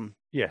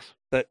 Yes,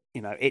 but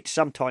it's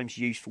sometimes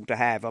useful to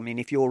have. I mean,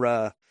 if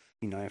you're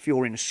if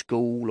you're in a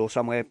school or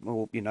somewhere,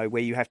 or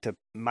where you have to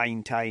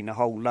maintain a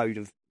whole load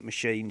of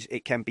machines,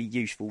 it can be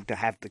useful to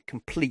have the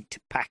complete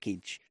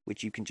package,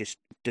 which you can just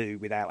do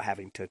without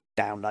having to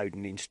download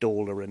an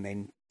installer and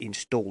then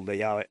install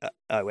the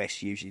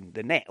OS using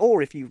the net.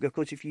 Or if you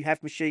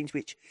have machines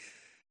which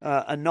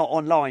are not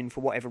online for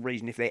whatever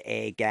reason, if they're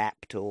air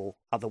gapped or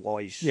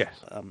otherwise,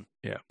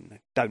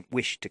 don't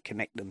wish to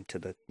connect them to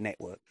the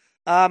network.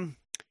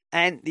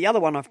 And the other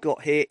one I've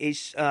got here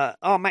is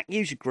our Mac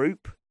user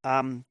group.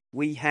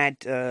 We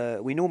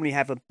normally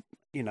have a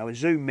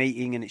Zoom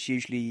meeting, and it's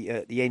usually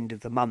at the end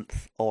of the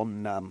month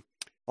on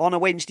a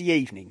Wednesday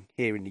evening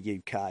here in the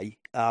UK.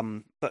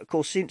 But of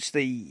course, since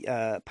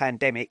the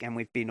pandemic and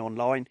we've been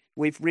online,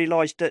 we've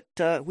realised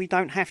that we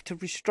don't have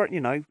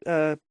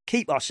to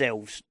keep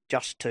ourselves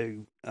just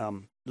to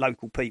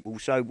local people.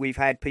 So we've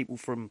had people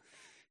from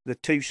the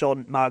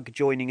Tucson mug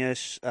joining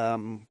us.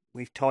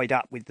 We've tied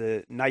up with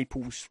the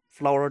Naples,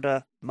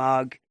 Florida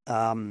mug.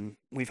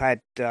 We've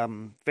had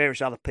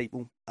various other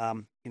people,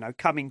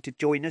 coming to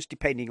join us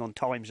depending on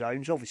time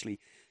zones, obviously.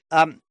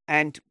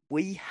 And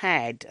we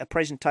had a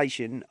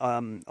presentation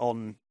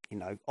on,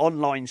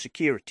 online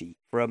security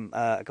from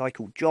a guy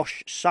called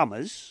Josh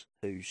Summers,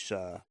 who's,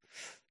 a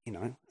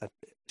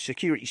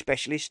security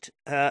specialist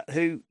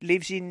who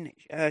lives in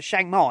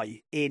Chiang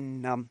Mai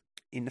in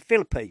the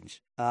Philippines.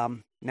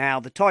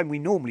 Now, the time we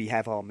normally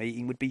have our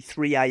meeting would be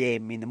 3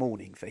 a.m. in the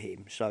morning for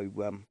him, so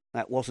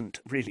that wasn't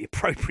really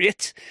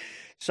appropriate.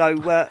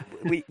 So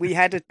we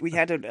had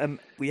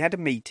a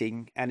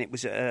meeting, and it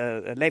was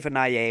at 11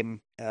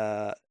 a.m.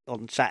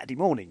 on Saturday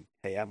morning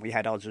here, and we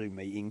had our Zoom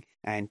meeting.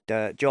 And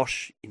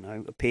Josh,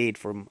 appeared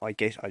from I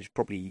guess it'd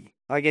probably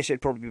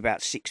be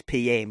about 6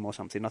 p.m. or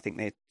something. I think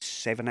they're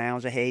 7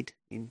 hours ahead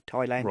in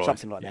Thailand, Right,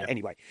 something like that. yeah.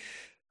 Anyway,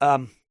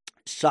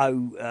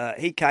 so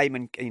he came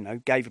and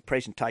gave a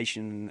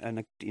presentation and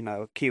a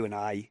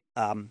Q&A.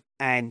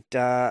 And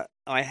I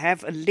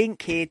have a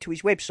link here to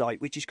his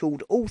website, which is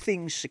called All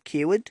Things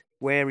Secured,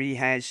 where he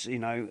has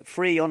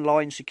free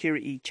online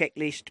security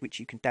checklist which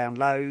you can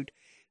download.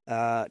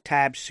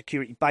 Tabs,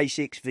 security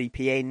basics,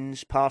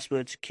 VPNs,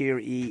 password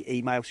security,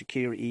 email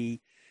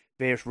security,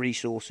 various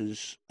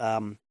resources,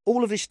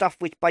 all of this stuff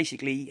which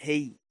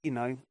basically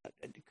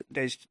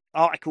there's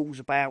articles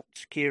about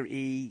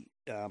security,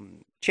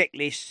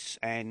 checklists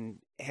and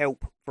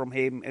help from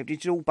him.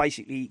 It's all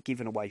basically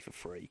given away for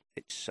free.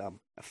 It's a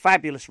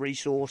fabulous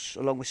resource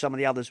along with some of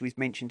the others we've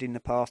mentioned in the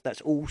past.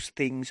 That's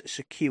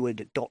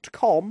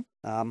allthingssecured.com.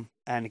 And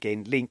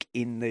again, link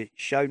in the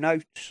show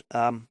notes.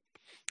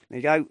 There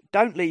you go.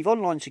 Don't leave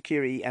online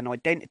security and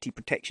identity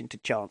protection to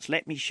chance.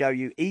 Let me show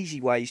you easy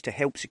ways to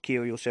help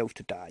secure yourself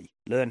today.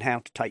 Learn how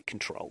to take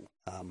control.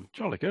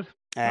 Jolly good.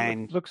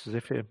 And It looks as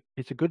if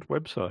it's a good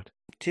website.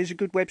 it is a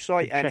good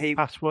website, You and check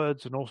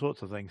passwords and all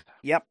sorts of things.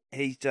 Yep,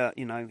 he's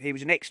he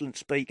was an excellent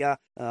speaker.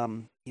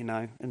 And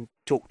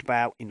talked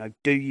about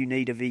do you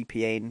need a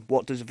VPN?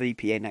 What does a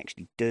VPN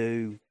actually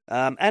do?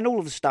 And all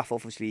of the stuff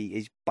obviously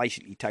is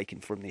basically taken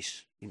from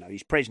this.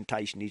 His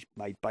presentation is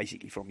made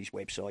basically from his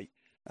website.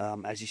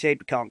 As he said,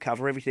 we can't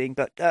cover everything,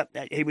 but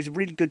he was a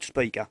really good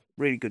speaker.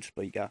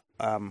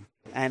 And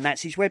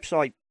that's his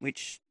website,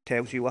 which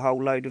tells you a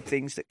whole load of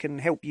things that can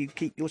help you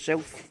keep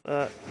yourself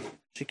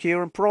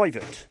secure and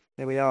private.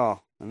 There we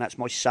are. And that's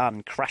my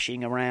son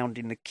crashing around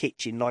in the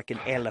kitchen like an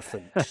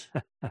elephant.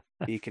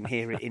 You can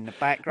hear it in the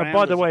background. And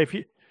by the way,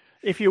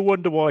 if you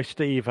wonder why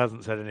Steve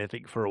hasn't said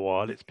anything for a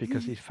while, it's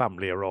because his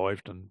family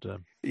arrived and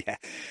yeah,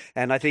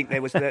 and I think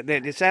there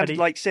sounded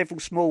like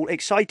several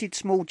excited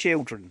small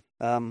children.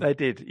 They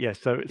did, yes.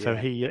 So Yeah.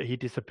 he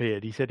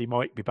disappeared. He said he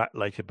might be back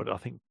later, but I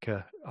think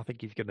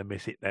he's going to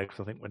miss it now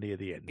because I think we're near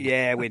the end.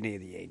 Yeah, we're near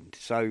the end.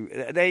 So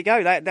there you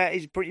go. That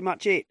is pretty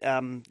much it.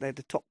 They're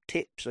the top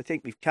tips. I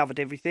think we've covered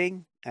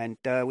everything, and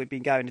we've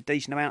been going a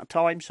decent amount of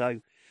time.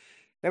 So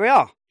there we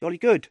are. Jolly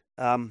good.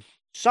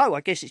 So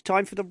I guess it's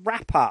time for the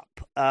wrap up.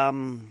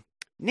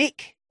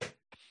 Nick.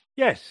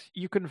 Yes,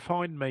 you can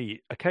find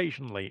me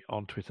occasionally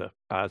on Twitter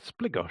as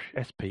Spligosh,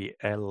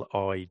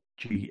 SPLIGOSH,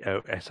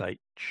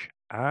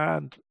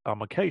 and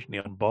I'm occasionally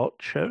on Bart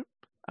Show.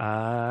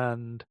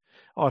 And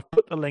I've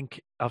sent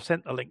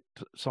the link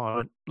to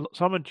Simon.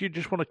 Simon, do you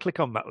just want to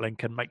click on that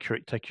link and make sure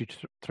it takes you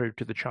through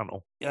to the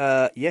channel?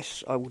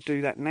 Yes, I will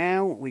do that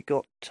now. We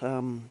got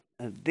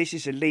this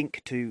is a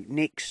link to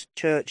Nick's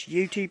church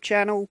YouTube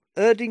channel,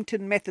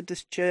 Erdington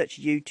Methodist Church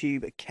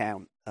YouTube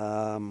account.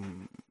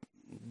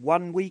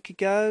 1 week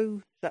ago,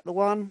 is that the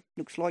one?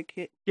 Looks like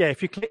it. Yeah,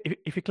 if you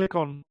click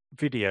on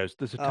videos,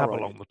 there's a tab right.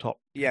 along the top.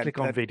 Yeah, click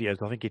on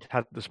videos. I think it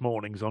had this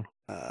morning's on.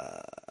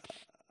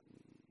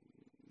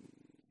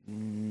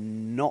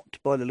 Not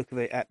by the look of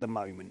it at the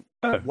moment.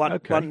 Oh,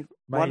 okay.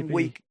 1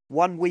 week.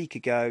 1 week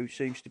ago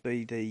seems to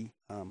be the.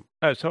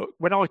 So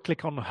when I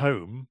click on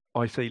home,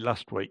 I see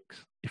last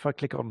week's. If I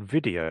click on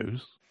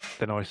videos,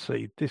 then I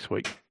see this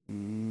week.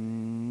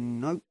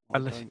 Nope.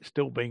 Unless it's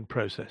still being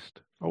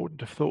processed. I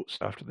wouldn't have thought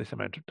so after this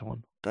amount of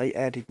time. They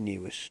added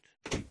newest.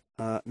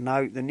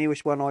 No, the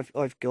newest one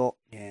I've got.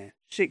 Yeah,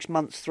 6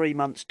 months, 3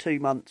 months, 2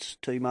 months,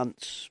 2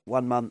 months,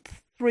 1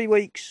 month, 3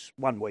 weeks,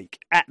 1 week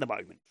at the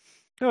moment.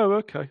 Oh,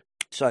 okay.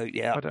 So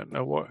yeah, I don't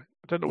know why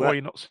why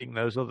you're not seeing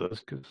those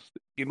others because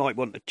you might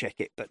want to check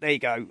it. But there you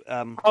go.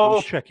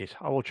 I'll check it.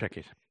 I will check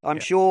it. I'm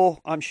sure.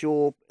 By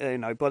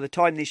the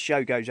time this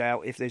show goes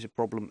out, if there's a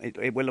problem,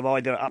 it will have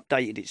either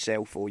updated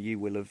itself or you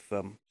will have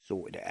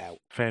sorted it out.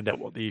 Found out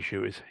what the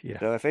issue is. Yeah.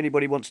 So if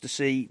anybody wants to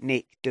see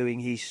Nick doing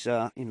his,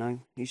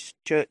 his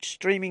church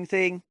streaming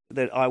thing,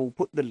 then I will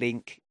put the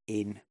link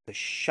in the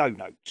show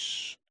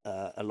notes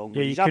along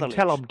with his other links. You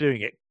can tell I'm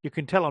doing it. You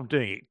can tell I'm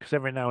doing it because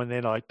every now and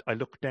then I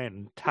look down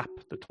and tap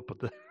the top of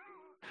the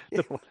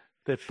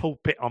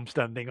pulpit I'm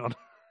standing on.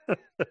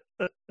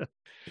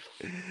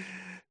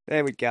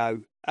 There we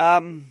go.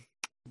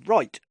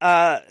 Right.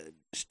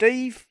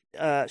 Steve,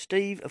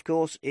 of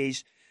course,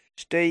 is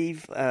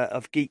Steve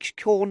of Geeks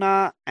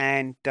Corner,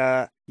 and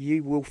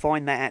you will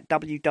find that at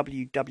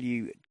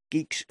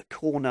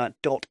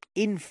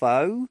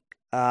www.geekscorner.info.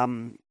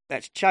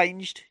 That's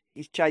changed.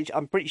 It's changed.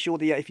 I'm pretty sure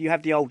if you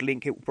have the old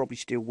link, it will probably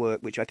still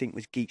work, which I think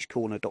was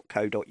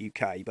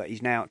geekscorner.co.uk, but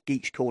he's now at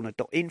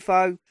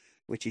geekscorner.info,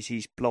 which is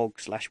his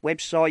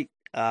blog/website.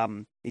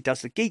 He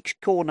does the Geeks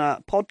Corner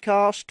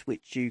podcast,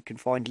 which you can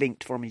find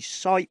linked from his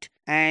site,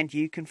 and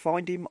you can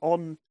find him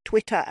on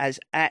Twitter as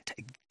at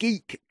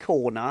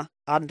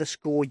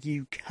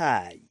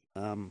geekcorner_UK.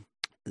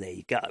 There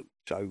you go.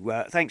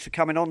 So thanks for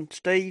coming on,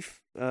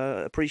 Steve.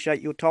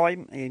 Appreciate your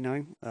time.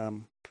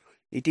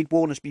 He did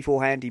warn us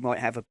beforehand he might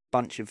have a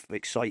bunch of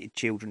excited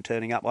children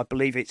turning up. I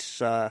believe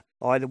it's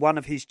either one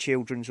of his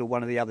children's or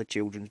one of the other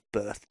children's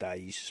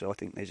birthdays. So I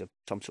think there's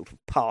some sort of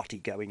party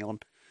going on.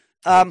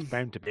 It's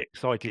bound to be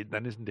excited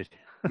then, isn't it?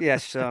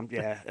 Yes,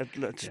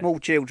 small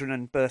children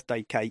and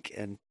birthday cake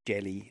and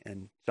jelly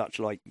and such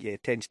like,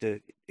 tends to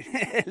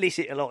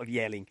elicit a lot of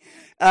yelling.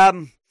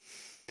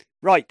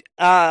 Right,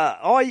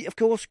 I, of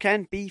course,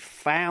 can be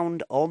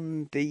found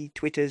on the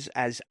Twitters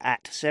as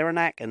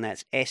 @Serenak, and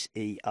that's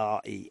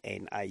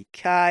SERENAK.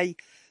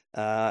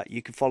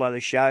 You can follow the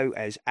show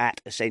as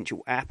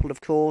 @EssentialApple,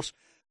 of course.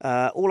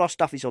 All our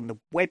stuff is on the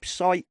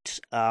website,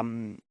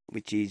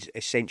 which is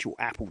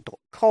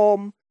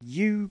essentialapple.com.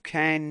 You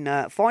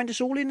can find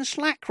us all in the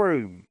Slack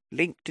room.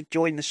 Link to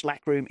join the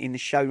Slack room in the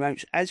show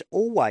notes, as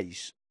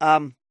always.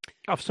 I've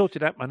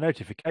sorted out my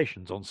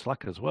notifications on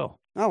Slack as well.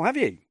 Oh, have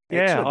you?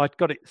 Yeah, Excellent. I'd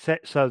got it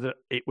set so that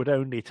it would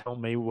only tell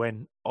me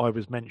when I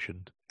was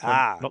mentioned.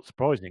 Not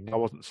surprising, I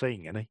wasn't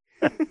seeing any.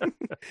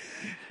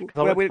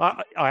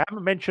 I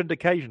am mentioned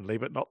occasionally,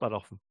 but not that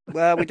often.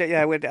 Well, we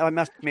don't, I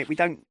must admit we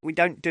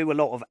don't do a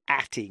lot of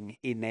atting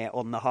in there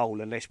on the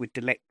whole, unless we're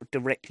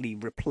directly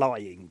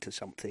replying to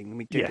something.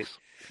 We do. Yes,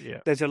 yeah.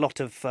 There's a lot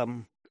of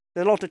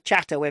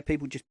chatter where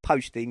people just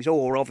post things,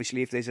 or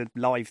obviously if there's a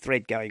live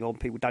thread going on,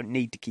 people don't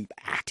need to keep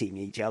atting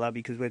each other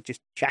because we're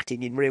just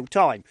chatting in real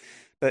time.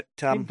 But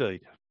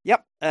indeed.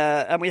 Yep,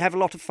 and we have a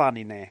lot of fun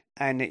in there,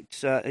 and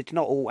it's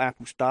not all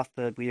Apple stuff.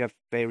 We have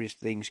various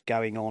things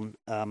going on.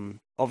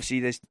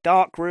 Obviously, there's the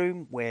dark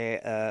room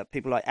where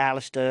people like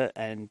Alistair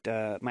and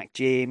Mac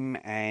Jim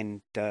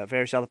and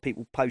various other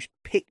people post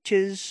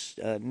pictures.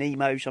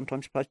 Nemo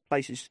sometimes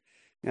places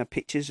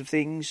pictures of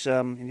things.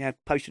 And he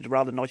posted a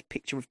rather nice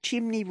picture of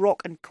Chimney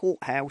Rock and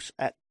Courthouse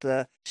at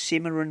the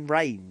Cimarron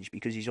Range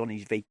because he's on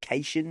his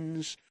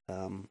vacations.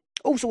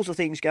 All sorts of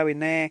things go in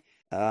there.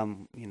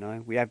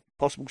 We have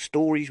possible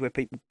stories where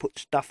people put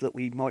stuff that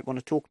we might want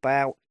to talk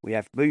about. We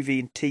have movie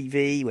and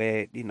TV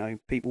where,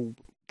 people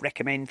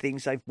recommend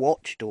things they've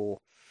watched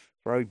or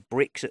throw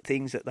bricks at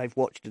things that they've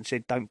watched and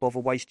said, don't bother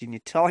wasting your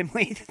time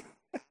with.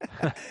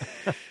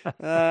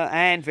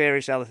 And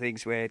various other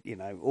things where,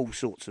 all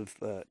sorts of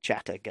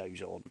chatter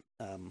goes on.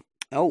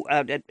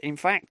 In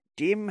fact,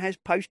 Jim has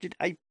posted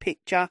a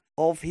picture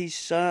of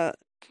his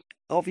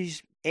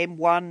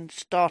M1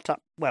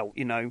 startup. Well,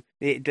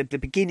 the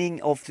beginning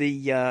of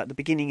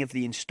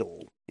the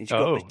install. He's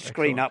got the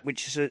screen up,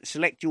 which is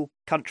select your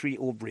country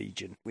or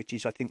region, which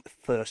is, I think, the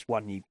first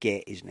one you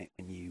get, isn't it?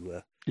 When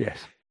you yes,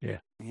 yeah,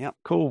 yep.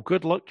 Cool.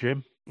 Good luck,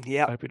 Jim.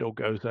 Yeah. Hope it all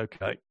goes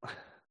okay.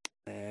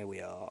 There we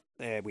are.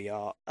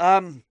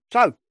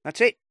 So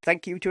that's it.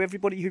 Thank you to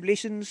everybody who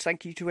listens.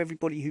 Thank you to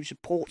everybody who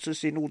supports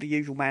us in all the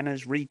usual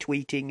manners,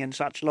 retweeting and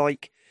such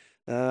like.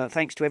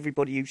 Thanks to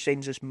everybody who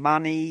sends us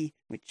money,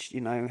 which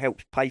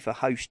helps pay for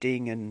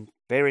hosting and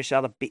various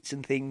other bits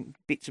and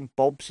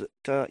bobs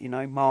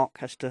that Mark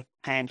has to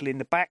handle in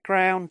the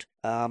background.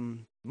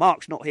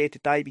 Mark's not here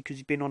today because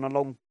he's been on a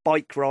long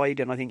bike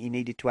ride, and I think he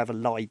needed to have a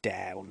lie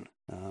down.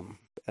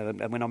 And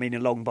when I mean a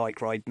long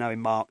bike ride, knowing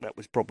Mark, that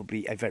was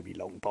probably a very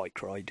long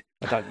bike ride.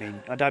 I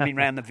don't mean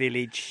round the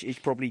village. He's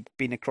probably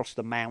been across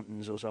the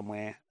mountains or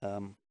somewhere.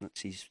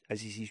 That's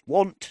his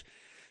wont.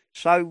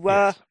 So.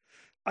 Yes.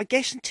 I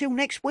guess until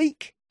next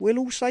week, we'll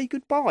all say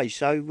goodbye.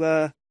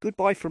 So,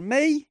 goodbye from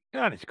me.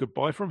 And it's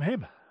goodbye from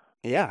him.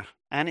 Yeah,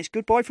 and it's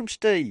goodbye from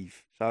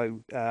Steve.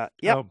 So, yep.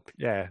 Oh,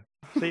 yeah.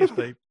 See you,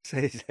 Steve.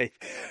 See you, Steve.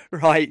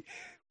 Right,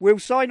 we'll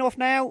sign off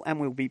now,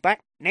 and we'll be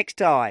back next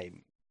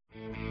time.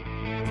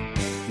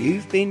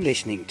 You've been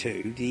listening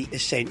to the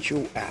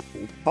Essential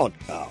Apple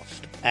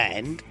Podcast,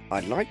 and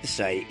I'd like to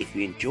say if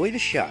you enjoy the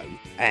show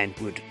and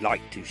would like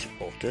to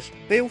support us,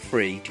 feel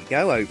free to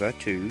go over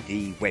to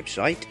the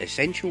website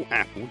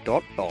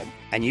essentialapple.com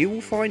and you will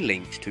find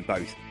links to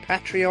both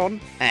Patreon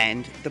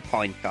and the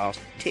Pinecast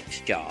Tips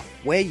Jar,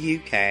 where you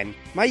can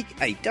make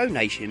a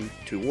donation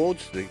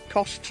towards the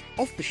costs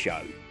of the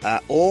show,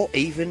 or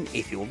even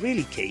if you're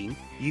really keen,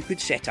 you could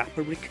set up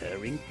a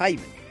recurring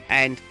payment.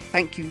 And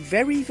thank you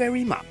very,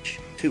 very much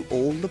to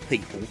all the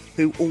people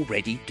who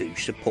already do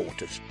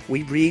support us.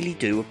 We really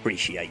do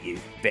appreciate you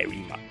very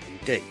much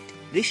indeed.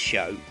 This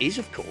show is,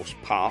 of course,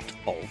 part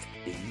of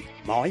the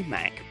My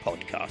Mac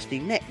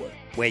Podcasting Network,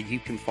 where you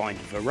can find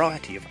a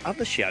variety of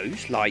other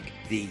shows like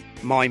the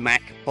My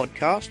Mac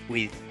Podcast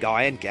with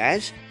Guy and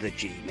Gaz, the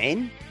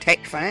G-Men,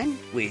 Tech Fan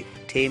with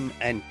Tim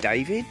and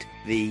David,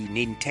 the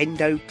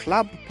Nintendo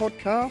Club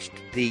Podcast,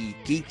 the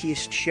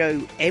Geekiest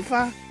Show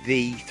Ever,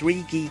 the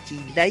Three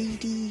Geeky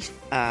Ladies,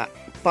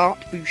 Bart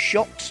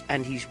Bouchot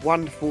and his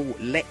wonderful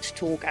Let's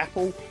Talk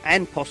Apple,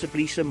 and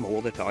possibly some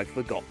more that I've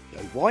forgotten. So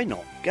why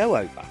not go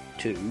over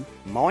to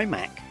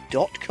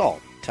mymac.com,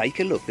 take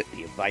a look at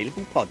the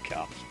available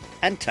podcasts,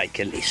 and take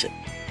a listen.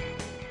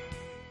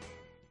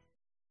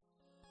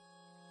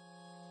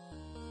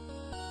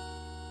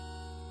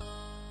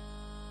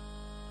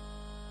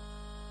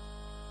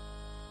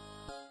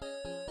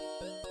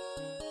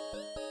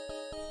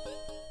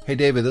 Hey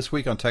David, this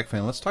week on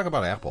TechFan, let's talk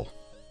about Apple.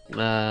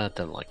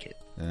 Don't like it.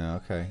 Yeah,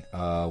 okay.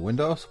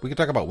 Windows? We could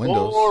talk about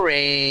Windows.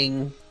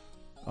 Boring.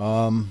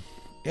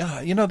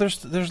 Yeah,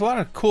 there's a lot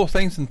of cool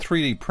things in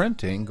 3D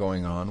printing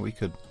going on. We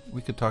could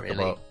talk Really?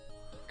 about.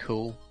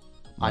 Cool.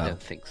 I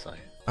don't think so.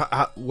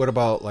 What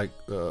about like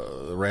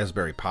the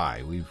Raspberry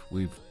Pi?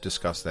 We've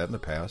discussed that in the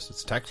past.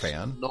 It's Tech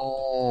Fan.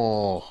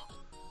 No.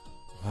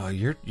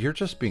 You're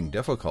just being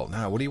difficult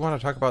now. What do you want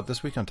to talk about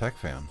this week on Tech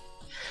Fan?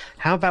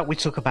 How about we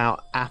talk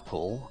about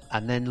Apple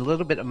and then a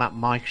little bit about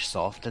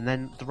Microsoft and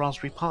then the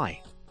Raspberry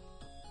Pi?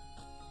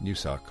 You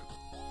suck.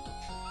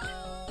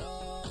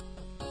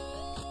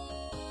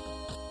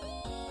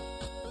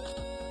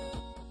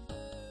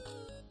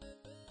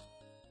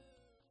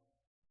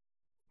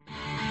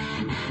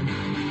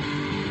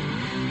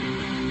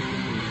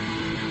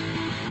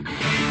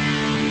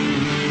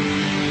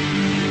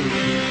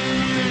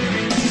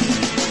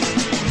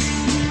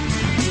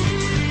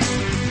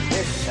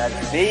 This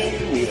has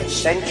been the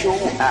Essential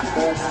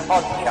Apple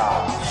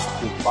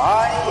Podcast.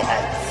 Goodbye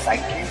and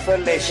thank you for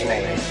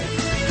listening.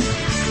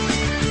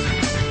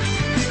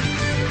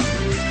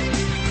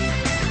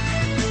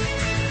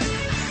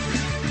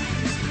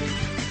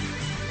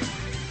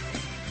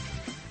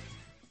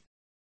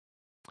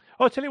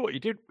 I'll tell you what we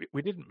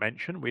didn't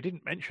mention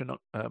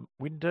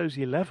Windows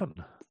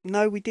 11.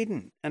 No, we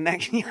didn't. And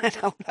actually, I had a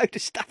whole load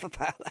of stuff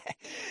about that.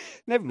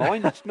 Never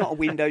mind. It's not a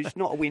Windows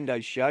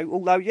show.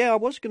 Although, yeah, I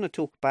was going to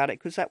talk about it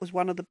because that was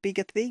one of the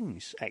bigger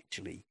things,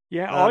 actually.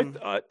 Yeah,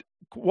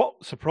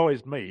 what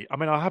surprised me, I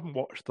mean, I haven't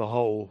watched the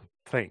whole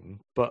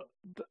thing, but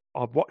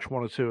I've watched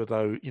one or two of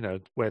those,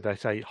 where they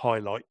say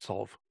highlights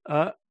of,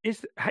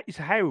 is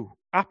how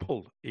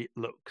Apple it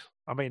looks.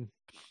 I mean,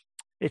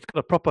 it's got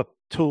a proper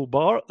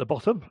toolbar at the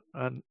bottom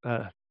and,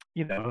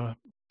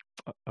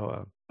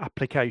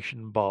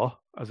 application bar,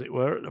 as it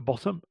were, at the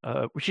bottom,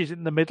 which is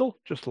in the middle,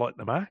 just like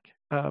the Mac.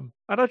 And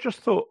I just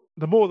thought,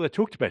 the more they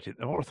talked about it,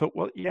 the more I thought,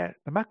 well, yeah,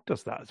 the Mac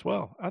does that as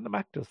well, and the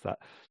Mac does that.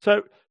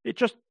 So it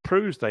just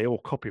proves they all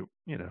copy,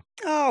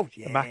 Oh,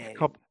 yeah.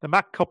 The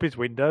Mac copies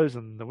Windows,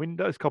 and the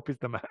Windows copies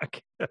the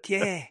Mac.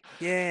 Yeah,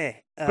 yeah.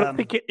 But I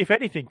think, if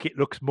anything, it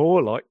looks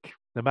more like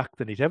the Mac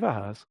than it ever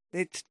has.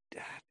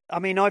 I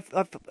mean, I've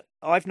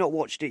not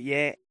watched it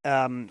yet.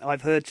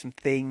 I've heard some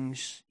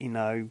things,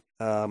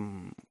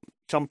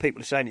 some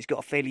people are saying it's got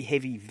a fairly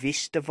heavy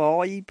Vista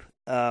vibe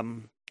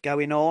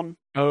going on.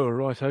 Oh,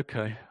 right,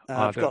 okay.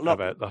 I don't know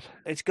about that.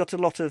 It's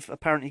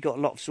apparently got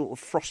a lot of sort of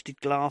frosted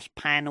glass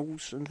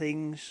panels and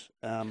things.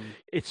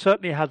 It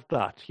certainly has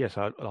that. Yes,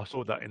 I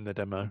saw that in the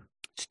demo.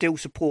 Still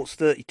supports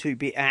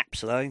 32-bit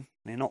apps though.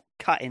 They're not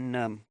cutting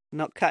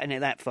it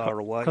that far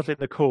away. Cutting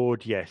the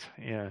cord yet,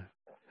 yeah.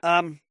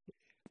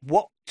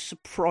 What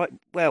surprised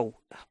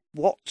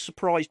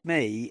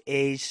me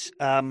is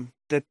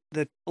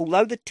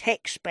although the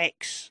tech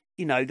specs,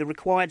 the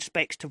required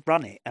specs to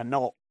run it are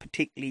not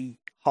particularly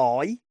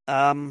high,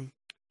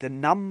 the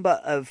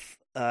number of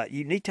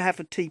you need to have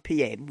a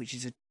TPM, which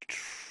is a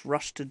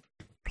trusted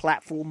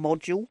platform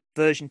module,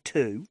 version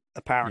 2,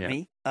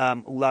 apparently. Yeah.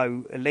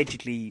 Although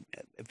allegedly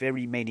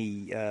very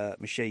many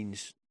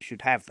machines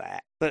should have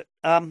that, but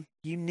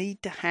you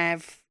need to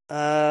have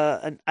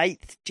an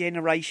 8th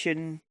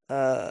generation,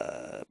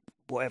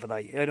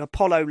 an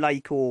Apollo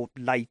Lake or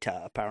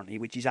later, apparently,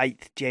 which is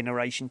 8th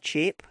generation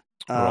chip.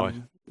 Right.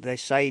 They're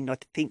saying I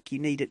think you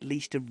need at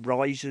least a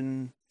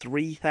Ryzen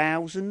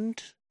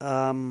 3000.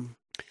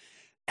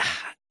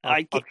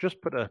 I've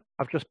just put a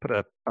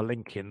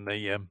link in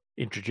the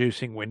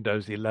introducing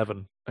Windows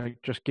 11.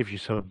 It just gives you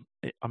some.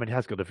 I mean, it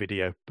has got a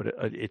video, but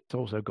it's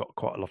also got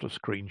quite a lot of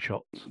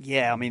screenshots.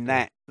 Yeah, I mean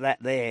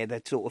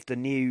that's sort of the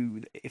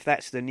new. If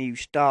that's the new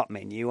start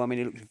menu, I mean,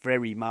 it looks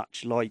very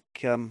much like.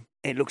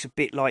 It looks a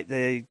bit like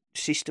the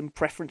system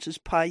preferences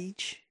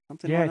page.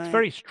 Something like that. It's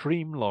very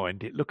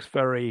streamlined. It looks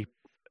very.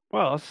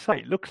 Well, as I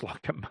say, it looks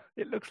like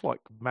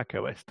Mac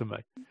OS to me.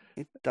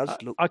 It does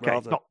look okay. rather...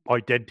 It's not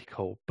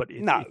identical, but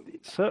it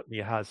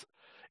certainly has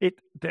the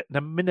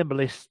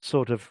minimalist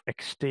sort of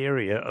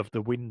exterior of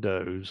the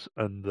Windows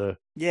and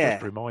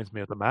just reminds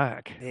me of the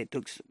Mac. It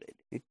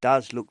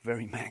does look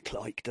very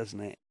Mac-like,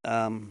 doesn't it?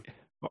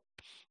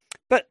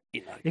 But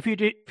if you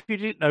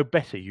didn't know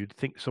better, you'd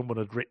think someone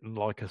had written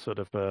like a sort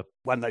of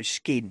one of those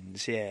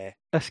skins, yeah.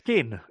 A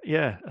skin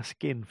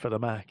for the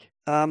Mac.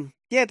 The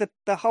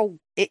whole,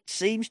 it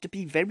seems to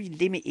be very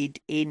limited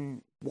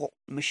in what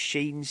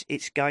machines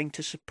it's going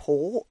to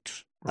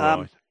support.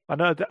 Right. I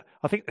know that.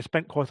 I think they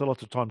spent quite a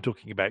lot of time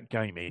talking about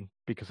gaming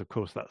because, of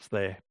course, that's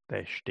their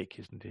shtick,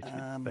 isn't it?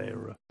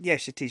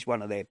 Yes, it is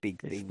one of their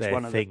big things.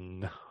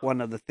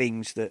 One of the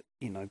things that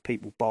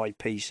people buy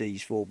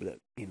PCs for, but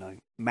that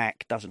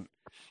Mac doesn't.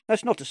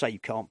 That's not to say you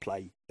can't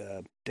play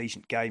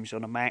decent games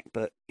on a Mac,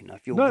 but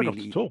if you're not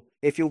at all.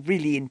 If you're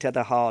really into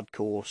the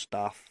hardcore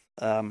stuff,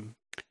 but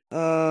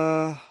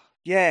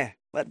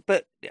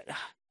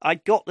I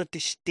got the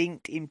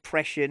distinct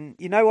impression,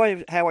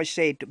 how I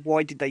said,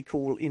 why did they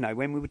call,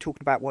 when we were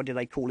talking about why did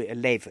they call it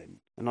 11,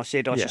 and I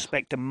said I Yeah.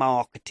 suspect a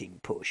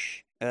marketing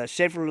push.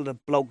 Several of the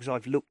blogs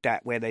I've looked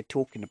at where they're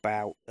talking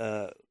about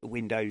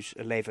Windows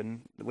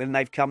 11, when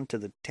they've come to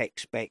the tech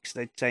specs,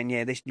 they're saying,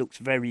 yeah, this looks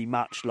very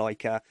much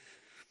like a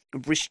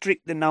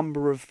restrict the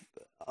number of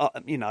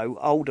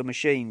older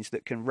machines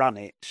that can run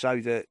it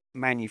so that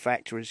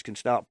manufacturers can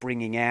start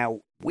bringing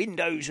out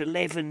Windows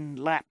 11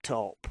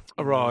 laptop.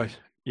 Right.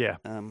 Yeah.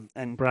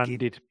 And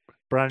branded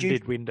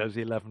Windows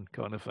 11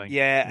 kind of thing.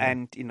 Yeah,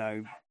 and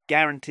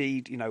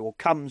guaranteed, or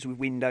comes with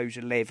Windows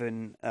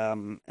 11,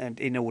 and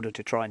in order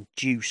to try and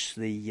juice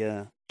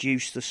the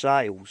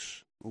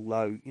sales.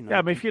 Although yeah,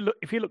 I mean,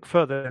 if you look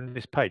further in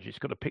this page, it's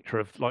got a picture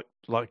of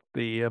like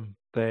the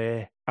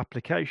their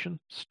application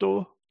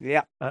store.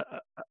 Yeah. And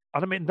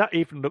I mean, that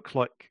even looks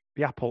like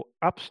the Apple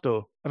App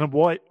Store. And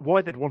why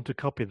they'd want to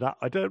copy that,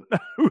 I don't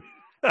know.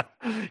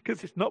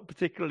 Because it's not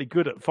particularly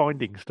good at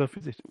finding stuff,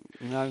 is it?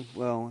 No,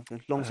 well,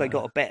 as long as they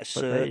got a better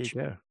search.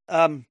 There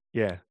you go.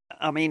 Yeah.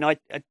 I mean,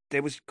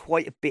 there was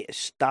quite a bit of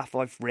stuff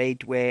I've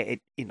read where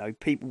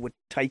people were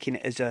taking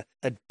it as a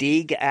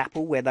dig at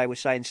Apple, where they were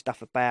saying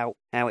stuff about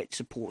how it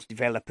supports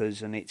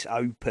developers and it's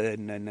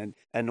open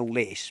and all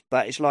this.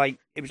 But it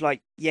was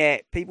like, yeah,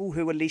 people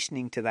who are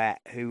listening to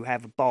that who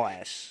have a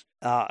bias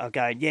are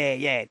going,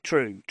 yeah,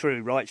 true,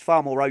 right? It's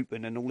far more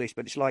open and all this,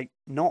 but it's like,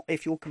 not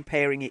if you're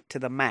comparing it to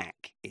the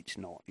Mac. It's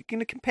not. You're going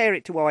to compare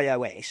it to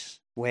iOS,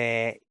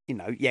 where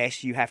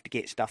yes, you have to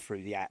get stuff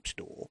through the App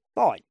Store.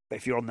 Fine, but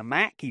if you're on the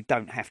Mac, you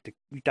don't have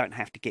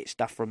to get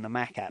stuff from the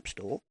Mac App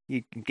Store.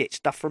 You can get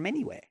stuff from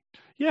anywhere.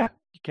 Yeah,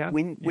 you can.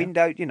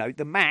 Windows,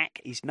 the Mac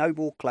is no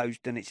more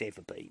closed than it's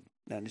ever been.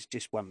 And it's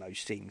just one of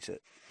those things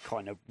that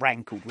kind of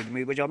rankled with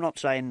me, which I'm not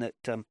saying that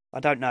I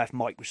don't know if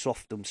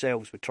Microsoft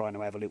themselves were trying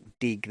to have a little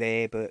dig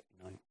there, but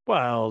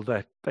Well,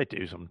 they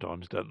do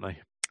sometimes, don't they?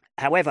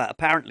 However,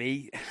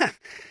 apparently,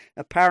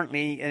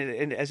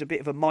 as a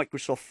bit of a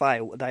Microsoft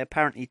fail, they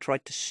apparently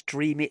tried to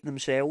stream it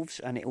themselves,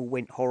 and it all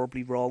went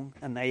horribly wrong.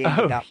 And they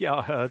ended up, yeah,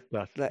 I heard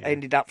that. They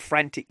ended up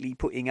frantically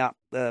putting up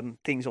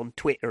things on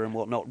Twitter and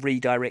whatnot,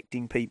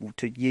 redirecting people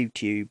to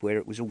YouTube, where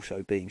it was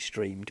also being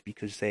streamed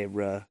because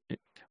they're.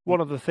 One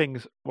of the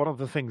things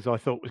I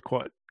thought was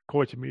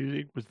quite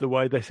amusing was the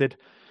way they said,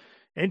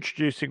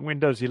 introducing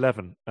Windows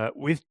 11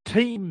 with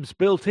Teams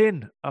built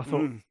in. I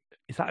thought,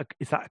 is that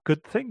a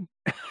good thing?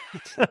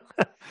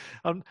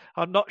 I'm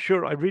not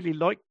sure. I really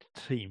liked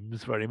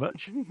Teams very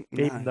much,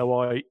 even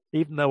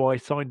though I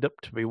signed up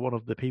to be one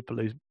of the people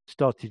who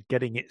started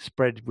getting it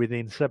spread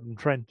within Severn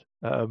Trent.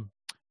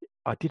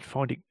 I did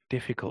find it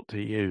difficult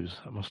to use,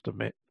 I must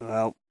admit.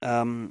 Well,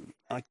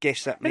 I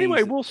guess that means...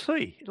 Anyway, we'll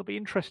see. It'll be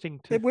interesting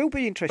to... It will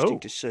be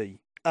interesting to see.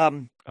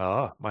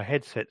 My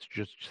headset's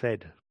just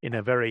said, in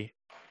a very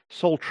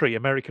sultry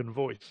American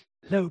voice,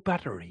 low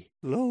battery.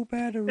 Low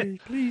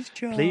battery, please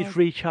charge. Please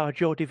recharge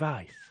your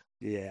device.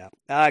 Yeah.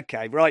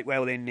 Okay, right,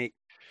 well then, Nick.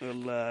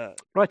 Well,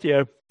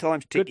 Rightio.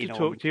 Time's ticking on. Good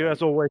to on. talk to you,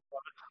 as always.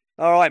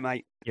 All right,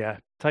 mate. Yeah,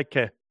 take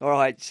care. All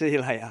right, see you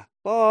later.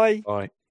 Bye. Bye.